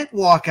 you can't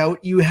walk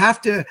out. You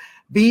have to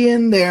be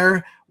in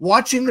there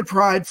watching the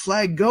pride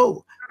flag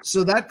go.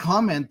 So that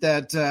comment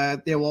that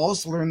they will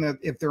also learn that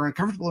if they're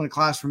uncomfortable in a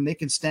classroom, they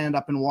can stand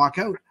up and walk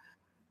out.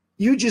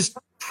 You just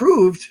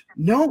proved,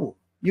 no,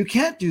 you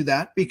can't do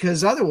that,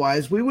 because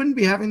otherwise we wouldn't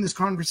be having this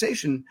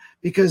conversation,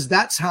 because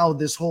that's how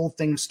this whole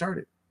thing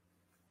started.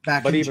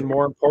 But even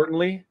more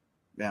importantly,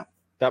 yeah,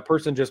 that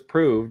person just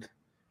proved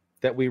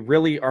that we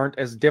really aren't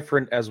as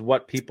different as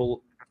what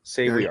people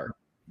say we are.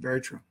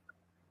 Very true.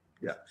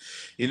 Yeah.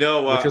 You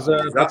know, which is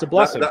that's a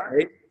blessing.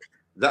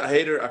 That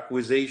hater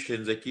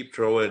accusations they keep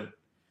throwing.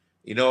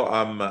 You know,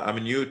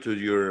 I'm new to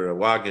your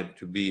wagon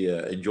to be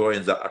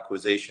enjoying that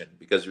accusation,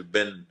 because we've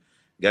been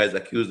guys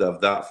accused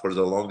of that for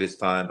the longest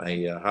time.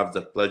 I have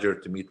the pleasure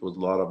to meet with a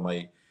lot of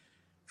my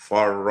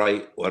far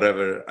right,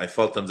 whatever. I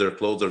felt them they're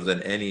closer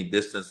than any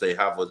distance they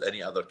have with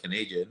any other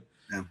Canadian.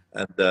 Yeah.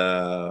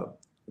 And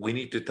we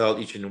need to tell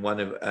each and one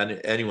of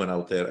anyone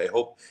out there, I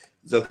hope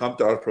they'll come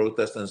to our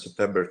protest on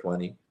September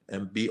 20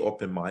 and be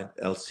open minded.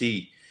 I'll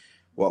see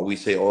what we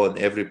say. In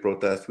every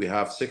protest, we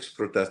have 6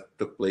 protests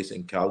took place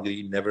in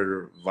Calgary.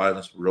 Never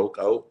violence broke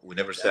out. We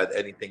never said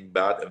anything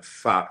bad. In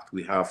fact,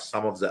 we have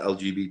some of the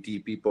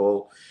LGBT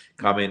people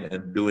coming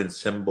and doing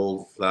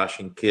symbol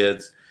flashing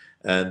kids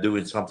and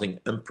doing something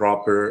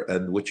improper,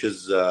 and which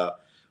is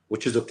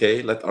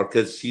okay. Let our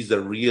kids see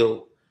the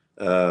real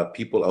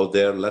people out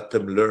there. Let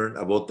them learn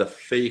about the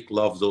fake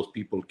love those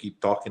people keep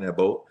talking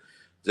about.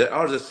 There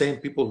are the same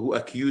people who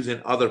accuse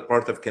in other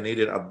parts of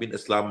Canada of being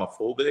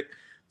Islamophobic.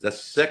 The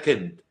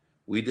second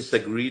we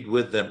disagreed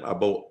with them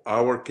about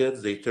our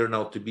kids, they turn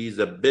out to be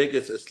the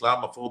biggest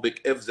Islamophobic,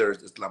 if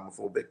there's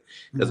Islamophobic,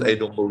 because I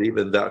don't believe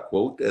in that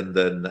quote. And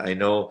then I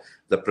know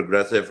the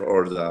progressive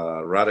or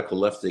the radical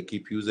left, they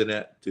keep using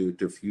it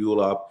to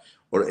fuel up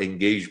or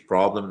engage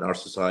problem in our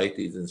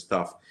societies and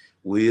stuff.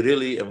 We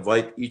really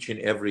invite each and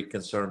every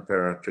concerned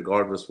parent,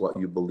 regardless what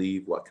you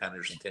believe, what kind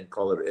of skin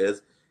color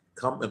is,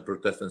 come and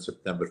protest on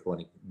September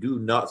 20. Do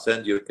not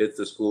send your kids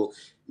to school,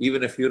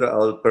 even if you're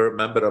a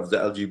member of the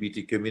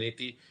LGBT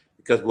community,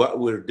 because what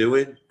we're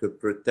doing to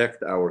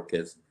protect our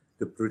kids,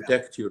 to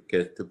protect your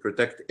kids, to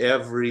protect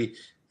every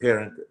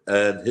parent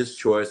and his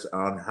choice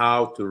on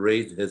how to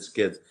raise his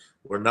kids.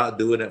 We're not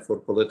doing it for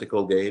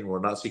political gain. We're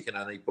not seeking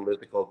any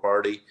political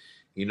party.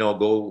 You know,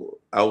 go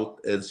out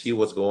and see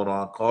what's going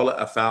on. Call it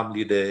a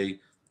family day.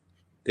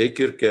 Take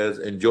your kids,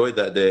 enjoy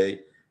that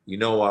day. You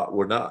know what?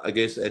 We're not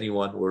against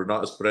anyone. We're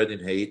not spreading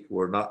hate.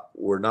 We're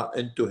not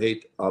into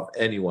hate of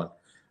anyone.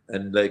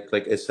 And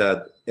like I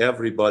said,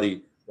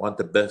 everybody want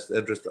the best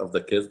interest of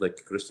the kids.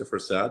 Like Christopher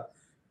said,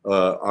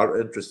 our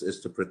interest is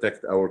to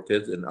protect our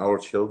kids and our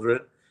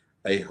children.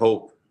 I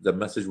hope the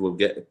message will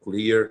get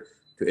clear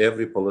to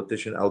every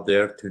politician out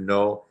there to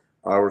know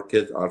our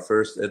kids are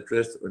first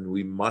interest, and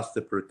we must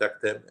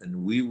protect them,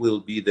 and we will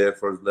be there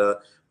for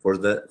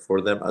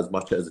them as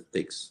much as it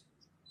takes.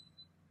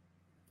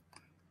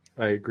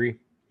 I agree.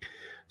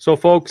 So,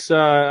 folks,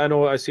 I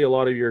know I see a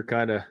lot of you are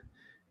kind of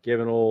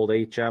giving old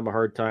HM a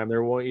hard time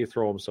there. Why don't you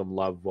throw him some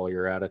love while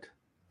you're at it,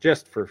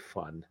 just for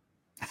fun?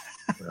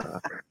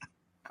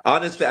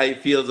 Honestly, I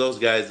feel those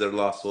guys are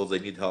lost souls. They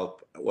need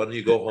help. Why don't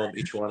you go home,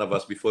 each one of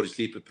us, before you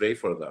sleep, and pray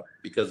for them,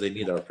 because they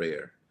need our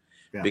prayer.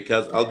 Yeah.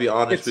 Because I'll be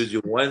honest with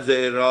you,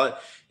 Wednesday,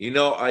 you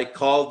know, I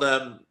call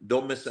them,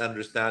 don't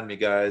misunderstand me,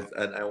 guys,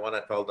 and I want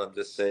to tell them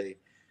to say,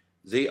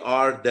 they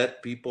are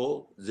dead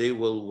people. They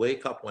will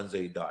wake up when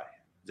they die.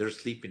 They're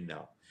sleeping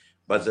now.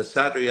 But the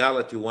sad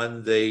reality,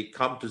 when they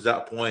come to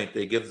that point,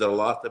 they give their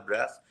last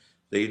breath.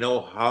 They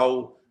know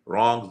how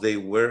wrong they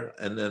were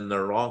and in the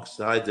wrong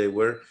side they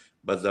were.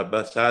 But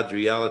the sad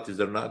reality is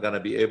they're not going to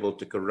be able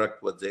to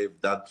correct what they've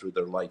done through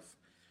their life.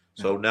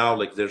 So now,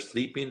 like, they're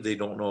sleeping, they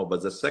don't know.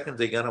 But the second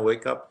they're going to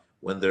wake up,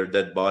 when they're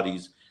dead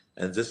bodies.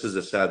 And this is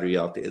a sad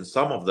reality. And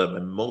some of them,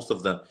 and most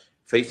of them,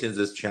 facing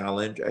this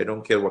challenge, I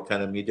don't care what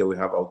kind of media we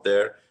have out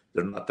there,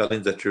 they're not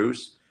telling the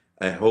truth.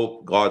 I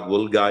hope God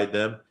will guide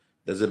them.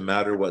 Doesn't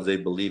matter what they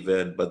believe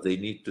in, but they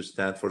need to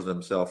stand for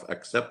themselves,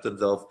 accept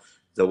themselves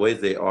the way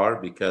they are,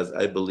 because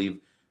I believe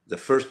the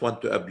first one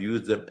to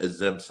abuse them is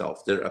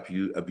themselves. They're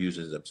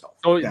abusing themselves.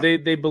 So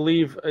they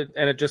believe,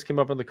 and it just came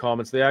up in the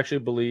comments, they actually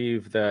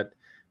believe that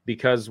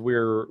because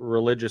we're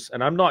religious,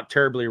 and I'm not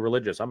terribly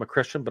religious. I'm a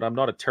Christian, but I'm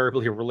not a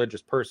terribly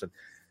religious person.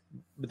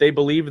 They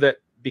believe that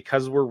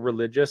because we're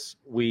religious,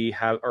 we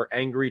are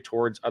angry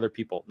towards other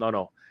people.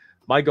 No.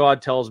 My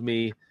God tells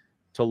me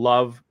to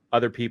love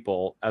other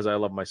people as I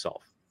love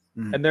myself.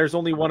 And there's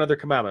only one other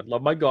commandment: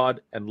 love my God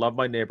and love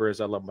my neighbor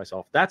as I love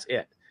myself. That's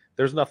it.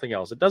 There's nothing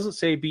else. It doesn't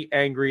say be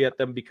angry at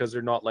them because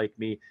they're not like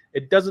me.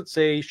 It doesn't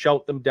say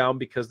shout them down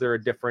because they're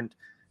a different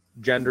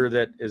gender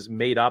that is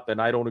made up and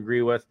I don't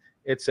agree with.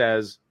 It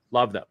says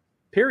love them,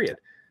 period.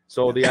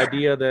 So the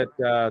idea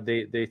that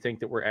they think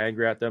that we're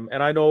angry at them,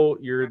 and I know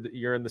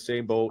you're in the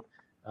same boat.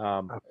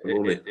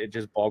 It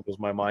just boggles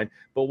my mind.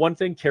 But one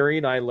thing Kerry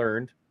and I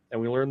learned,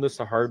 and we learned this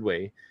the hard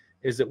way,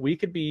 is that we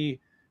could be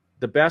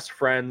the best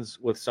friends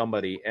with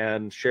somebody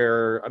and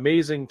share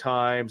amazing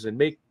times and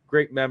make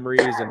great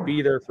memories and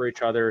be there for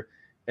each other.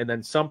 And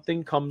then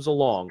something comes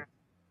along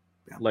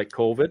like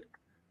COVID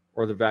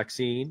or the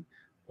vaccine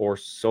or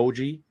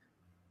Soji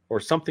or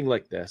something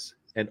like this,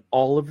 and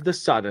all of the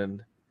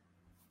sudden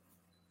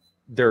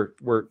the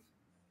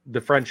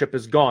friendship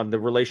is gone, the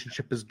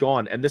relationship is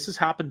gone. And this has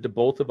happened to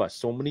both of us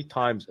so many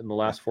times in the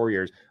last 4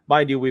 years.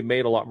 Mind you, we've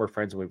made a lot more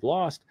friends than we've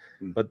lost,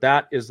 but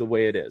that is the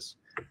way it is.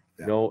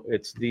 You know,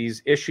 it's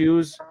these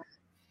issues.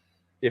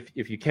 If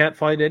you can't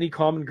find any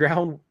common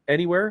ground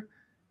anywhere,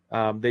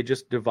 they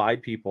just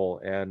divide people.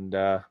 And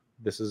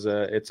this is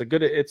it's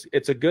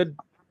a good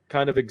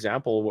kind of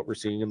example of what we're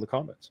seeing in the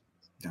comments.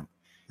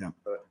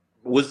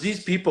 With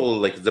these people,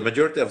 like the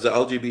majority of the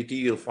LGBT,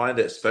 you'll find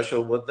it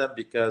special with them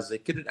because they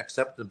couldn't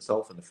accept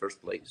themselves in the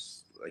first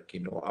place. Like,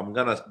 you know, I'm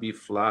gonna be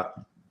flat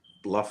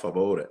bluff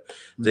about it.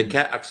 They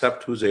can't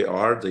accept who they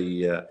are.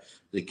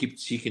 They keep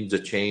seeking the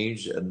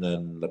change, and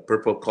then the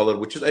purple color,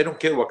 which is, I don't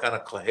care what kind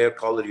of hair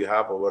color you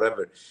have or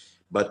whatever,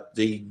 but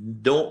they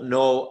don't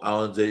know,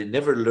 they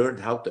never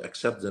learned how to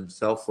accept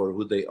themselves for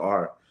who they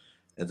are.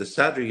 And the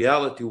sad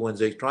reality, when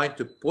they're trying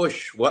to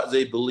push what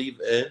they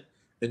believe in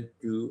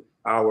into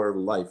our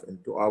life,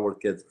 into our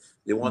kids,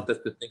 they want us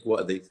to think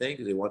what they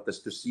think, they want us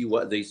to see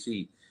what they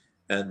see.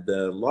 And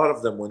a lot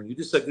of them, when you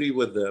disagree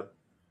with them,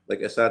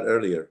 like I said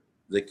earlier,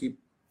 they keep,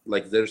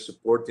 like, they're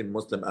supporting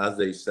Muslim, as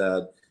they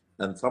said.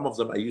 And some of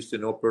them I used to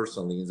know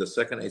personally. In the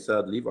second I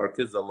said, leave our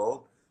kids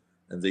alone,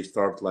 and they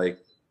start like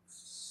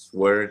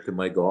swearing to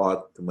my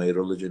God, to my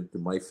religion, to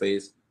my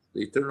faith.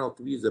 They turn out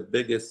to be the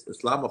biggest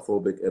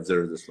Islamophobic, if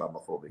there is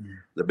Islamophobic,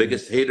 the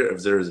biggest hater,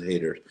 if there is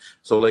haters.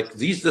 So like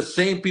these, the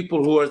same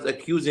people who are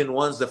accusing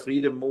once the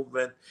freedom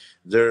movement,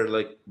 they're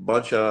like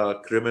bunch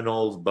of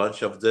criminals,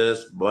 bunch of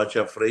this, bunch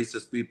of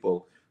racist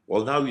people.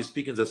 Well, now you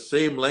speak in the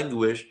same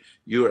language,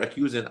 you're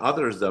accusing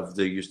others of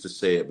they used to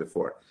say it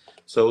before.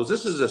 So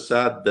this is a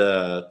sad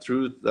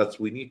truth that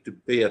we need to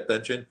pay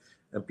attention,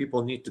 and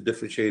people need to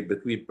differentiate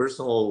between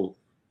personal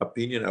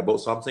opinion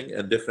about something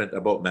and different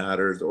about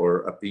matters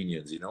or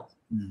opinions, you know?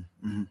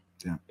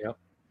 Yeah.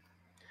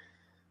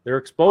 They're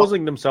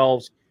exposing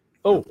themselves.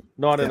 Oh,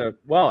 not in a,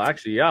 well,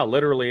 actually, yeah,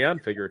 literally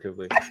and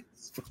figuratively.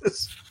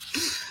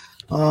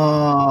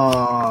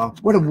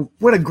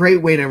 What a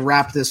great way to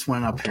wrap this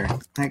one up here.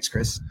 Thanks,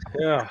 Chris.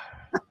 Yeah.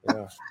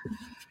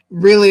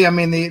 Really, I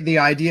mean, the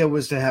idea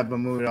was to have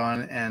Mahmoud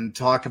on and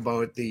talk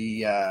about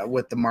the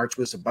what the march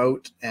was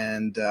about,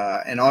 and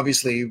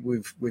obviously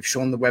we've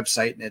shown the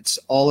website, and it's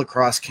all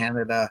across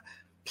Canada.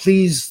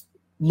 Please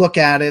look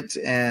at it,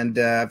 and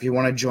if you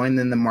want to join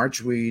in the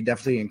march, we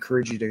definitely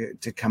encourage you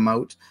to come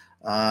out.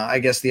 I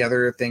guess the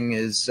other thing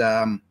is,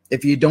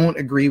 if you don't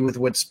agree with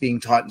what's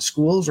being taught in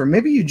schools, or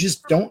maybe you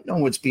just don't know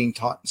what's being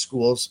taught in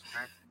schools,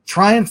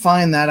 try and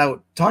find that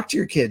out. Talk to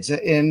your kids.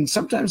 And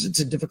sometimes it's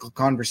a difficult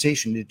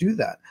conversation to do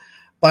that.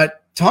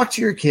 But talk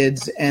to your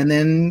kids, and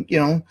then, you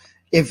know,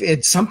 if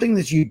it's something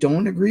that you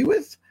don't agree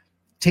with,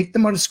 take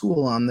them out of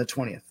school on the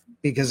 20th.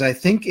 Because I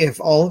think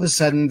if all of a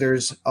sudden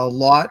there's a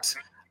lot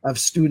of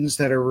students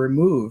that are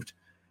removed,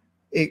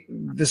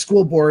 the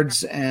school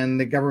boards and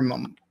the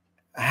government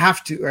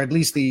have to, or at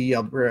least the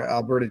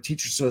Alberta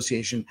Teachers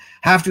Association,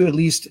 have to at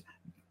least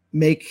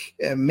make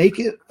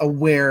it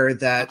aware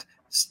that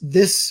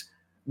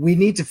we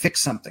need to fix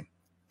something,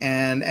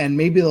 and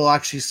maybe they'll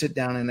actually sit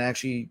down and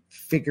actually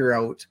figure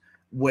out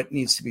what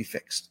needs to be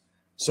fixed.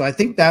 So I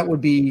think that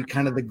would be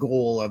kind of the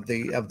goal of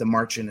the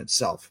march in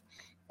itself,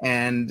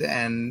 and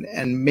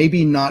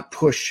maybe not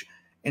push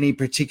any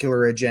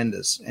particular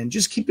agendas, and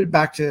just keep it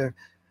back to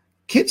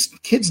kids.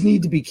 Kids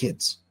need to be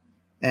kids,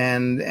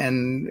 and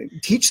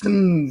teach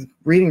them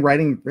reading,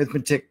 writing,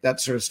 arithmetic, that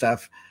sort of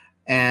stuff.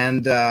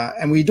 And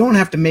we don't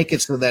have to make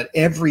it so that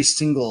every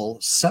single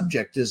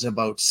subject is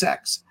about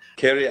sex.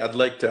 Kerry, I'd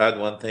like to add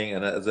one thing,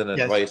 and as an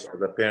advice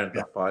as a parent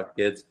of 5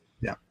 kids.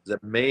 Yeah. The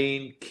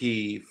main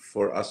key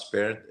for us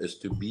parents is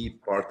to be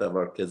part of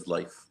our kids'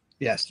 life.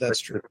 Yes,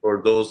 that's true.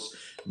 For those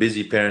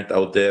busy parents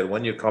out there,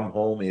 when you come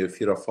home, if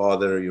you're a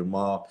father, your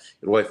mom,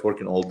 your wife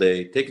working all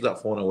day, take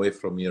that phone away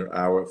from your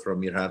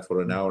hand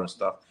for an hour and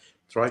stuff.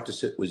 Try to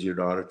sit with your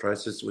daughter, try to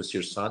sit with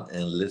your son,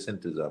 and listen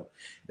to them.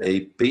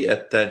 Pay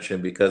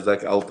attention, because,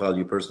 like, I'll tell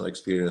you personal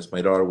experience.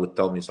 My daughter would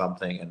tell me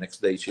something, and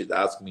next day she'd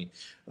ask me,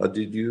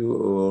 did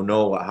you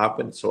know what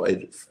happened? So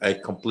I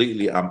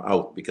completely am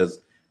out,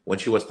 because when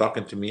she was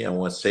talking to me and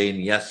was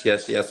saying, yes,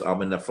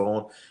 I'm in the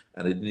phone,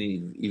 and I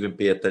didn't even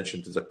pay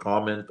attention to the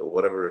comment or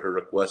whatever her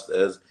request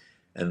is.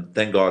 And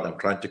thank God I'm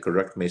trying to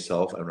correct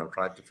myself, and I'm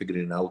trying to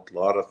figure out a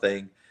lot of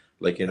things.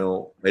 Like, you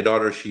know, my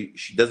daughter, she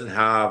doesn't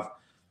have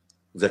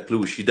the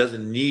clue. She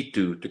doesn't need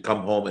to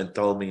come home and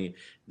tell me,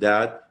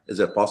 Dad, is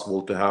it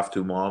possible to have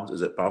 2 moms?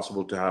 Is it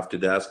possible to have 2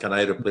 dads? Can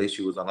I replace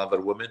you with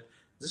another woman?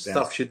 This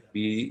stuff should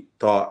be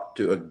taught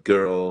to a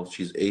girl.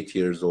 She's 8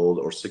 years old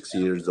or 6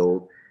 years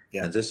old.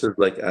 Yeah. And this is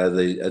like,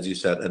 as you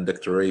said, in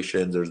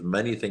declaration, there's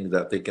many things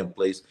that take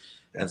place.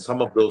 And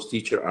some of those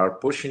teachers are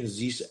pushing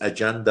this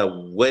agenda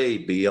way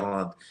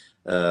beyond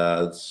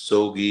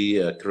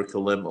SOGI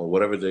curriculum or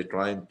whatever they're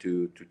trying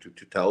to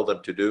tell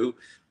them to do.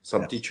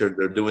 Some teachers,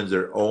 they're doing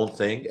their own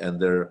thing, and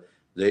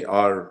they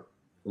are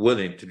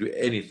willing to do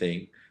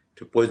anything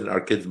to poison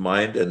our kids'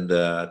 mind and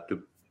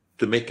to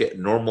to make it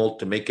normal,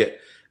 to make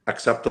it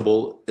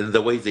acceptable in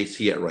the way they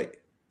see it, right?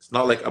 It's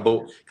not like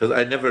about, because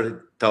I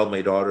never tell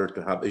my daughter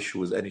to have issue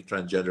with any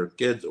transgender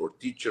kids or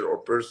teacher or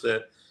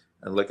person.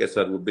 And like I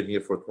said, we've been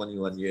here for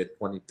 21 years,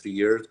 23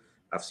 years.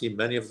 I've seen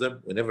many of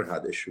them. We never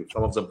had issues.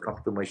 Some of them come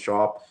to my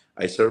shop.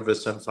 I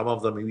service them. Some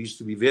of them we used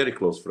to be very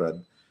close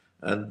friends.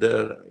 And,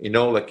 you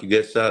know, like you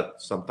guys said,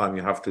 sometimes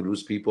you have to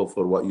lose people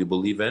for what you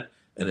believe in,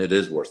 and it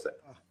is worth it.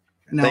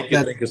 No,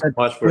 thank you so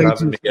much for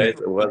having me,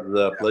 guys. It was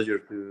a pleasure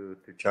to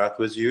chat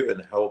with you,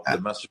 and I hope the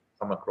message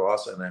will come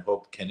across, and I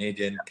hope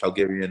Canadian,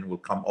 Calgarian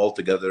will come all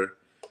together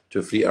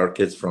to free our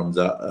kids from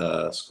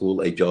the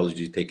school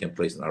ideology taking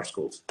place in our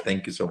schools.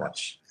 Thank you so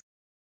much.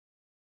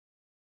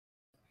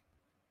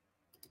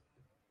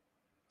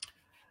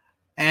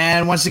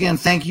 And once again,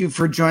 thank you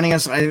for joining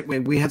us.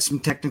 We had some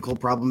technical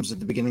problems at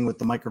the beginning with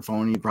the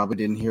microphone. You probably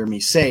didn't hear me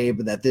say,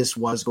 but that this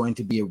was going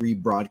to be a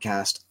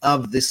rebroadcast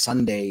of this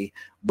Sunday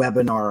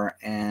webinar.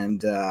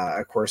 And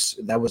of course,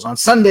 that was on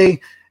Sunday.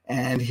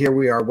 And here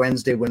we are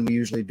Wednesday when we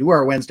usually do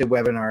our Wednesday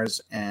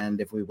webinars. And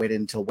if we waited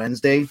until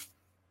Wednesday,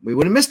 we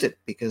would have missed it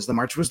because the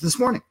march was this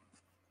morning.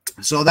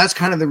 So that's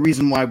kind of the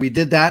reason why we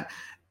did that.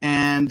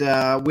 And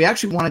we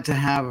actually wanted to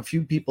have a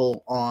few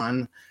people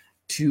on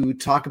to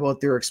talk about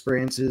their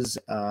experiences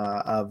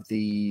of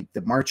the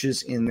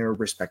marches in their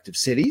respective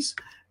cities.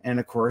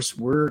 And of course,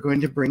 we're going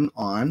to bring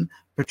on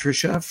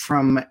Patricia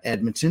from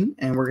Edmonton,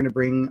 and we're going to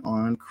bring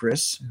on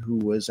Chris, who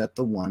was at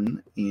the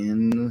one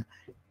in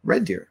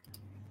Red Deer.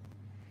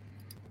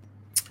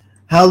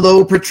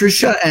 Hello,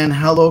 Patricia, and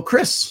hello,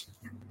 Chris.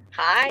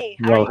 Hi,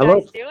 how are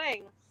you guys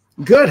doing?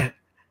 Good.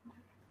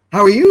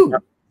 How are you?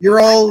 You're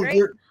all...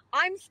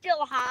 I'm still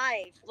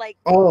high, like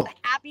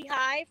happy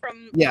high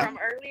from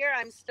earlier.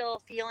 I'm still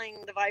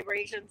feeling the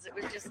vibrations. It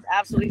was just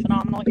absolutely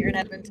phenomenal here in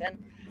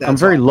Edmonton. I'm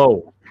very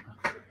low.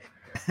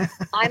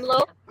 I'm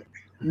low?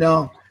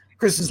 No,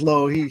 Chris is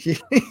low. Yeah,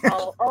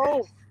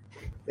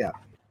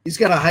 he's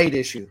got a height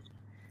issue.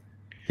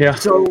 Yeah.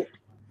 So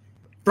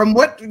from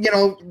what,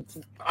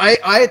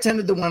 I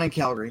attended the one in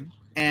Calgary.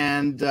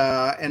 And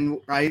I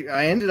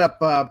ended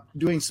up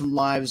doing some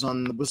lives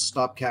on the Whistle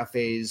Stop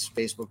Cafe's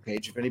Facebook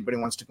page if anybody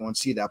wants to go and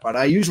see that. But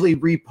I usually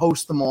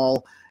repost them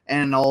all,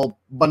 and I'll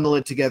bundle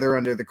it together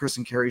under the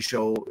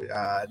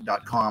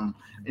chrisandkerryshow.com,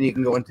 and you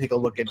can go and take a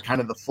look at kind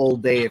of the full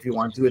day if you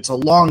want to. It's a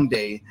long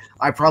day.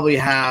 I probably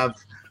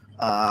have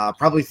 3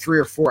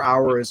 or 4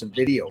 hours of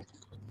video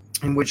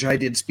in which I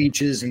did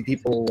speeches and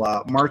people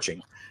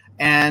marching.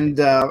 And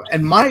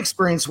my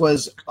experience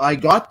was I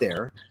got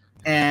there.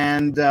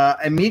 And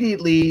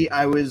immediately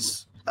I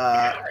was,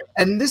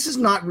 and this is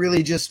not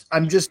really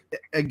I'm just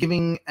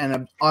giving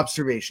an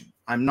observation.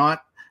 I'm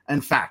not,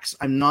 and facts.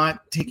 I'm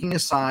not taking a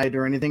side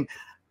or anything.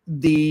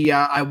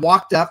 I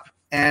walked up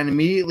and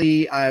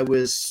immediately I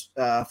was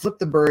flipped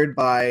the bird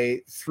by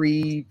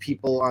 3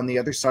 people on the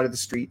other side of the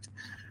street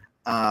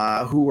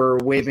who were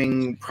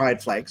waving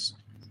pride flags.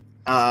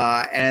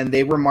 And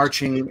they were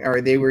marching, or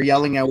they were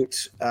yelling out,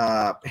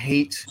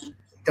 hate,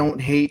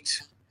 don't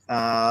hate,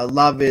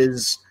 love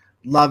is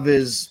love,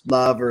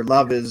 or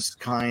love is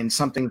kind,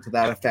 something to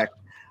that effect.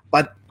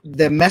 But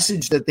the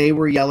message that they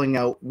were yelling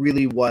out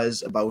really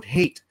was about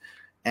hate.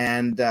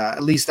 And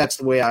at least that's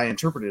the way I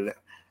interpreted it.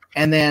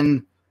 And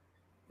then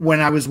when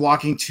I was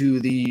walking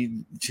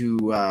to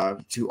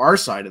our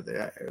side of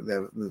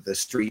the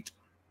street,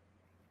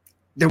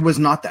 there was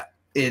not that.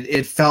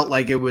 It felt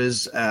like it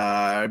was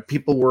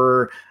people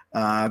were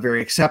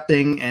very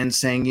accepting and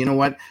saying, you know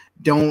what,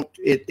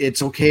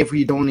 it's okay if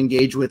we don't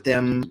engage with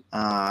them.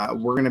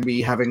 We're going to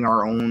be having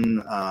our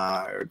own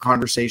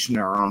conversation,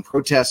 our own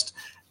protest,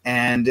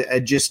 and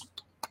just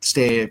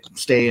stay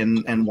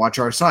and watch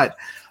our side.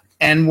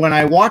 And when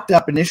I walked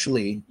up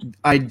initially,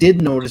 I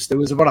did notice there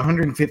was about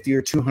 150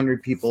 or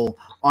 200 people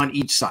on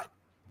each side.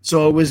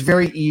 So it was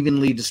very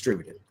evenly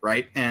distributed,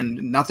 right? And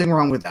nothing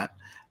wrong with that.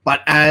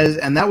 But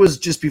that was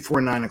just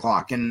before 9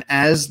 o'clock. And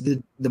as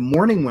the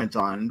morning went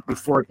on,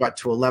 before it got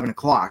to 11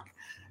 o'clock,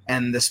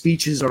 and the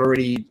speeches had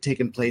already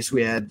taken place,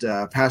 we had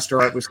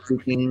Pastor Art was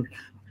speaking.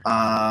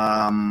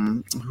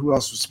 Who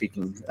else was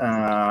speaking?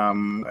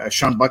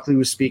 Sean Buckley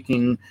was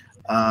speaking,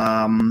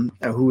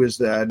 who is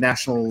the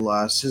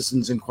National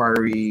Citizens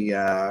Inquiry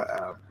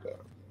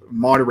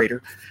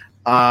moderator.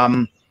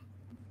 And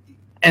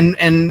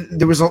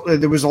there was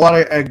a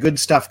lot of good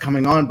stuff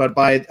coming on, but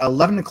by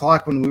 11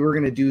 o'clock when we were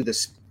going to do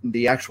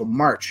the actual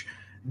march,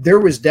 there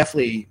was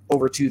definitely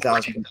over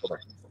 2,000 people there.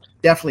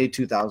 Definitely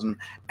 2,000.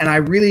 And I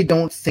really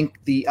don't think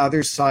the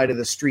other side of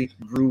the street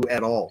grew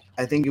at all.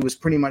 I think it was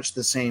pretty much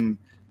the same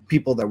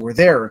people that were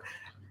there.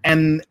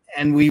 And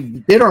we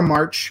did our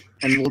march,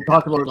 and we'll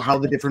talk about how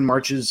the different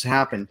marches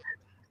happened.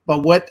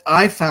 But what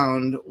I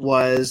found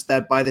was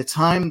that by the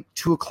time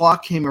 2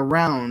 o'clock came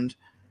around,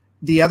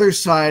 the other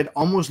side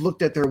almost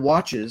looked at their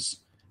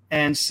watches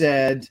and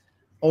said,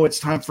 "Oh, it's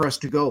time for us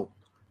to go."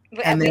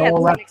 And they all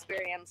left.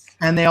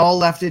 And they all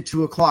left at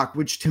 2 o'clock,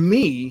 which to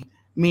me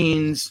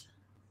means,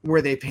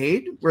 were they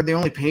paid? Were they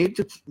only paid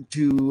to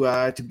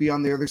be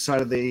on the other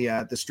side of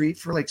the street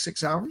for like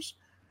 6 hours?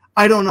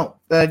 I don't know.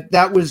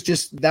 That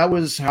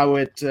was how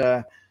it.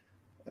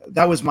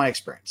 That was my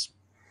experience.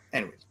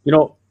 Anyways, you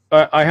know,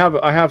 I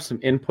have some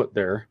input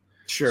there.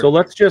 Sure. So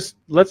let's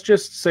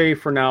just say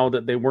for now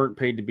that they weren't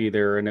paid to be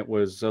there and it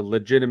was a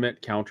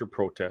legitimate counter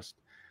protest.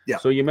 Yeah.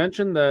 So you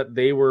mentioned that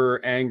they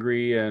were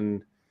angry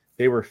and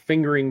they were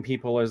fingering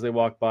people as they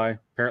walked by.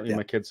 Apparently,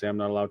 my kids say I'm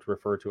not allowed to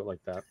refer to it like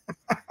that.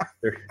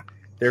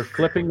 they're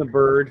flipping the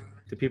bird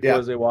to people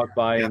as they walk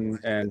by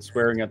and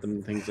swearing at them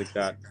and things like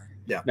that.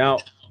 Yeah. Now,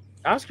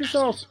 ask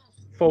yourself,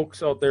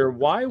 folks out there,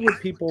 why would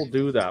people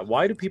do that?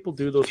 Why do people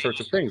do those sorts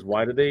of things?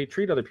 Why do they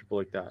treat other people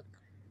like that?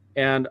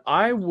 And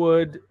I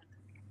would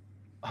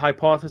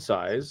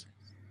hypothesize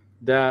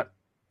that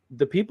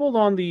the people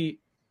on the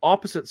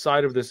opposite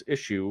side of this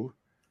issue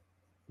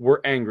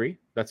were angry.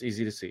 That's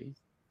easy to see.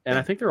 And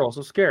I think they're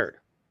also scared.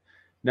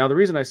 Now, the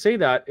reason I say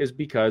that is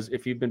because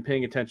if you've been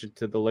paying attention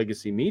to the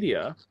legacy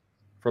media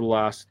for the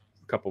last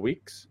couple of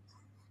weeks,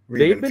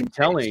 they've been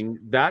telling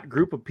that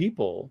group of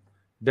people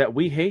that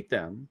we hate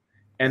them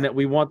and that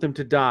we want them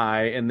to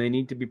die and they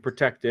need to be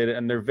protected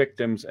and they're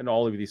victims and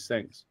all of these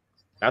things.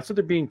 That's what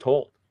they're being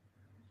told.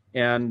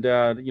 And,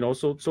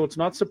 so it's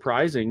not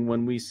surprising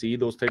when we see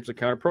those types of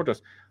counter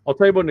protests. I'll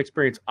tell you about an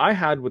experience I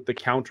had with the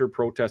counter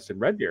protests in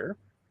Red Deer.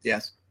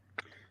 Yes.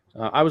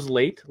 I was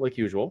late, like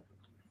usual.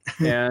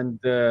 And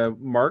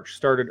March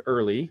started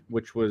early,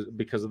 which was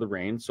because of the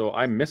rain. So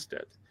I missed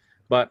it.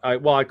 But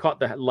I caught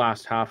the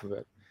last half of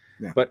it.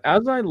 Yeah. But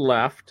as I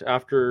left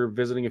after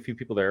visiting a few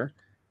people there,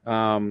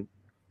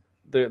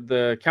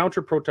 the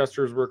counter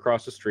protesters were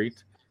across the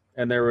street.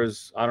 And there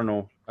was, I don't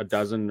know, a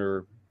dozen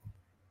or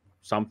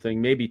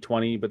something, maybe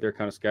 20, but they're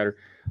kind of scattered.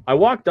 I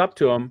walked up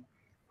to them.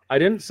 I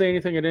didn't say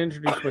anything. I didn't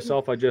introduce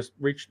myself. I just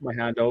reached my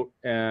hand out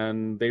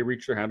and they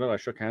reached their hand out. I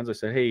shook hands. I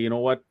said, hey, you know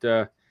what?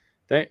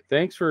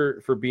 Thanks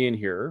for being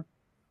here.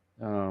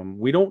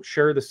 We don't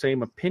share the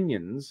same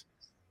opinions,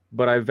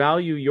 but I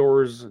value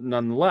yours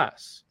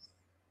nonetheless.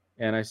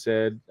 And I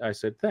said,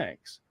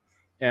 thanks.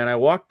 And I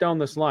walked down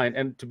this line.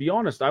 And to be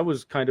honest, I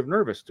was kind of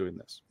nervous doing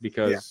this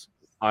because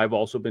I've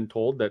also been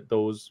told that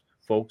those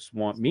folks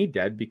want me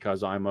dead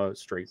because I'm a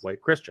straight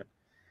white Christian.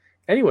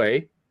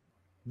 Anyway,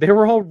 they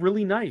were all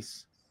really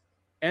nice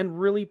and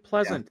really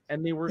pleasant.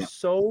 And they were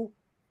so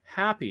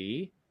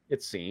happy,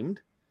 it seemed,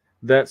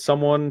 that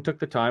someone took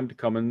the time to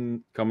come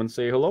and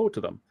say hello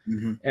to them.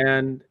 Mm-hmm.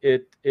 And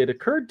it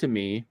occurred to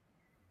me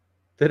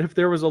that if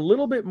there was a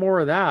little bit more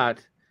of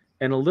that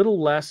and a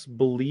little less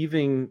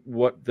believing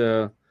what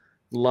the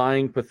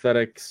lying,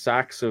 pathetic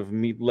sacks of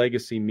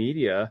legacy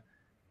media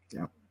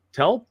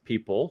tell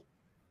people,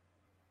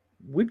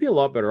 we'd be a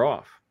lot better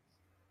off.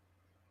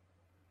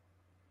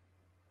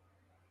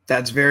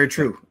 That's very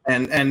true.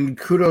 And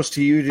kudos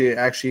to you to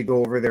actually go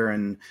over there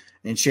and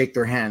shake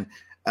their hand.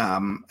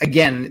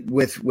 Again,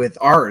 with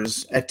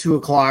ours at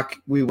 2:00,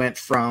 we went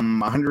from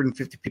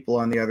 150 people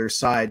on the other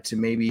side to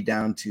maybe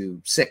down to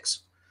 6.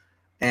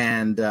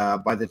 And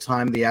by the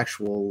time the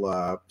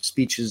actual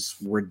speeches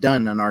were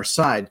done on our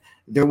side,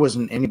 there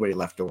wasn't anybody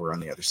left over on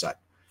the other side.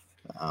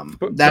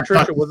 But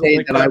Patricia, was it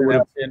like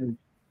that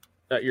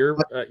at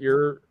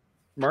your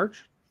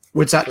march?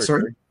 What's that?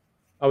 Sorry.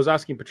 I was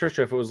asking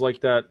Patricia if it was like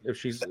that, if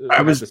she's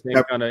the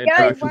same kind of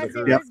interactions.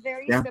 It was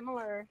very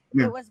similar.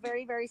 Yeah. It was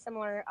very, very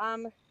similar.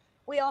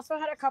 We also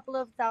had a couple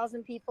of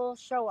thousand people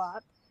show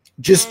up.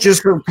 Just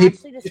for people,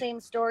 actually the same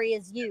story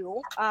as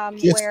you.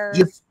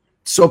 Just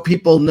so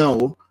people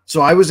know.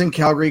 So I was in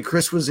Calgary,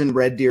 Chris was in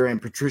Red Deer, and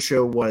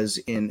Patricia was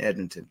in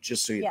Edmonton.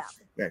 Just so you. Yeah.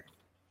 Okay.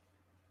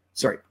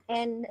 Sorry.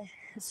 And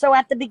so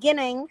at the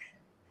beginning,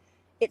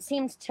 it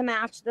seemed to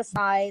match the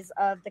size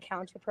of the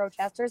counter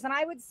protesters, and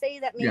I would say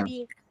that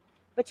maybe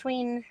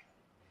between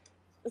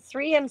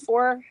 300 and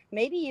 400,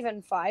 maybe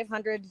even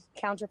 500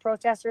 counter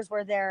protesters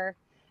were there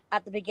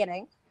at the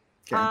beginning.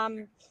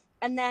 Okay.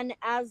 And then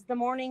as the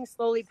morning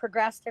slowly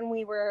progressed and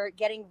we were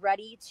getting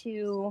ready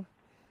to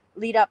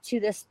lead up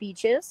to the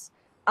speeches,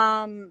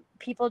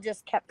 people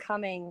just kept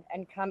coming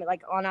and coming,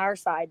 like on our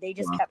side. They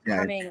just kept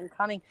coming and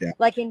coming,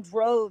 like in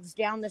droves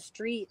down the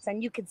streets.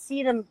 And you could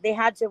see them. They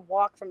had to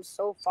walk from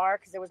so far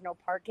because there was no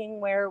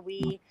parking where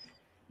we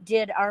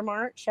did our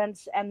march.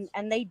 And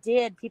they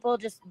did. People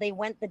they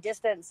went the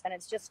distance. And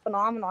it's just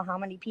phenomenal how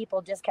many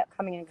people just kept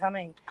coming and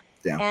coming.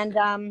 Yeah.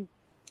 And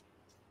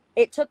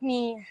it took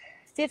me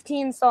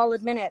 15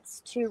 solid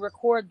minutes to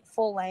record the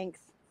full length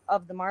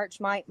of the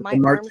march. My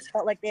arms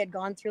felt like they had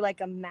gone through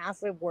like a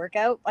massive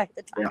workout by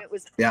the time it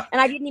was. Yeah.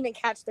 And I didn't even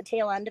catch the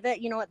tail end of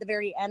it. You know, at the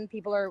very end,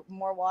 people are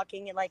more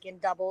walking in like in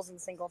doubles and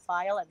single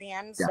file at the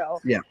end. Yeah.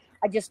 So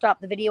I just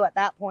stopped the video at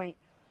that point.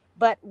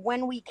 But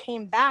when we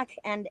came back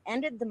and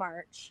ended the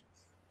march,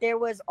 there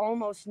was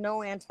almost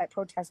no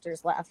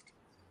anti-protesters left.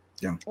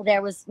 Yeah.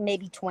 There was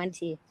maybe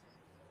 20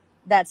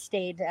 that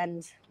stayed,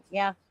 and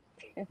yeah.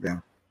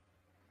 Can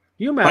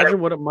you imagine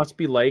what it must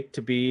be like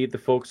to be the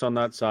folks on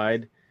that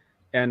side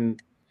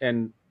and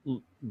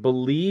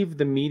believe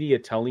the media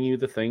telling you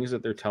the things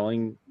that they're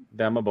telling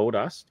them about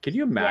us? Can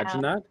you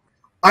imagine that?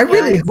 I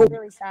really hope.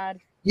 Really sad.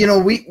 you know,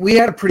 we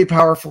had a pretty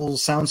powerful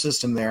sound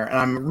system there, and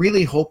I'm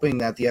really hoping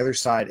that the other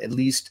side at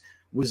least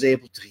was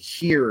able to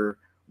hear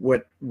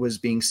what was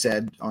being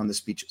said on the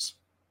speeches,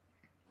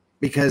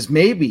 because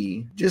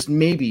maybe, just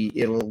maybe,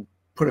 it'll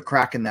put a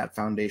crack in that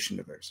foundation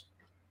of theirs.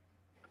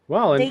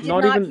 Well, and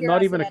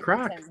not even a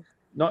crack,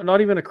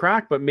 not even a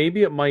crack, but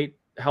maybe it might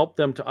help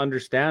them to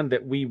understand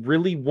that we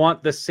really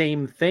want the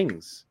same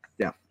things.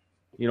 Yeah,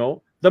 you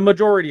know, the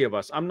majority of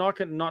us. I'm not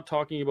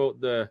talking about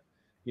the,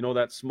 you know,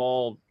 that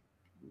small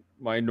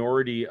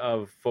minority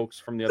of folks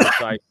from the other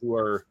side who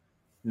are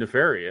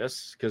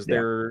nefarious, because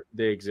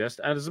they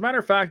exist, and as a matter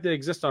of fact, they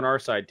exist on our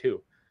side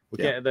too.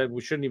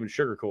 We shouldn't even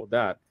sugarcoat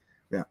that.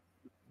 Yeah,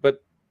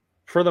 but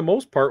for the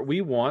most part, we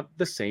want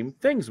the same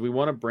things. We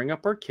want to bring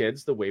up our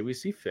kids the way we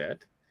see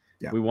fit.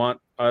 We want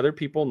other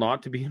people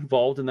not to be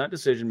involved in that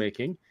decision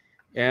making,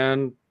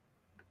 and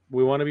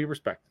we want to be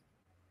respected.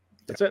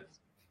 That's it.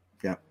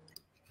 Yeah.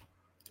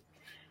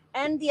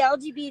 And the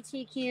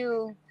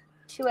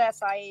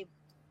LGBTQ2SI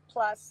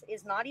plus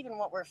is not even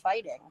what we're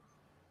fighting.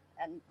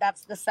 And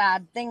that's the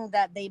sad thing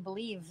that they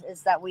believe,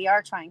 is that we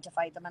are trying to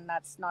fight them. And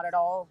that's not at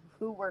all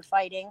who we're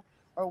fighting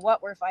or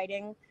what we're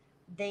fighting.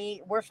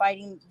 We're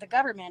fighting the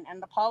government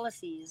and the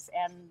policies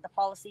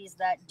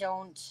that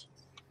don't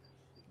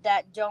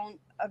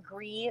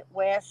agree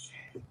with.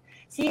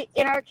 See,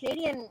 in our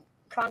Canadian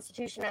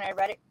Constitution, and I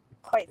read it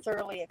quite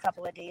thoroughly a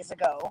couple of days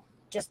ago,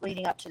 just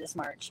leading up to this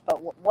march,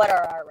 but what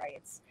are our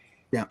rights?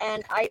 Yeah.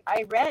 And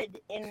I read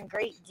in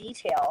great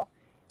detail,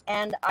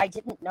 and I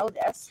didn't know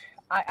this.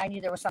 I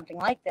knew there was something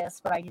like this,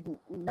 but I didn't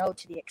know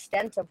to the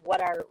extent of what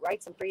our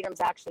rights and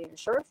freedoms actually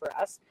ensure for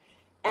us.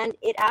 And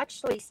it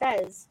actually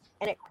says,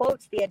 and it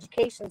quotes the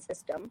education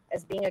system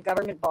as being a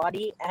government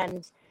body,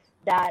 and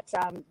that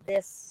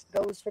this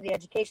goes for the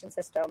education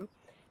system,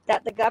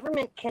 that the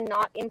government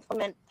cannot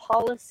implement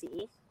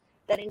policy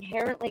that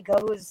inherently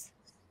goes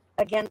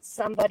against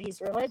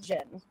somebody's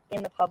religion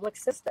in the public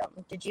system.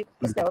 Did you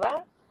guys know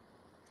that?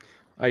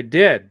 I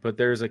did, but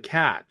there's a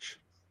catch.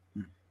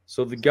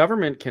 So the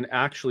government can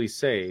actually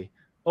say,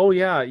 oh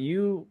yeah,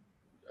 you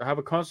have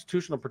a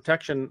constitutional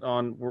protection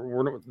on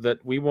that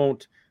we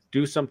won't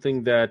do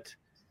something that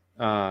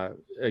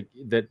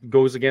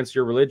goes against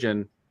your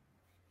religion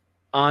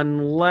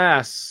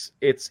unless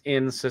it's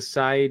in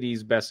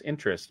society's best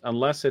interest,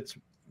 unless it's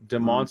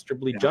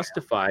demonstrably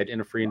justified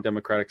in a free and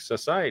democratic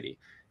society.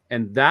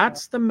 And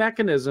that's the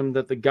mechanism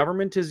that the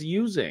government is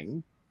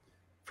using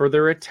for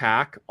their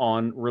attack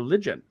on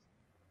religion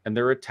and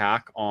their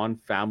attack on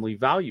family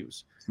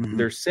values. Mm-hmm.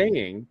 They're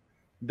saying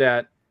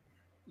that,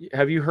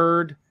 have you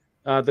heard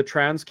the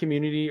trans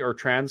community or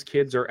trans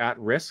kids are at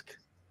risk?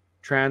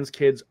 Trans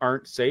kids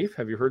aren't safe.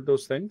 Have you heard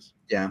those things?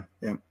 Yeah,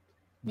 yeah.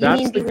 You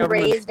mean being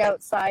raised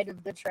outside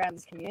of the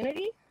trans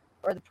community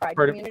or the pride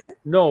community?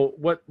 No,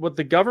 what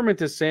the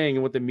government is saying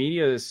and what the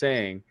media is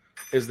saying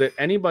is that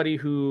anybody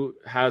who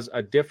has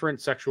a different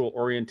sexual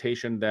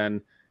orientation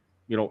than,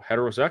 you know,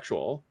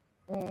 heterosexual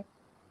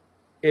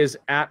is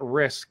at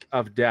risk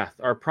of death.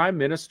 Our prime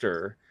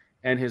minister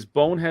and his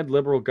bonehead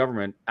liberal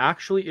government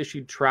actually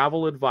issued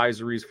travel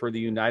advisories for the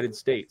United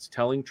States,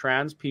 telling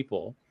trans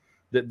people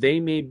that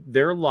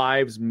their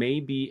lives may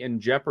be in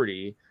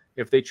jeopardy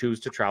if they choose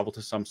to travel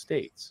to some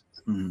states.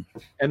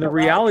 And the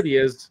reality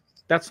is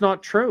that's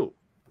not true.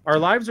 Our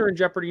lives are in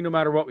jeopardy no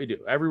matter what we do.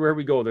 Everywhere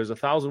we go, there's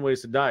 1,000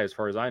 ways to die, as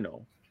far as I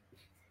know.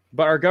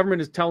 But our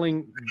government is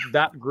telling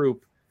that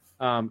group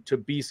to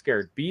be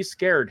scared. Be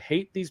scared.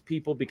 Hate these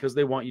people because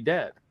they want you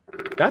dead.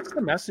 That's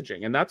the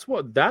messaging, and that's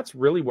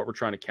really what we're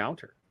trying to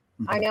counter.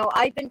 I know.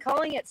 I've been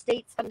calling it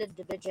state-funded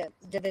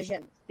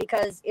division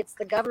because it's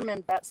the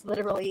government that's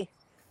literally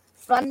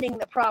funding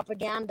the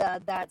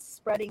propaganda that's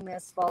spreading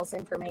this false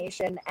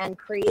information and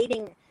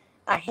creating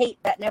a hate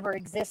that never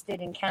existed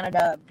in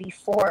Canada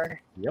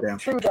before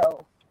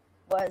Trudeau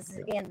was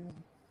in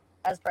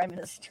as Prime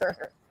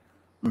Minister.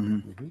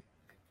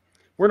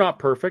 We're not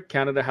perfect.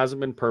 Canada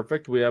hasn't been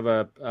perfect. We have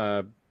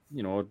a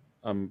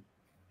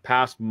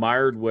past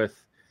mired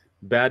with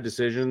bad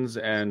decisions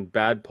and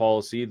bad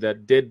policy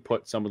that did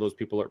put some of those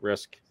people at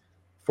risk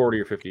 40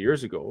 or 50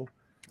 years ago.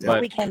 But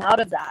we came out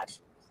of that.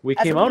 We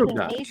came out of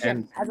that.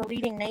 And as a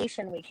leading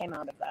nation, we came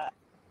out of that.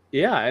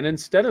 Yeah, and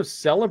instead of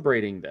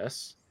celebrating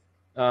this,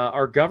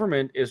 our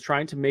government is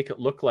trying to make it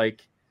look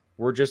like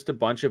we're just a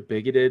bunch of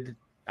bigoted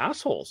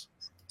assholes.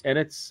 And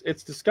it's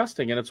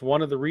disgusting. And it's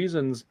one of the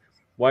reasons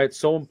why it's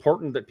so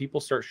important that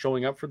people start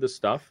showing up for this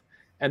stuff,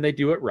 and they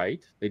do it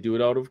right. They do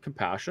it out of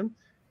compassion,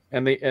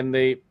 and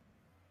they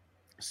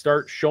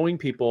start showing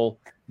people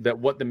that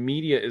what the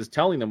media is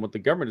telling them, what the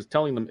government is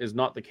telling them, is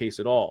not the case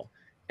at all.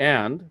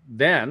 And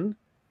then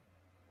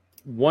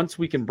once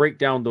we can break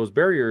down those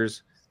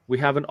barriers, we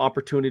have an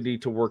opportunity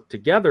to work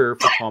together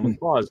for common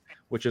cause,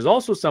 which is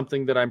also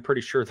something that I'm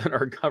pretty sure that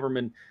our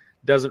government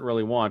doesn't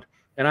really want.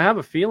 And I have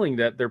a feeling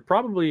that they're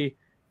probably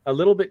a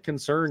little bit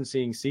concerned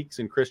seeing Sikhs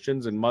and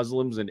Christians and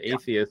Muslims and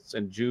atheists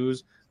and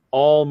Jews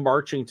all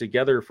marching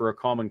together for a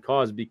common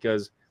cause,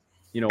 because,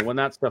 you know, when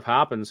that stuff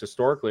happens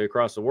historically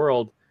across the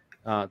world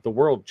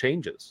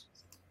changes.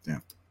 Yeah.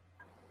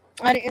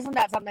 And isn't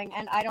that something?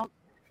 And I don't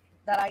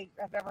that I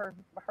have ever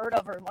heard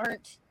of or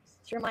learned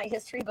through my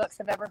history books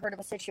have ever heard of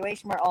a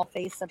situation where all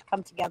faiths have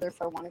come together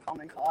for one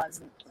common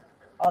cause, and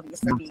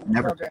obviously being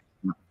children.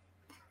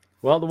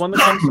 Well, the one that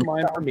comes to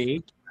mind for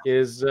me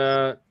is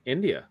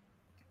India.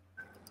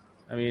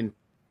 I mean,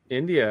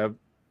 India,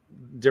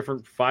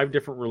 5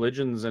 different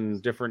religions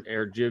and different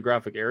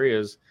geographic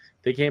areas,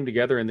 they came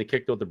together and they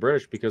kicked out the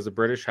British because the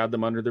British had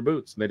them under their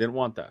boots and they didn't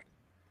want that.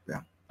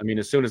 Yeah. I mean,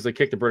 as soon as they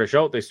kicked the British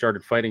out, they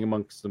started fighting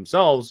amongst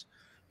themselves,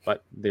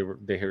 but they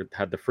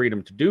had the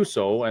freedom to do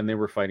so, and they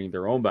were fighting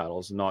their own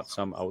battles, not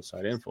some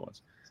outside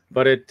influence.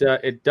 But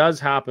it does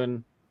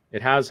happen.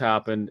 It has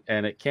happened,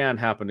 and it can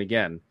happen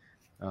again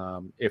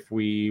if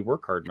we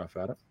work hard enough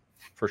at it,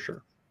 for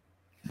sure.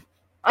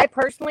 I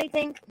personally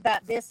think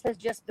that this has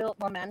just built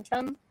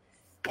momentum,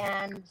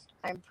 and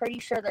I'm pretty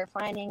sure they're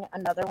finding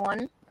another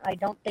one. I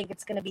don't think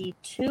it's going to be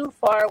too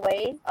far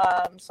away,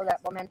 so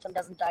that momentum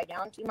doesn't die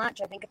down too much.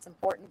 I think it's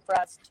important for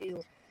us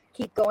to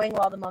keep going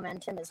while the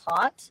momentum is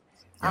hot,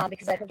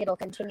 because I think it'll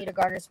continue to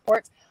garner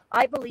support.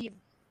 I believe,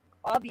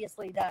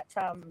 obviously, that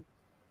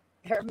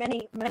there are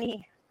many,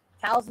 many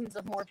thousands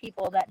of more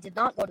people that did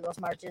not go to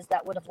those marches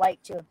that would have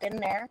liked to have been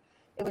there.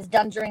 It was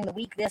done during the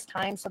week this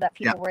time so that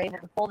people were able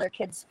to pull their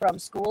kids from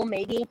school.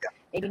 Maybe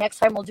next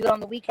time we'll do it on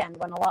the weekend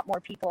when a lot more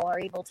people are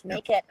able to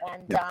make it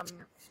and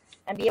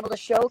be able to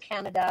show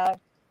Canada,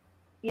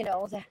 you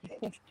know,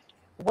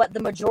 what the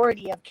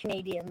majority of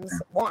Canadians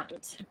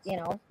want, you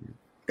know.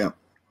 Yeah.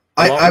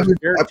 I was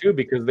scared too,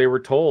 because they were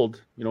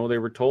told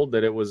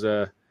that it was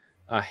a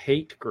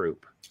hate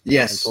group.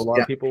 Yes. And so a lot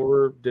of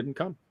people didn't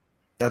come.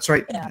 That's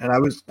right. Yeah. And I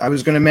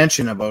was going to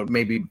mention about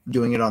maybe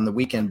doing it on the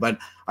weekend, but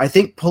I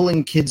think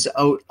pulling kids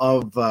out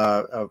of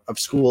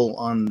school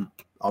on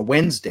a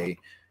Wednesday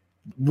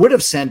would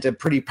have sent a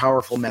pretty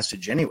powerful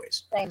message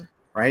anyways. Same.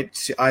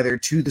 Right? Either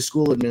to the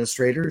school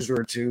administrators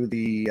or to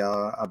the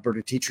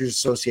Alberta Teachers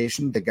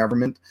Association, the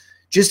government,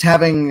 just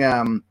having,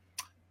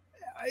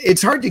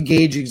 it's hard to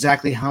gauge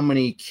exactly how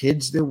many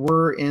kids there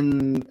were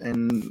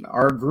in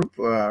our group,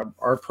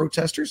 our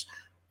protesters.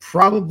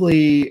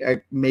 Probably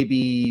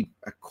maybe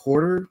a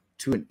quarter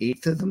to an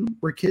eighth of them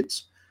were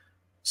kids.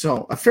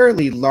 So a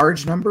fairly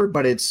large number,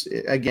 but it's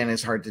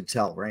hard to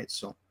tell, right?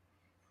 So.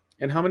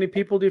 And how many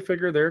people do you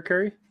figure there,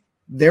 Kerry?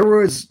 There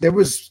was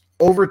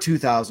over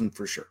 2,000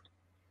 for sure.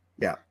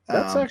 Yeah.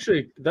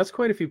 That's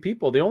quite a few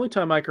people. The only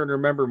time I can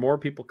remember more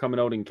people coming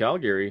out in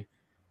Calgary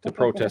to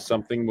protest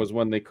something was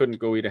when they couldn't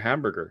go eat a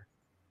hamburger.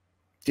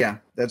 Yeah,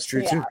 that's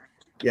true too.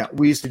 Yeah,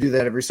 we used to do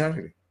that every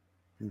Saturday.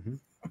 Mm-hmm.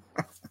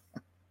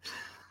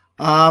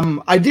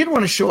 I did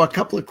want to show a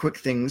couple of quick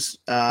things,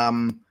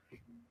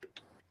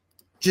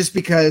 just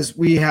because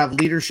we have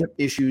leadership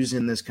issues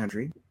in this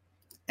country,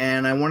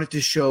 and I wanted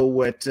to show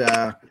what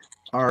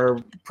our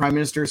Prime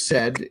Minister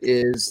said.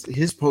 Is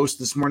his post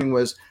this morning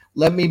was,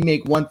 "Let me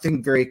make one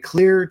thing very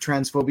clear: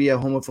 transphobia,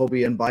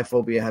 homophobia, and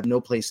biphobia have no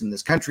place in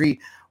this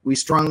country. We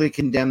strongly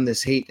condemn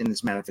this hate and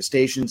its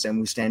manifestations, and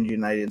we stand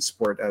united in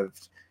support of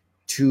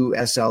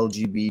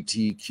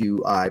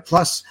 2SLGBTQI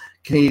plus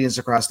Canadians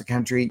across the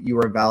country. You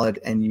are valid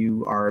and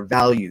you are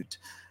valued."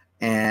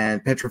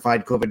 And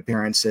Petrified COVID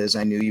Parent says,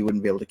 "I knew you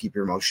wouldn't be able to keep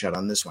your mouth shut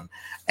on this one."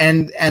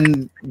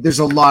 And there's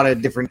a lot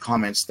of different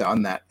comments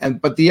on that.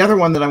 But the other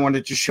one that I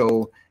wanted to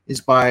show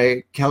is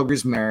by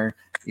Calgary's mayor,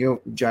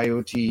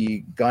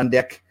 Jyoti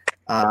Gondek.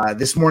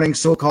 This morning,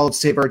 so-called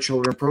Save Our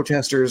Children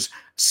protesters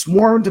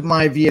swarmed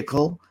my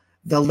vehicle.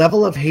 The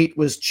level of hate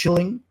was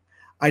chilling.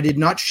 I did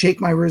not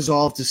shake my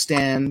resolve to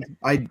stand.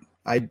 I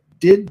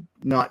did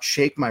not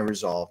shake my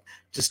resolve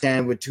to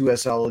stand with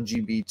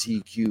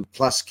 2SLGBTQ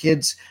plus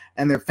kids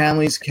and their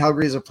families.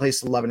 Calgary is a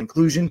place of love and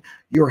inclusion.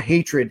 Your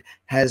hatred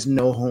has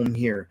no home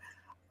here.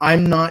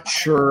 I'm not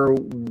sure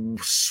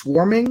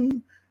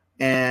swarming,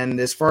 and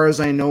as far as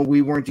I know,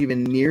 we weren't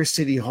even near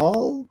City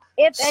Hall.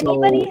 If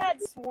anybody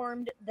had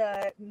swarmed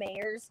the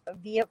mayor's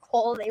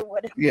vehicle, they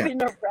would have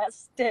been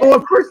arrested. Oh,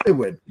 of course they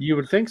would. You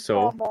would think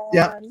so.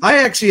 Yeah, I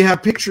actually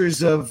have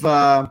pictures of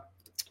the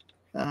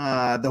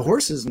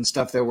horses and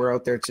stuff that were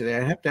out there today.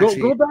 I have to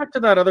go back to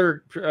that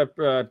other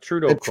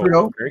Trudeau quote.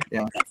 Trudeau?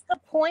 Yeah. It's the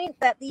point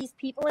that these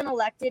people in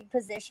elected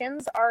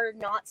positions are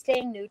not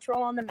staying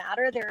neutral on the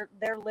matter.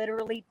 They're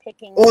literally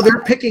picking. Oh,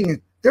 they're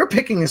picking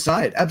a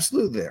side.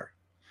 Absolutely, there.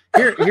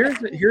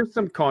 Here's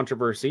some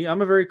controversy.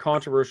 I'm a very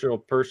controversial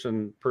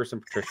person,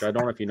 Patricia. I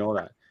don't know if you know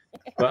that,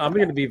 but I'm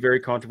going to be very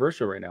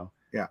controversial right now.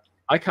 Yeah,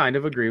 I kind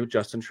of agree with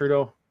Justin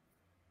Trudeau.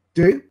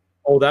 Do you?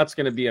 Oh, that's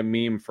going to be a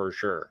meme for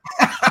sure.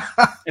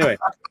 Anyway,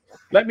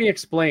 let me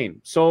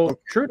explain. So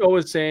Trudeau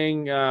is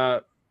saying,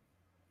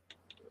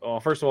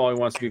 first of all, he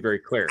wants to be very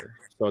clear.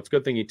 So it's a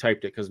good thing he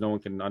typed it because no one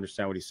can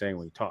understand what he's saying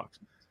when he talks.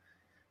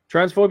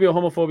 Transphobia,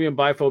 homophobia, and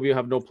biphobia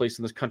have no place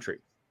in this country.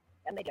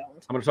 And they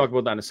don't. I'm going to talk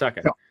about that in a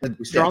second. No,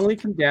 we strongly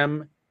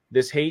condemn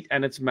this hate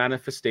and its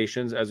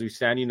manifestations as we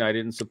stand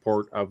united in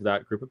support of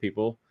that group of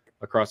people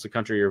across the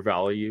country.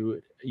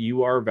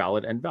 You are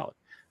valid and valid.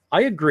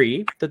 I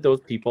agree that those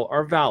people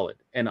are valid,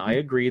 and I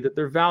agree that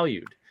they're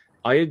valued.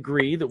 I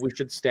agree that we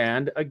should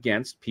stand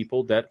against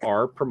people that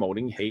are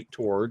promoting hate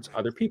towards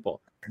other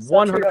people.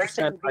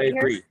 100% I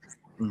agree.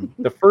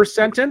 The first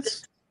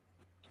sentence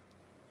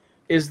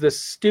is the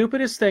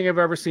stupidest thing I've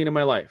ever seen in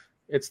my life.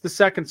 It's the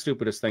second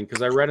stupidest thing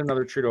because I read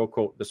another Trudeau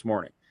quote this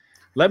morning.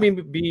 Let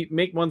me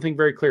make one thing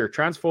very clear.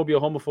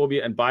 Transphobia,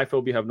 homophobia, and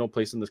biphobia have no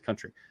place in this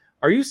country.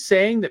 Are you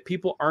saying that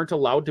people aren't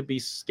allowed to be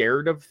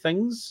scared of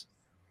things?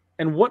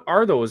 And what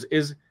are those?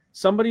 Is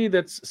somebody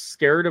that's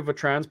scared of a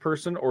trans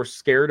person or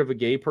scared of a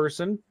gay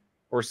person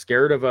or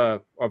scared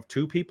of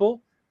two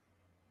people,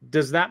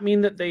 does that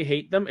mean that they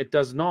hate them? It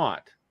does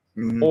not.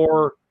 Mm-hmm.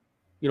 Or,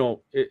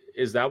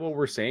 is that what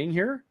we're saying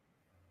here?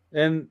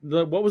 And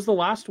what was the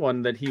last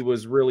one that he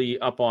was really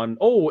up on?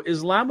 Oh,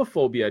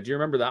 Islamophobia. Do you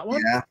remember that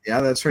one?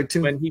 Yeah, that's right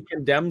too. When he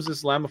condemns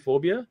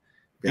Islamophobia,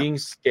 being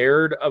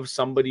scared of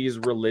somebody's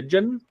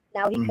religion.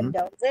 Now he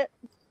condones it.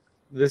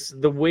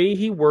 The way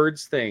he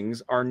words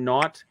things are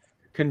not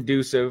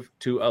conducive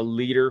to a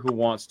leader who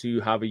wants to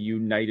have a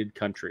united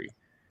country.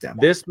 Yeah.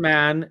 This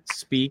man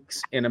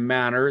speaks in a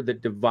manner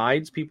that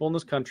divides people in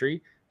this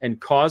country and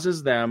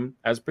causes them,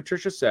 as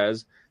Patricia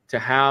says, to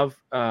have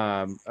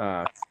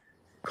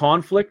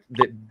conflict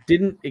that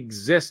didn't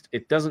exist.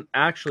 It doesn't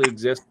actually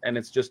exist, and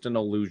it's just an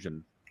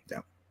illusion. Yeah.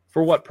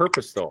 For what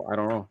purpose, though? I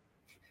don't know.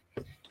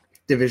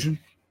 Division.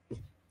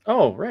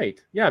 Oh, right.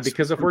 Yeah,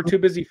 because if we're too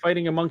busy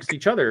fighting amongst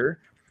each other,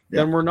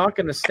 then we're not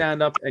going to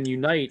stand up and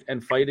unite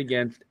and fight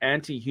against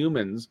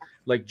anti-humans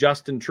like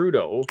Justin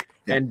Trudeau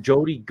and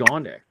Jody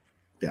Gondik.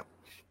 Yeah.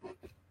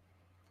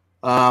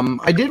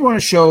 I did want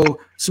to show.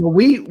 So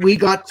we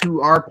got to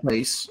our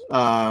place.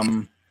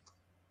 Well,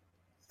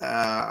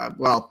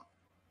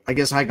 I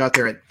guess I got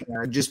there at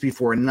just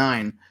before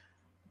 9,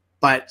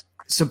 but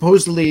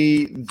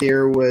supposedly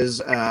there was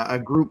a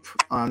group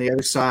on the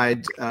other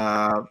side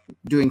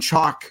doing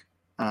chalk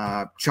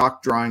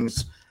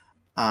drawings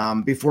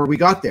before we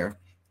got there.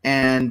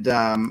 And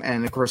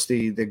of course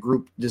the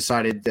group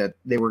decided that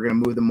they were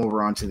going to move them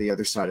over onto the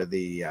other side of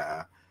the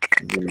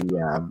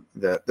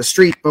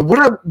street. But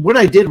what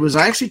I did was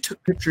I actually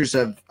took pictures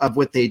of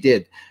what they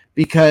did,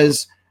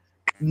 because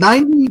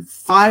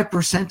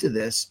 95% of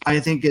this I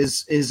think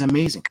is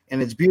amazing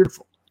and it's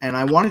beautiful. And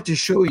I wanted to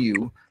show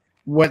you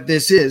what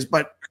this is.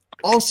 But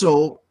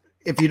also,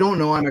 if you don't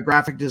know, I'm a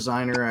graphic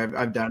designer.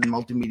 I've done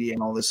multimedia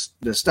and all this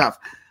stuff.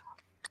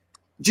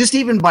 Just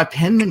even by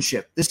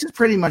penmanship, this is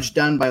pretty much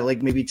done by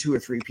like maybe 2 or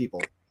 3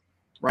 people,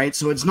 right?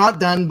 So it's not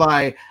done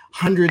by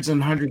hundreds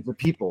and hundreds of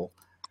people,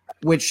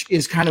 which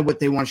is kind of what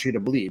they want you to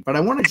believe. But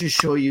I wanted to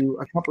show you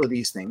a couple of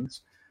these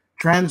things.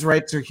 Trans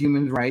rights are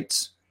human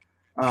rights.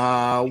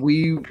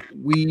 We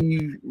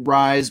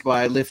rise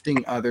by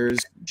lifting others.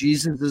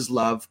 Jesus is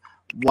love.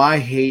 Why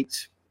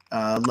hate?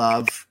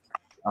 Love.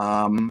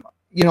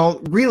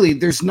 Really,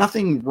 there's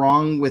nothing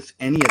wrong with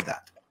any of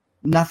that.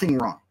 Nothing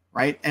wrong.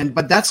 Right.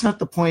 But that's not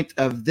the point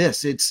of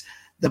this. It's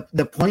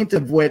the point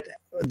of what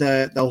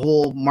the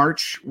whole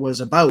march was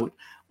about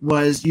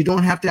was you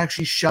don't have to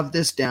actually shove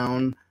this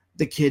down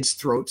the kids'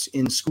 throats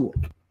in school.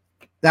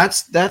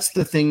 That's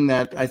the thing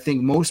that I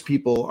think most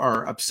people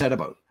are upset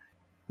about.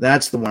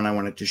 That's the one I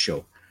wanted to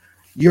show.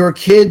 Your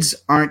kids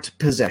aren't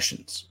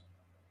possessions.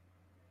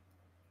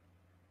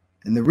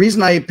 And the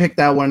reason I picked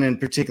that one in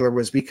particular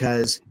was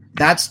because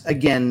that's,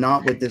 again,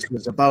 not what this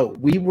was about.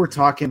 We were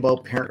talking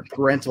about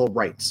parental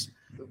rights.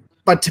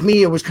 But to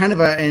me, it was kind of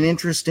an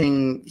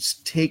interesting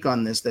take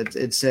on this, that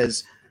it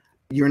says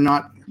your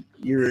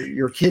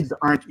kids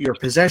aren't your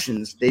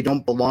possessions. They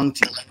don't belong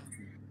to you.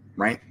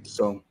 Right.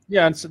 So,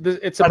 yeah,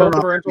 it's about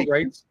parental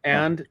rights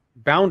and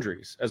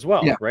boundaries as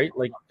well. Yeah. Right.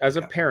 Like as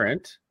a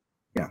parent,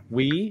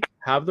 we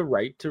have the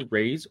right to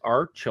raise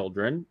our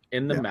children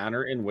in the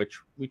manner in which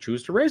we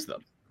choose to raise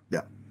them.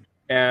 Yeah.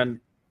 And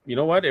you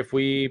know what? If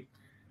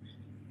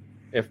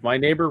my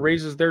neighbor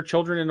raises their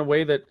children in a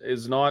way that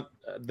is not,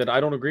 that I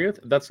don't agree with,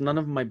 that's none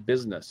of my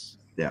business.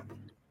 Yeah.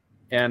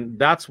 And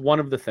that's one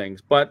of the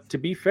things. But to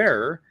be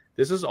fair,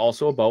 this is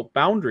also about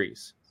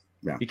boundaries.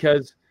 Yeah.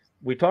 Because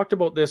we talked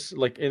about this,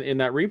 like in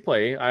that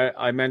replay,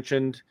 I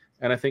mentioned,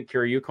 and I think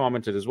Kerry, you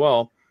commented as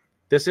well,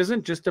 this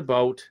isn't just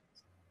about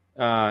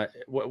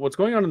what's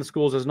going on in the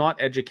schools is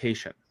not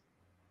education.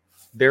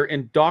 They're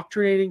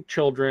indoctrinating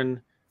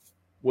children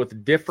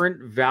with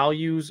different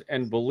values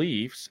and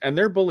beliefs, and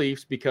their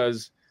beliefs,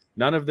 because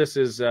none of this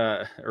is,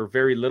 or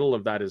very little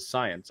of that is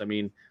science. I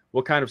mean,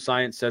 what kind of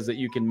science says that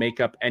you can make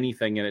up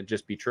anything and it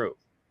just be true?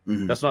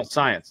 Mm-hmm. That's not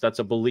science. That's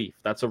a belief.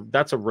 That's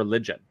a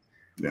religion.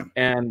 Yeah.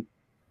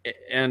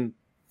 And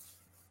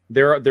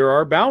there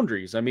are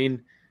boundaries. I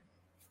mean,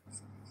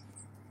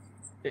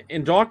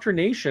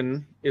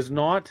 indoctrination is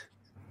not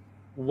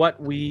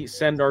what we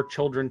send our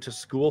children to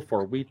school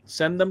for. We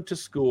send them to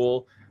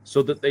school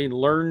so that they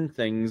learn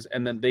things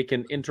and then they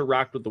can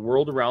interact with the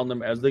world around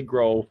them as they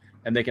grow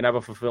and they can have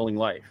a fulfilling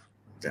life.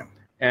 Yeah.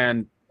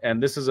 And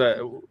this is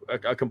a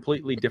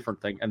completely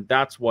different thing. And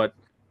that's what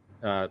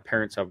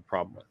parents have a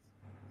problem with.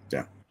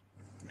 Yeah.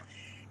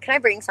 Can I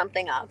bring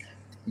something up?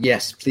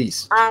 Yes,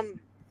 please. I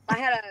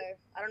had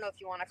I don't know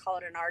if you want to call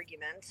it an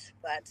argument,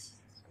 but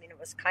I mean, it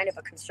was kind of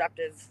a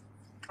constructive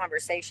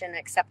conversation,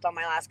 except on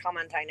my last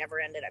comment, I never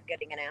ended up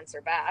getting an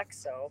answer back.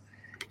 So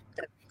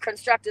the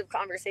constructive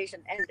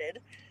conversation ended.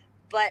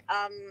 But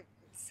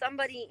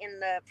somebody in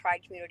the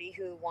Pride community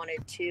who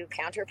wanted to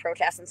counter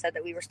protest and said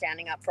that we were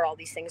standing up for all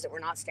these things that we're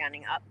not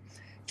standing up,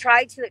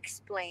 tried to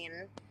explain,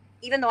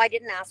 even though I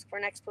didn't ask for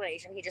an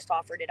explanation, he just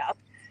offered it up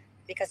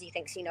because he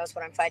thinks he knows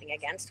what I'm fighting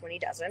against when he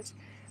doesn't.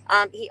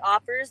 He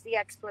offers the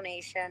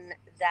explanation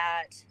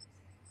that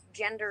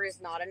gender is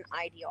not an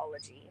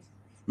ideology.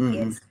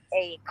 It's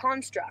a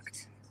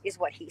construct, is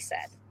what he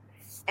said.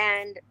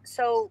 And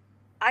so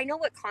I know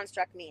what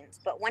construct means,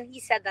 but when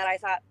he said that, I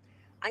thought,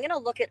 I'm going to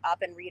look it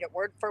up and read it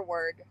word for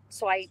word,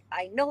 so I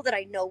know that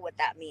I know what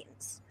that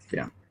means.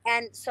 Yeah.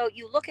 And so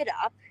you look it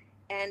up,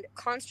 and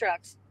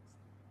construct,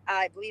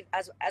 I believe,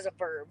 as a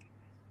verb,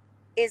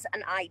 is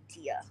an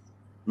idea.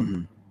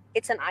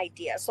 It's an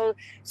idea. So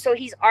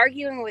he's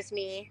arguing with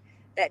me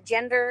that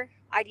gender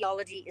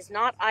ideology is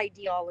not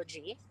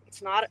ideology.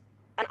 It's not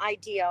an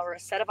idea or a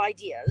set of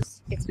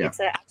ideas. It's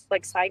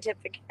like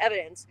scientific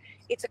evidence.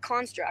 It's a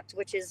construct,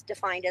 which is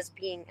defined as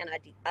being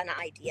an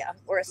idea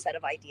or a set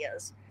of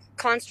ideas.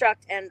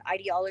 Construct and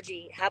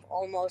ideology have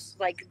almost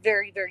like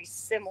very, very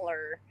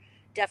similar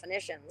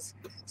definitions.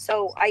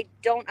 So I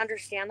don't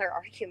understand their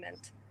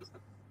argument,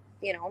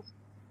 you know?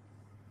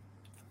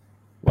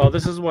 Well,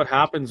 this is what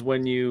happens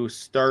when you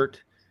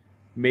start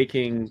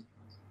making,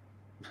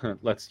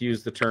 let's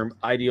use the term,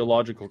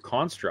 ideological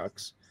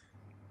constructs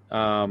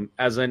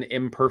as an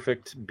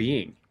imperfect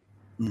being.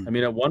 I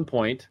mean, at one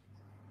point,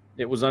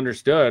 it was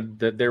understood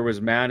that there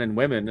was man and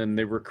women, and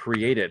they were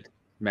created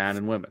man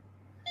and women.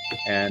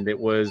 And it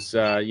was,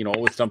 it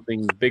was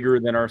something bigger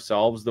than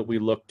ourselves that we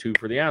looked to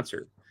for the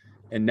answer.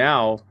 And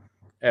now,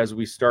 as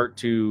we start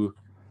to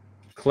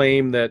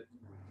claim that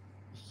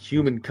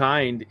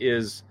humankind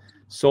is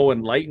so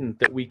enlightened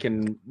that we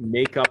can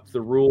make up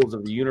the rules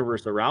of the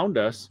universe around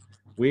us,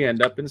 we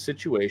end up in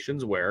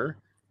situations where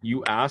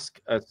you ask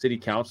a city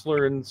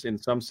councilor in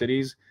some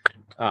cities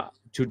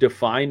to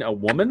define a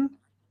woman,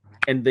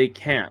 and they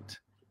can't.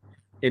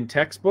 In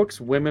textbooks,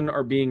 women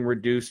are being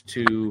reduced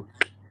to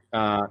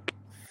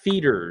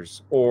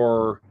feeders,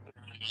 or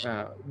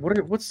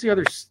what's the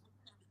other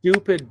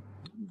stupid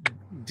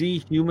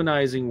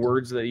dehumanizing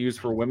words that they use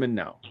for women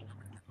now?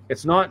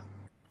 It's not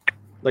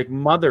like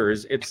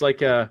mothers. It's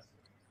like a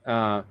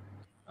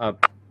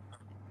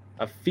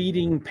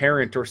feeding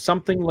parent or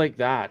something like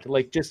that.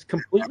 Like just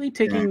completely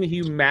taking the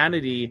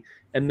humanity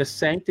and the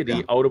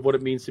sanctity out of what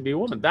it means to be a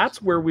woman.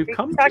 That's where we've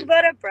come talk to.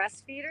 about a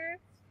breastfeeder.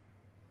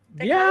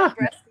 They call it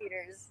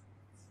breastfeeders.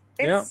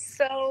 It's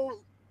so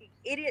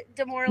idiot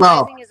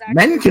demoralizing. Is actually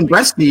men can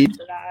breastfeed.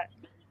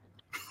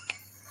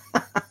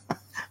 I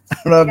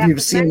don't know if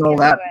you've seen all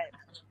that.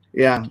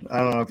 Yeah, I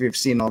don't know if you've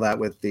seen all that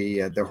with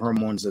the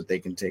hormones that they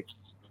can take.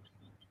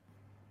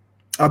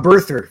 A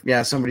birther,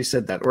 yeah, somebody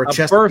said that, or a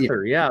chest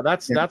birther, yeah,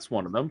 that's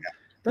one of them.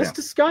 That's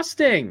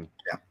disgusting.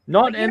 Yeah,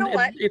 not, and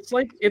it's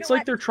like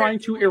they're trying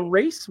to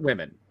erase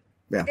women.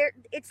 Yeah,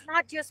 it's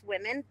not just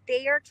women.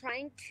 They are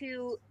trying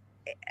to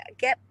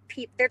get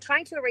people. They're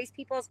trying to erase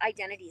people's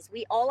identities.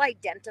 We all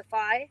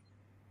identify.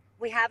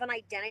 We have an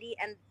identity,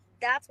 and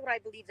that's what I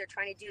believe they're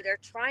trying to do. They're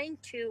trying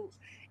to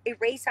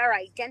erase our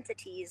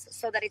identities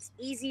so that it's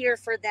easier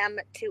for them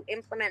to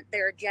implement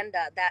their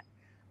agenda that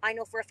I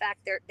know for a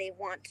fact they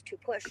want to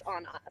push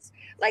on us.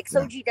 Like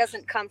Soji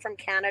doesn't come from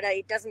Canada.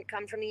 It doesn't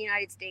come from the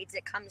United States.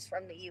 It comes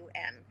from the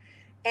UN.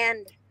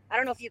 And I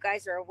don't know if you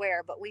guys are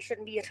aware, but we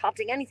shouldn't be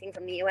adopting anything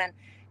from the UN.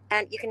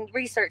 And you can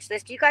research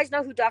this. Do you guys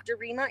know who Dr.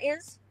 Rima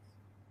is?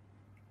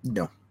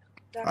 No,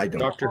 I don't.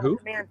 Dr. Who?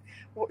 Man,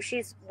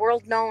 she's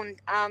world known.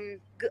 I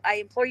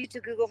implore you to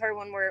Google her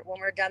when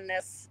we're done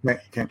this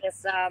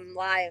this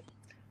live.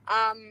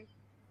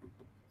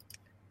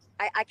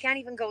 I can't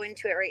even go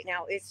into it right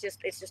now. It's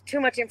just too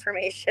much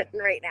information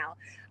right now.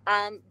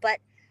 But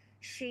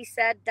she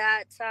said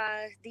that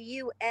the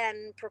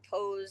UN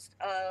proposed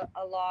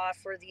a law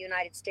for the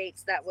United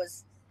States that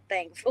was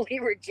thankfully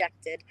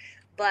rejected.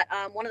 But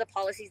one of the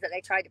policies that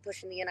they tried to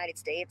push in the United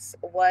States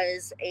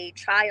was a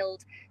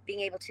child being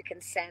able to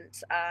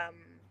consent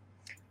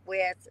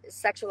with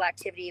sexual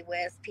activity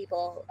with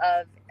people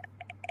of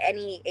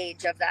any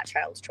age of that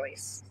child's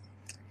choice.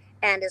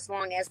 And as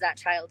long as that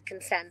child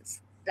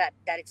consents, that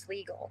it's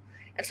legal.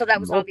 And so that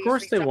was obviously, of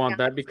course they want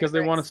that because they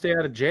want to stay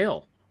out of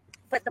jail.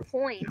 But the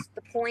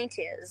point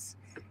is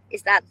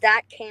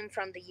that came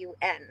from the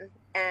UN,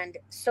 and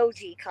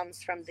Soji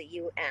comes from the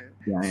UN.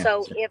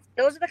 So if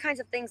those are the kinds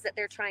of things that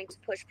they're trying to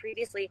push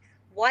previously,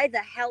 why the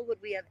hell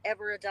would we have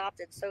ever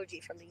adopted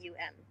Soji from the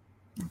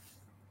UN?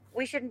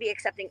 We shouldn't be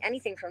accepting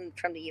anything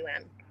from the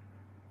UN.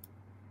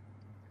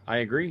 I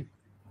agree.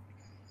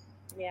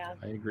 Yeah.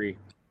 I agree.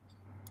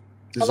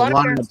 A lot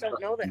of parents don't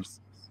know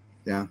this.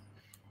 Yeah.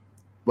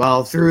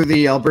 Well, through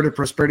the Alberta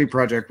Prosperity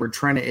Project, we're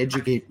trying to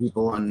educate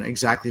people on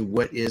exactly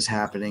what is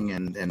happening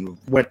and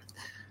what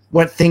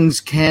things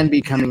can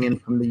be coming in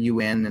from the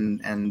UN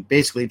and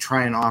basically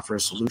try and offer a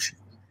solution.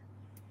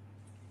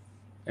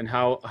 And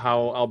how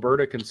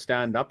Alberta can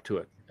stand up to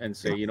it and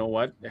say, you know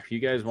what, if you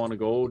guys want to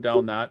go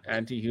down that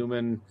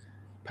anti-human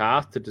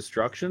path to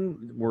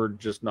destruction, we're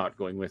just not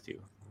going with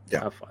you.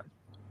 Yeah. Have fun.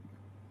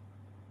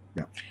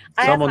 Yeah.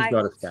 Someone's I have got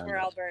high to hopes stand for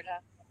up. Alberta.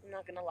 I'm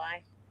not gonna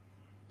lie.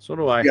 So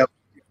do I. Yep.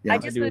 Yeah. I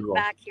just do as moved well.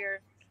 back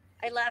here.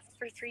 I left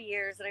for 3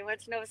 years and I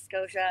went to Nova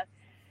Scotia,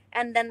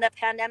 and then the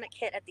pandemic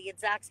hit at the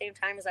exact same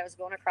time as I was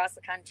going across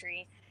the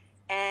country,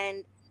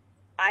 and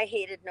I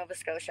hated Nova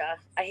Scotia.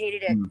 I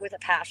hated it with a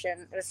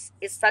passion.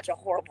 It's such a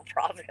horrible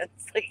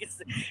province. Like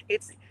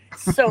it's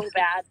so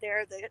bad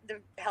there. The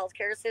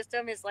healthcare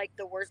system is like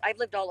the worst. I've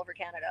lived all over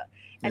Canada,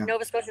 and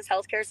Nova Scotia's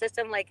healthcare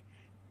system, like,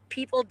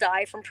 people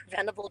die from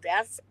preventable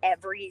deaths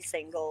every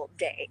single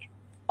day,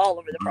 all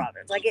over the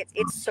province. Like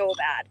it's so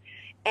bad,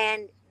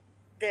 and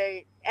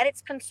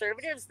it's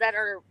conservatives that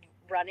are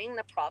running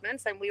the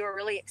province, and we were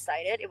really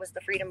excited. It was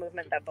the Freedom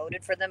Movement that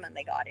voted for them, and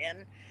they got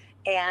in,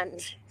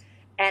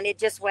 and it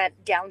just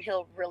went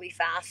downhill really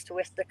fast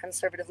with the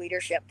conservative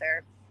leadership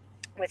there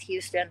with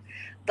Houston.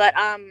 But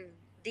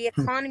the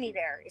economy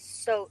there is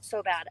so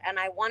bad, and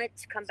I wanted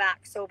to come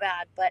back so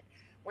bad. But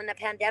when the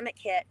pandemic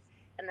hit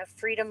and the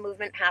freedom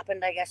movement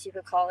happened, I guess you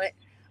could call it,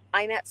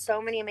 I met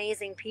so many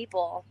amazing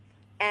people.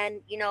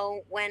 And, you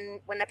know, when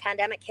the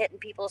pandemic hit and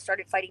people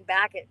started fighting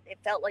back, it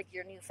felt like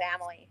your new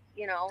family,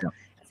 you know. Yeah.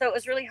 So it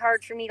was really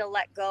hard for me to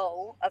let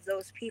go of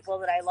those people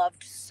that I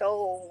loved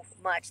so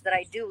much, that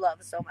I do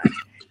love so much,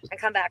 and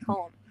come back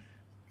home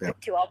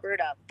to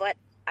Alberta. But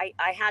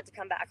I had to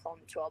come back home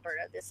to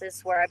Alberta. This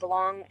is where I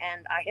belong,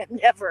 and I am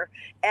never,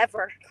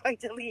 ever going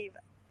to leave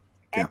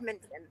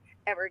Edmonton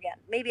ever again.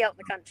 Maybe out in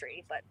the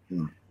country, but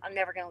I'm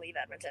never going to leave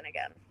Edmonton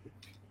again.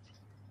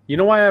 You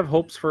know why I have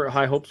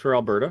high hopes for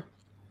Alberta?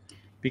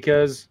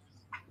 Because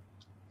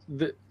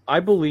I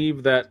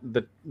believe that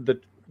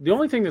the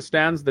only thing that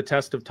stands the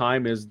test of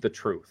time is the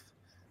truth.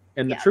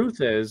 And the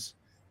truth is,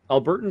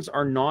 Albertans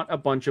are not a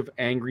bunch of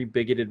angry,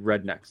 bigoted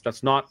rednecks.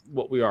 That's not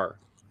what we are.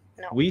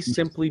 No. We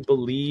simply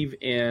believe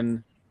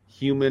in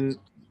human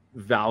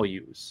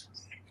values.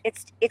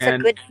 It's a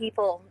good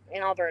people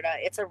in Alberta.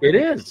 It's a really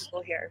good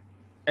people here.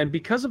 And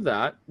because of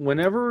that,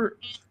 whenever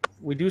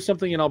we do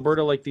something in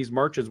Alberta like these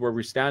marches where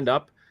we stand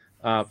up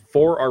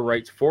for our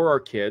rights, for our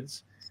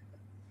kids,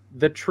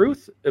 the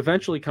truth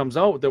eventually comes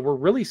out that we're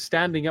really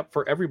standing up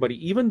for everybody,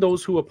 even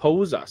those who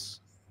oppose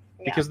us,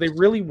 because they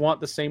really want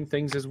the same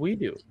things as we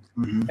do.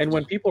 Mm-hmm. And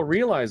when people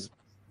realize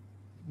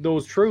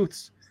those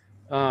truths,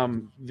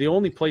 the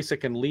only place it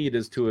can lead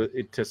is to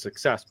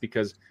success,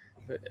 because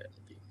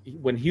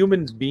when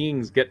human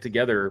beings get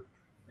together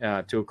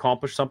to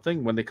accomplish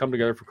something, when they come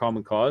together for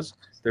common cause,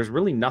 there's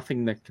really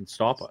nothing that can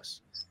stop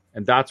us.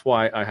 And that's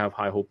why I have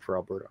high hope for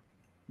Alberta.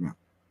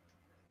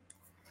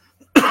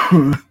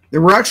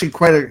 There were actually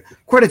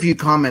quite a few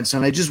comments,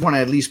 and I just want to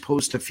at least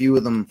post a few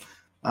of them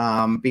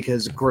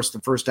because, of course, the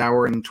first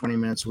hour and 20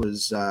 minutes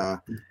was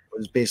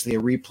basically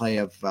a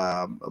replay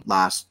of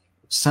last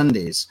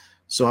Sunday's.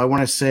 So I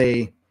want to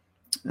say,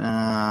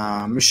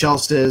 Michelle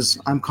says,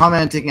 I'm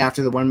commenting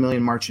after the 1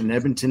 Million March in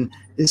Edmonton.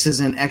 This is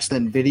an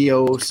excellent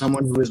video.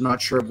 Someone who is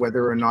not sure of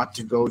whether or not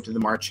to go to the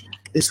march,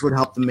 this would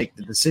help them make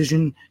the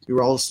decision.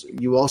 You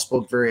all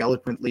spoke very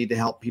eloquently to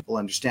help people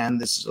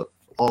understand this is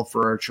all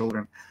for our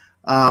children.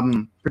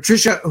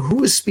 Patricia,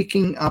 who is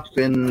speaking up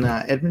in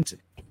Edmonton?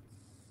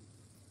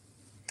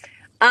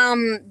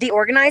 The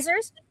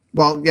organizers.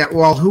 Well, yeah.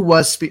 Well, who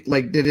was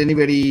did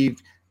anybody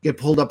get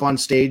pulled up on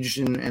stage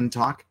and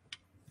talk?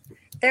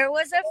 There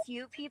was a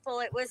few people.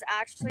 It was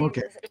actually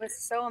it was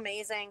so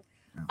amazing.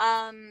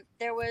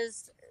 There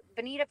was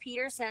Benita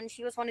Peterson.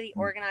 She was one of the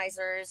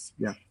organizers.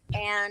 Yeah.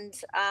 And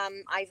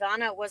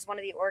Ivana was one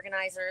of the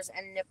organizers,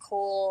 and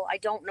Nicole. I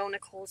don't know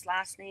Nicole's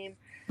last name.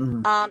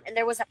 Mm-hmm. And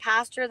there was a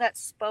pastor that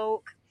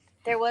spoke.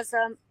 There was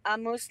a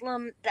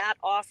Muslim that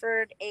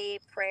offered a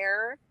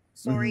prayer.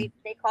 Sorry,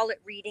 they call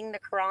it reading the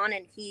Quran,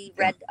 and he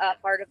read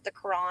part of the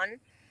Quran.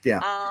 Yeah.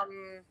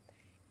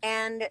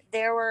 And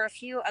there were a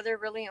few other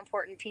really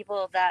important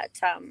people that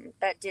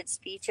did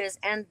speeches,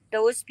 and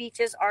those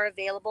speeches are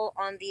available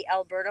on the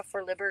Alberta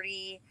for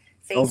Liberty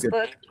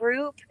Facebook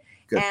group.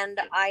 Good.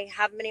 And I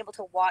haven't been able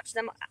to watch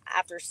them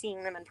after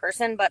seeing them in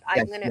person, but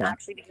I'm going to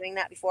actually be doing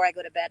that before I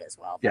go to bed as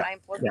well. But I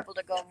implore people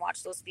to go and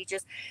watch those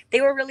speeches.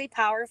 They were really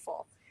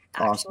powerful,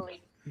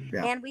 actually. Awesome.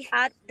 Yeah. And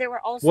there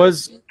were also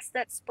Sikhs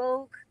that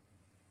spoke.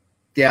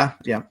 Yeah.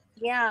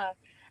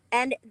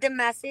 And the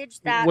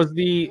message that was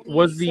the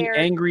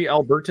angry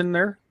Albertan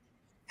there?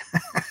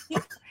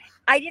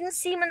 I didn't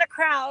see him in the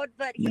crowd,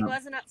 but he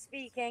wasn't up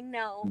speaking.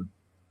 No.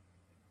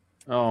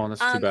 Oh, that's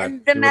too bad.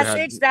 And the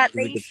message that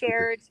they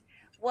shared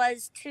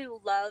was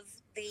to love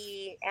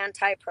the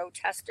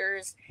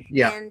anti-protesters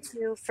and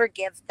to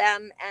forgive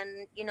them.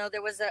 And, you know,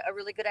 there was a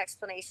really good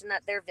explanation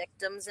that they're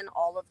victims in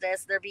all of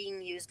this. They're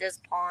being used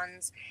as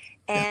pawns.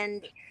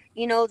 And,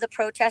 you know, the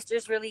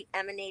protesters really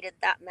emanated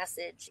that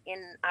message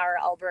in our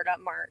Alberta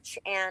march.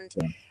 And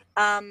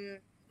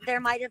there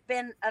might have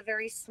been a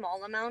very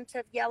small amount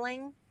of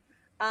yelling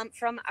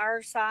from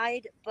our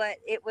side, but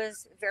it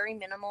was very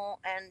minimal.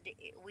 And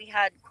we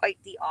had quite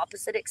the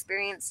opposite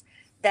experience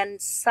than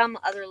some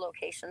other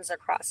locations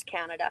across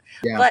Canada.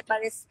 Yeah.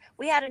 But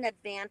we had an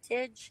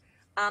advantage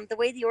the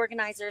way the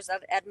organizers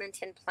of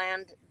Edmonton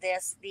planned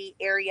this, the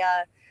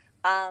area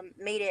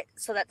made it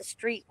so that the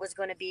street was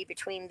going to be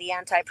between the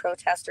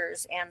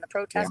anti-protesters and the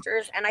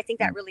protesters, and I think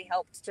that really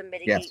helped to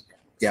mitigate.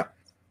 Yeah.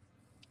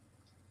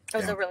 It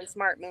was a really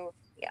smart move.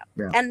 Yeah.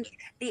 And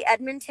the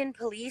Edmonton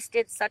police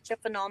did such a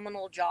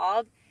phenomenal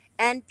job,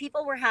 and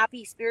people were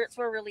happy. Spirits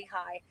were really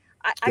high.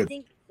 I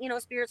think,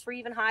 spirits were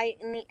even high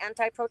in the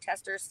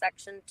anti-protesters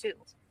section too,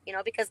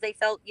 because they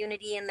felt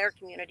unity in their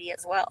community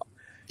as well.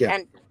 Yeah.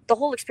 And the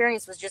whole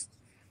experience was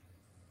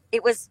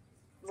it was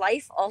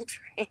life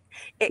altering.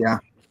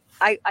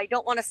 I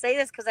don't want to say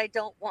this because I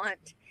don't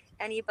want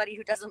anybody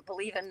who doesn't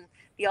believe in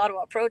the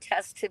Ottawa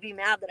protest to be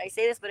mad that I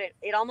say this, but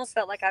it almost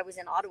felt like I was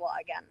in Ottawa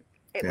again.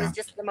 It was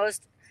just the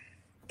most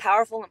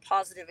powerful and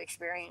positive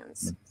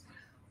experience.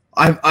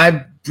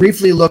 I've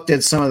briefly looked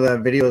at some of the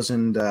videos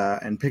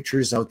and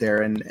pictures out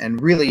there,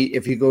 and really,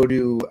 if you go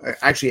to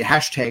actually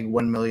hashtag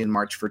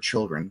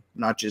 1MillionMarch4Children,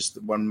 not just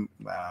the one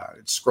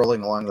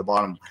scrolling along the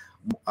bottom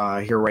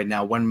here right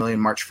now,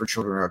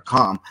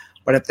 1MillionMarch4Children.com,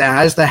 but if that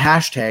has the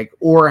hashtag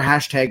or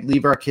hashtag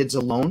Leave Our Kids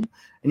Alone,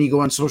 and you go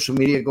on social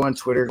media, go on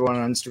Twitter, go on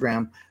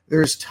Instagram,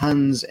 there's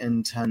tons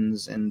and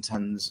tons and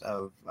tons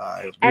of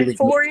and really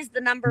 4 is the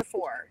number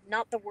 4,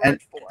 not the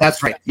word 4.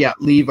 That's right. Yeah,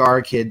 Leave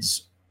Our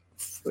Kids.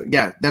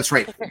 Yeah, that's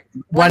right.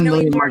 1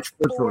 million March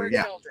for Children.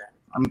 Yeah,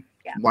 I'm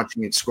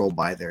watching it scroll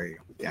by. There you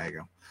go. Yeah, you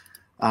go.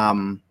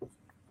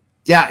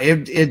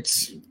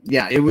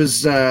 It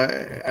was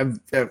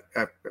an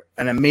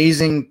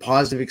amazing,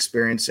 positive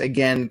experience.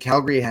 Again,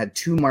 Calgary had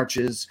 2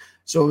 marches,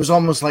 so it was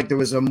almost like there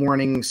was a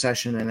morning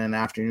session and an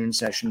afternoon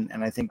session.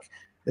 And I think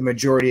the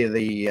majority of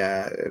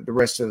the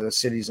rest of the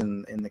cities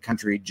in the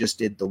country just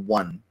did the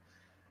one.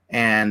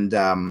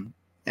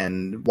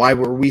 And why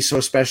were we so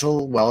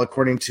special? Well,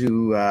 according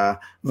to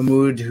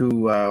Mahmoud, who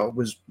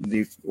was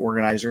the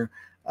organizer,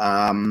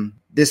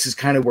 this is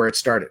kind of where it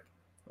started,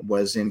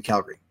 was in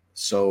Calgary.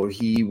 So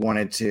he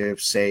wanted to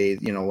say,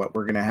 what,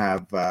 we're going to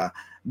have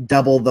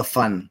double the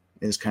fun,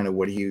 is kind of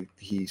what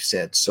he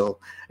said. So,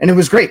 and it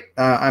was great.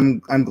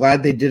 I'm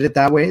glad they did it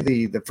that way.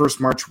 The first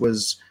march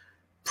was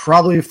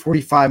probably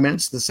 45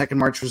 minutes. The second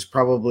march was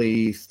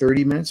probably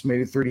 30 minutes,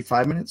 maybe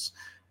 35 minutes,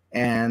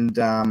 and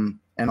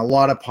a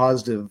lot of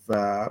positive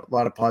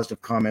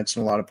comments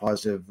and a lot of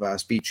positive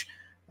speech.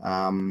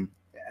 And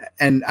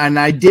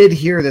I did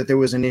hear that there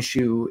was an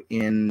issue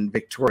in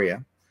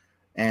Victoria,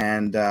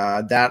 and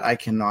that I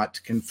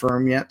cannot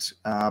confirm yet.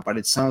 But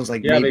it sounds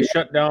like they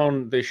shut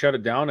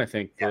it down. I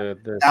think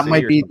that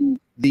might be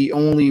the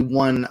only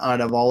one out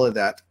of all of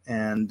that.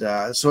 And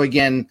so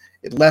again,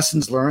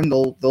 lessons learned.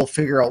 They'll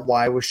figure out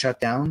why it was shut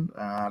down.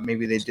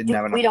 Maybe they didn't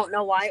have enough. We don't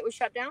know why it was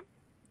shut down,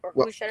 or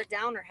who shut it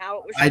down, or how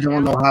it was shut down. I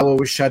don't know how it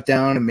was shut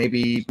down, and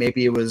maybe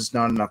it was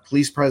not enough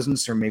police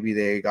presence, or maybe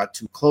they got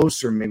too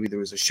close, or maybe there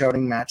was a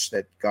shouting match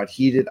that got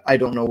heated. I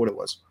don't know what it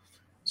was.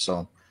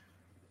 So,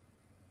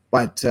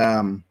 but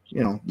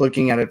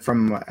looking at it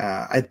from,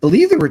 I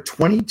believe there were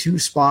 22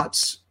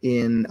 spots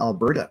in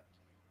Alberta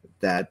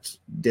that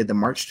did the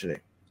march today.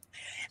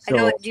 So, I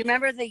know. Do you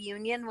remember the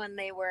Union when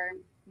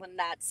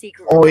that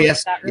secret got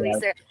released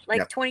there?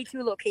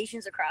 22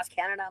 locations across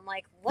Canada. I'm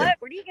like, what? Yeah.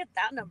 Where do you get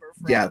that number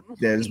from? Yeah,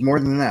 there's more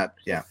than that.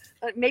 Yeah.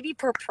 Maybe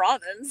per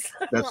province.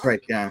 That's right.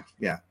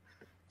 Yeah.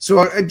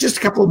 So just a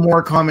couple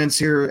more comments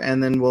here,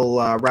 and then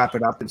we'll wrap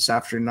it up. It's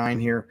after 9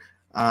 here.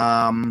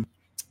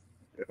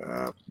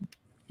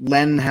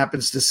 Len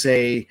happens to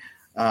say,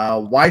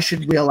 why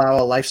should we allow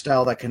a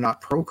lifestyle that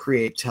cannot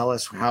procreate tell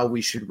us how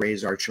we should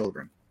raise our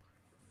children?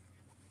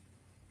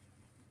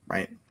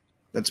 Right.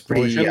 That's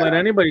pretty. We shouldn't let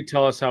anybody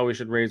tell us how we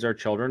should raise our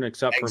children,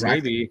 except for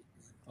maybe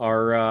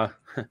our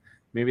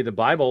maybe the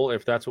Bible,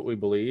 if that's what we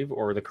believe,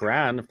 or the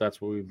Quran, if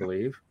that's what we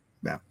believe.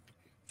 Yeah.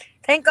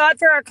 Thank God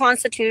for our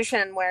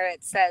Constitution, where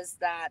it says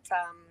that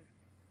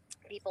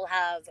people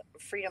have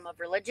freedom of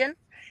religion.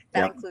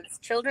 That includes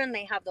children.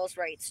 They have those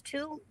rights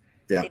too.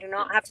 Yeah. They do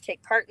not have to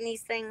take part in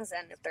these things,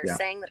 and if they're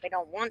saying that they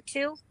don't want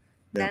to,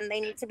 then they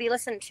need to be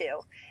listened to,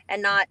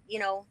 and not,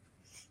 in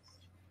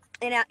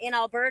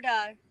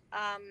Alberta.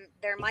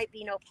 There might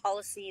be no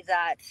policy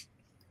that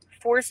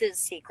forces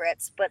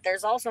secrets, but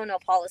there's also no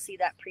policy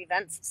that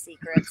prevents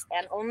secrets.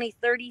 And only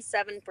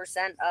 37%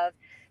 of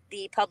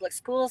the public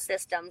school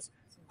systems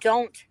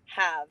don't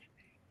have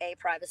a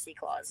privacy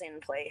clause in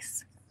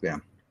place. Yeah.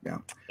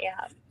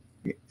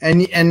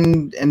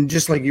 And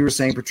just like you were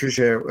saying,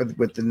 Patricia,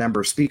 with the number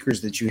of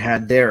speakers that you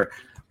had there,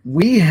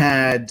 we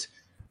had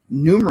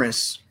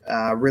numerous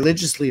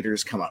religious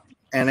leaders come up.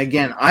 And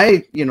again,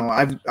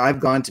 I've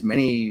gone to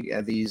many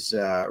of these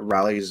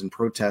rallies and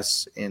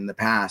protests in the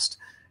past,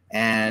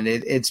 and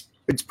it's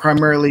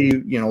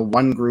primarily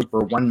one group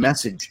or one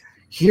message.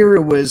 Here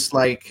it was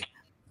like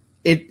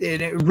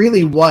it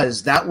really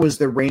was. That was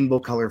the rainbow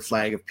color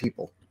flag of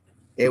people.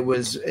 It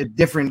was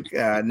different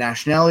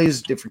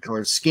nationalities, different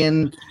colored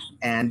skin,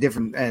 and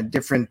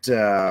different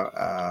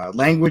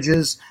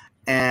languages.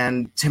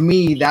 And to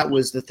me, that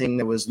was the thing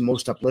that was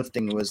most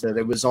uplifting, was that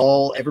it was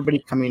everybody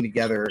coming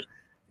together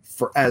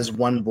as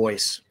one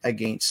voice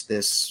against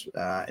this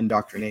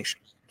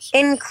indoctrination.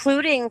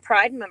 Including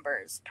Pride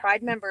members.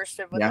 Pride members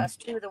stood with us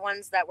too, the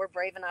ones that were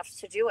brave enough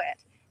to do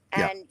it.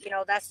 And, you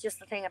know, that's just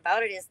the thing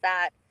about it, is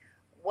that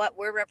what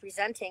we're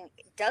representing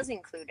does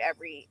include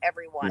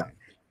everyone.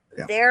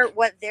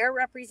 What they're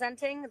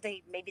representing,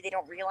 maybe they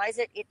don't realize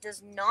it. It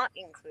does not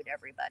include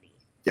everybody.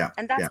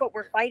 And that's what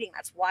we're fighting.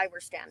 That's why we're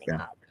standing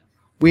up.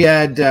 We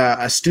had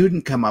a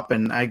student come up,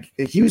 and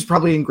he was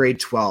probably in grade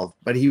 12,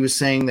 but he was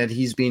saying that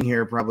he's been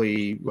here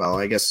probably, well,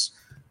 I guess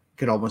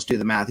could almost do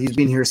the math. He's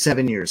been here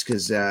 7 years,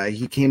 because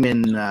he came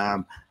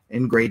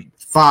in grade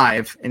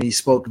 5, and he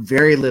spoke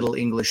very little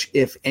English,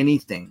 if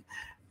anything.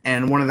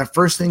 And one of the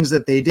first things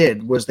that they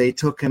did was they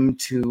took him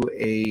to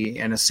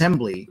an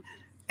assembly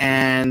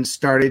and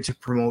started to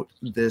promote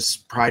this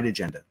Pride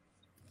agenda.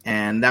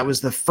 And that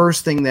was the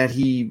first thing that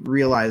he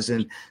realized.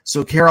 And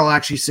so Carol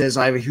actually says,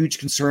 I have a huge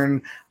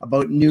concern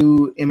about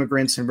new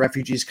immigrants and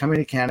refugees coming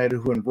to Canada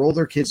who enroll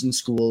their kids in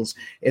schools.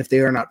 If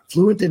they are not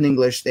fluent in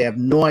English, they have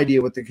no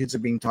idea what their kids are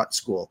being taught in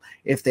school.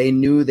 If they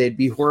knew, they'd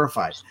be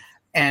horrified.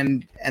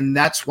 And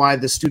that's why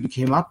the student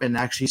came up and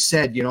actually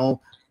said, you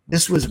know,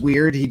 this was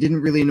weird. He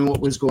didn't really know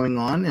what was going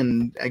on.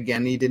 And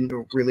again, he didn't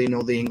really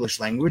know the English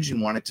language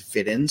and wanted to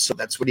fit in. So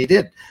that's what he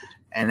did.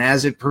 And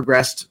as it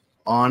progressed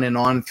on and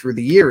on through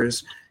the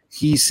years,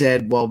 he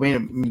said, well, wait a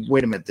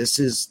minute, this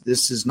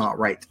is not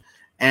right.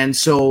 And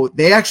so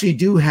they actually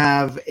do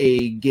have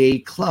a gay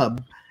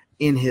club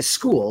in his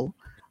school,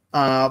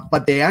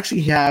 but they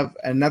actually have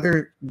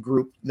another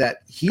group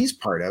that he's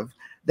part of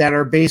that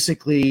are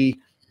basically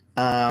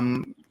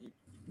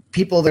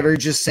people that are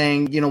just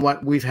saying, you know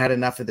what, we've had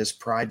enough of this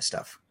Pride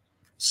stuff.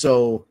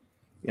 So,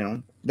 you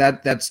know,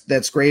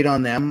 that's great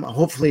on them.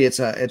 Hopefully it's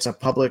a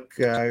public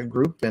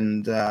group,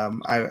 and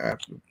I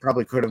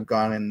probably could have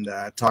gone and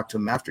talked to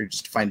him after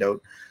just to find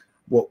out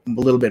a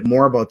little bit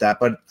more about that.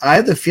 But I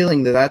have the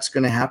feeling that that's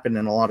going to happen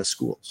in a lot of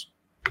schools.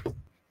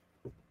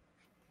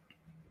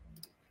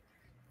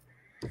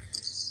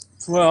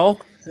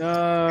 Well,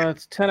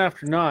 it's 10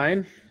 after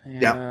 9,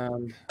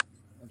 and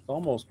it's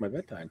almost my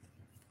bedtime.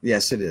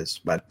 Yes, it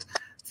is. But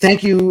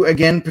thank you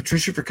again,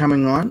 Patricia, for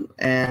coming on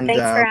and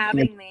thanks for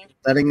having me,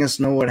 letting us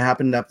know what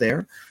happened up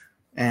there.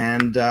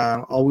 And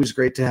always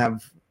great to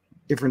have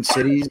different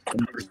cities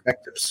and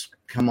perspectives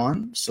come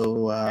on.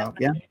 So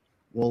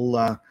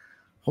we'll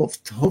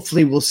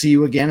hopefully we'll see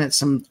you again at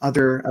some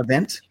other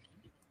event.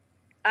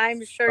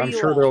 I'm sure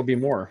there will be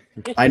more.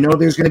 I know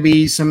there's going to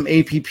be some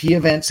APP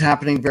events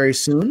happening very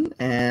soon,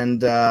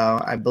 and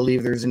I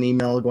believe there's an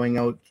email going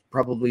out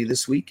probably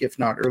this week, if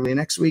not early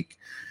next week,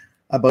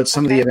 about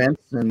some of the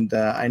events. And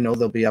I know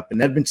they'll be up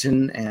in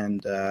Edmonton,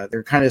 and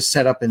they're kind of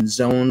set up in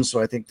zones.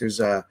 So I think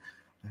there's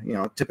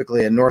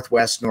typically a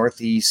northwest,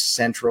 northeast,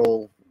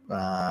 central,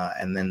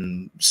 and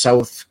then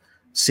south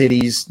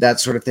cities, that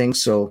sort of thing.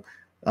 So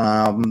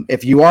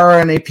if you are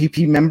an APP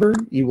member,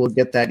 you will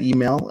get that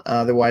email.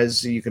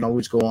 Otherwise, you can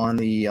always go on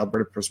the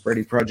Alberta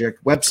Prosperity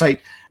Project website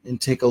and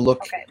take a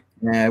look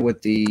at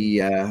what the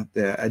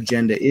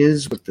agenda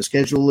is, what the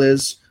schedule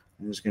is.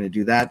 I'm just going to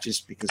do that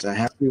just because I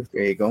have to.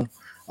 There you go.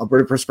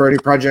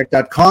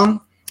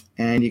 AlbertaProsperityProject.com,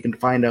 and you can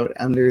find out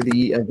under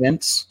the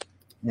events.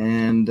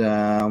 And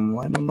I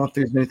don't know if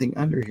there's anything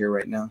under here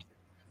right now.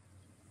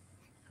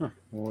 Well,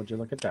 would you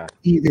look at that?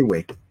 Either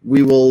way,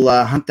 we will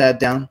hunt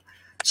that down.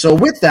 So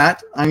with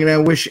that, I'm going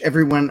to wish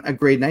everyone a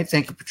great night.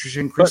 Thank you,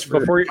 Patricia and Chris.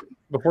 Before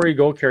you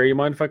go, Kerry, you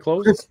mind if I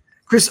close?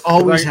 Chris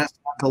always has to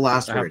have the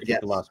last word. Yes.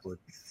 The last word.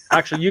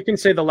 Actually, you can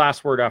say the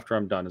last word after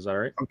I'm done. Is that all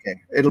right? Okay.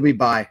 It'll be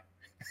bye.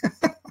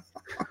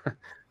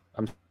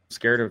 I'm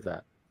scared of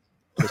that.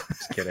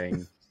 Just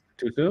kidding.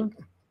 Too soon?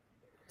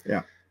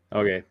 Yeah.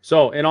 Okay.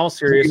 So, in all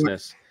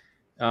seriousness,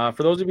 for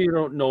those of you who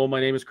don't know, my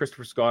name is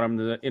Christopher Scott. I'm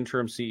the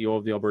interim CEO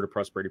of the Alberta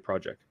Prosperity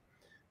Project.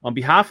 On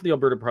behalf of the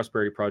Alberta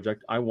Prosperity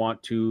Project, I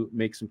want to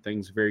make some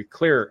things very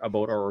clear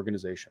about our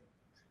organization.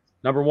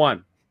 Number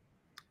one,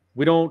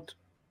 we don't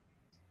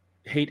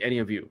hate any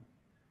of you.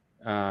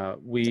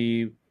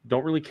 We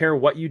don't really care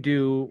what you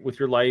do with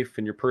your life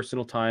and your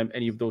personal time,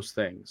 any of those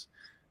things.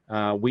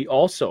 We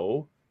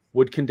also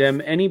would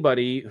condemn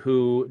anybody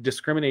who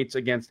discriminates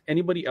against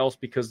anybody else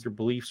because their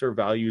beliefs or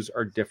values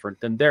are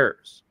different than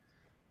theirs.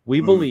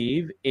 We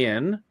believe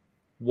in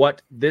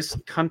what this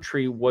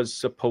country was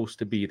supposed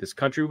to be. This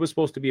country was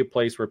supposed to be a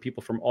place where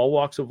people from all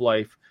walks of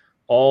life,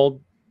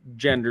 all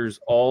genders,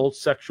 all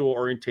sexual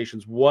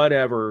orientations,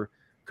 whatever,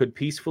 could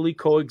peacefully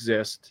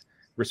coexist,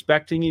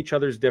 respecting each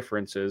other's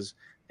differences,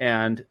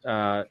 and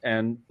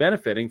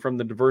benefiting from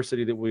the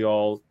diversity that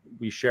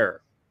we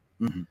share.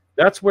 Mm-hmm.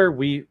 That's where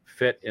we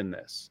fit in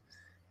this.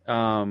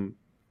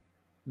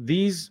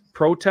 These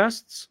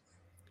protests,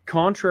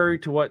 contrary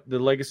to what the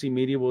legacy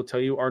media will tell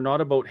you, are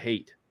not about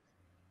hate.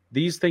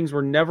 These things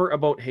were never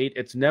about hate.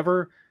 It's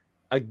never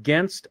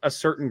against a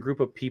certain group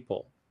of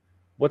people.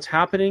 What's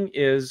happening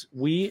is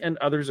we and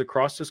others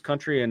across this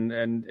country and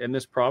in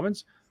this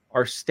province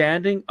are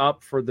standing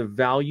up for the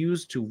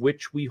values to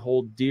which we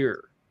hold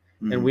dear.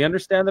 Mm-hmm. And we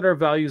understand that our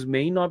values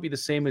may not be the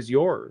same as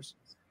yours.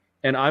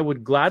 And I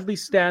would gladly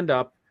stand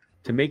up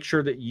to make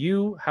sure that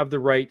you have the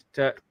right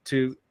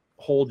to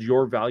hold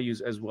your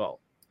values as well.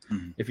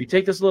 If you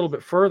take this a little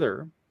bit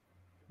further,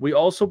 we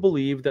also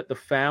believe that the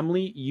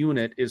family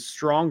unit is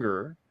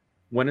stronger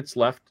when it's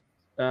left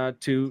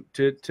to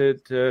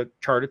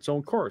chart its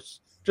own course,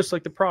 just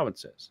like the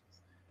province is.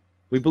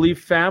 We believe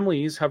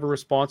families have a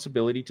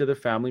responsibility to their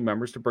family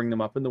members to bring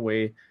them up in the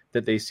way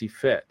that they see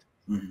fit.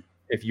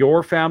 If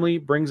your family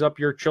brings up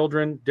your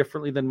children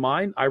differently than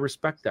mine, I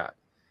respect that.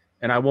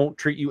 And I won't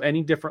treat you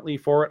any differently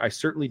for it. I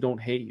certainly don't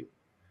hate you.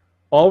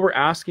 All we're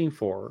asking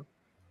for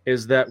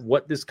is that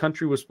what this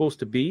country was supposed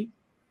to be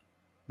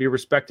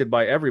respected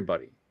by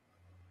everybody.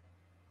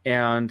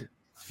 And,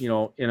 you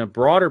know, in a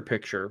broader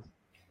picture,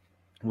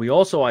 we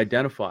also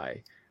identify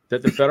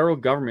that the federal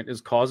government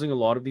is causing a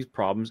lot of these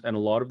problems and a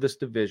lot of this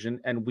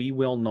division, and we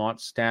will not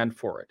stand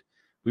for it.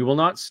 We will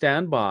not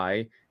stand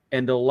by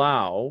and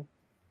allow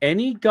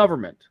any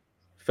government,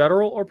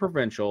 federal or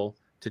provincial,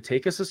 to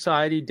take a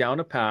society down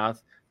a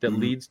path that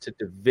leads to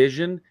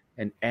division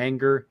and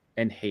anger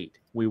and hate.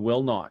 We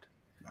will not,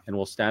 and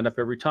we'll stand up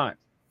every time.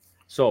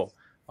 So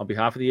on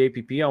behalf of the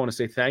APP, I want to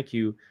say thank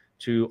you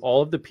to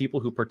all of the people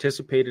who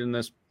participated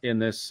in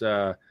this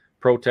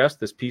protest,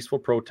 this peaceful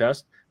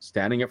protest,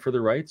 standing up for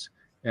their rights.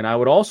 And I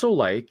would also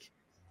like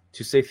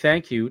to say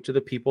thank you to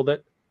the people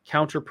that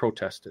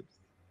counter-protested.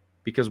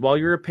 Because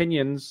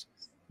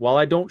while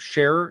I don't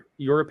share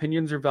your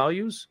opinions or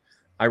values,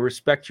 I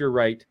respect your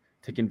right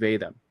to convey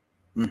them.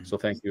 So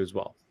thank you as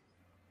well.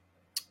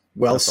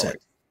 Well said.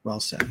 Well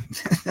said.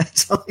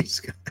 That's always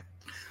good.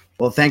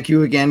 Well, thank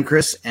you again,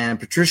 Chris and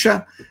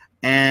Patricia.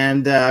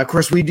 And of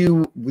course, we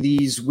do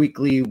these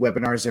weekly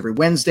webinars every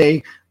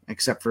Wednesday,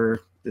 except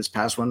for this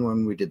past one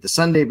when we did the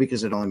Sunday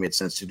because it only made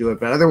sense to do it.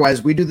 But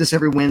otherwise, we do this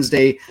every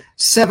Wednesday,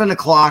 7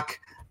 o'clock.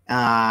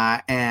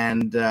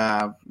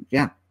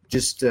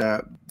 Just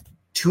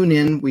tune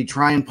in. We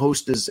try and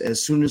post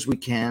as soon as we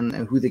can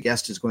who the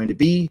guest is going to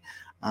be.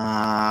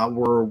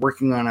 We're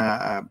working on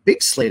a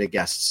big slate of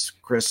guests,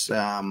 Chris.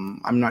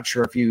 I'm not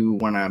sure if you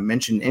want to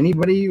mention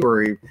anybody,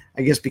 or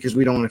I guess because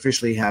we don't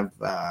officially have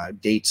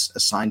dates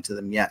assigned to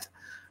them yet.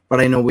 But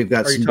I know we've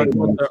got some. Are you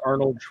talking about the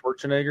Arnold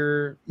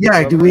Schwarzenegger?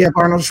 Yeah, do we have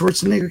Arnold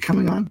Schwarzenegger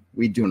coming on?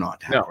 We do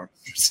not have. No.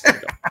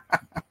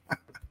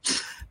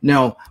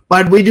 No,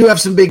 but we do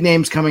have some big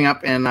names coming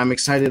up, and I'm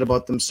excited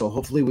about them. So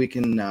hopefully we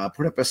can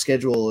put up a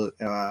schedule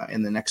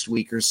in the next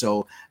week or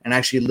so and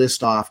actually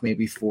list off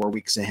maybe 4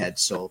 weeks ahead.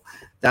 So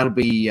that'll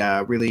be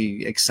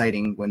really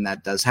exciting when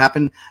that does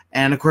happen.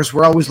 And, of course,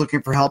 we're always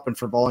looking for help and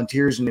for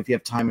volunteers. And if you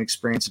have time,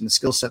 experience, and a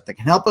skill set that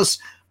can help us,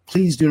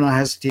 please do not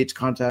hesitate to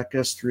contact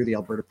us through the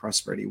Alberta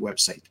Prosperity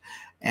website.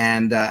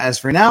 And as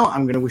for now,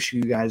 I'm going to wish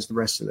you guys the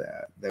rest of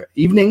the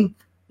evening.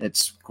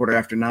 It's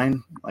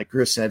 9:15. Like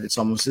Chris said, it's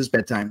almost his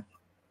bedtime.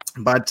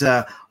 But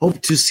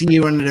hope to see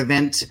you at an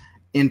event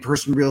in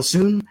person real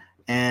soon.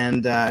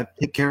 And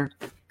take care.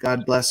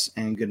 God bless.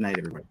 And good night,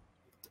 everybody.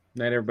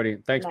 Night, everybody.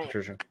 Thanks, Night.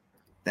 Patricia.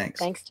 Thanks.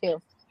 Thanks, too.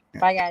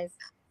 Bye, guys.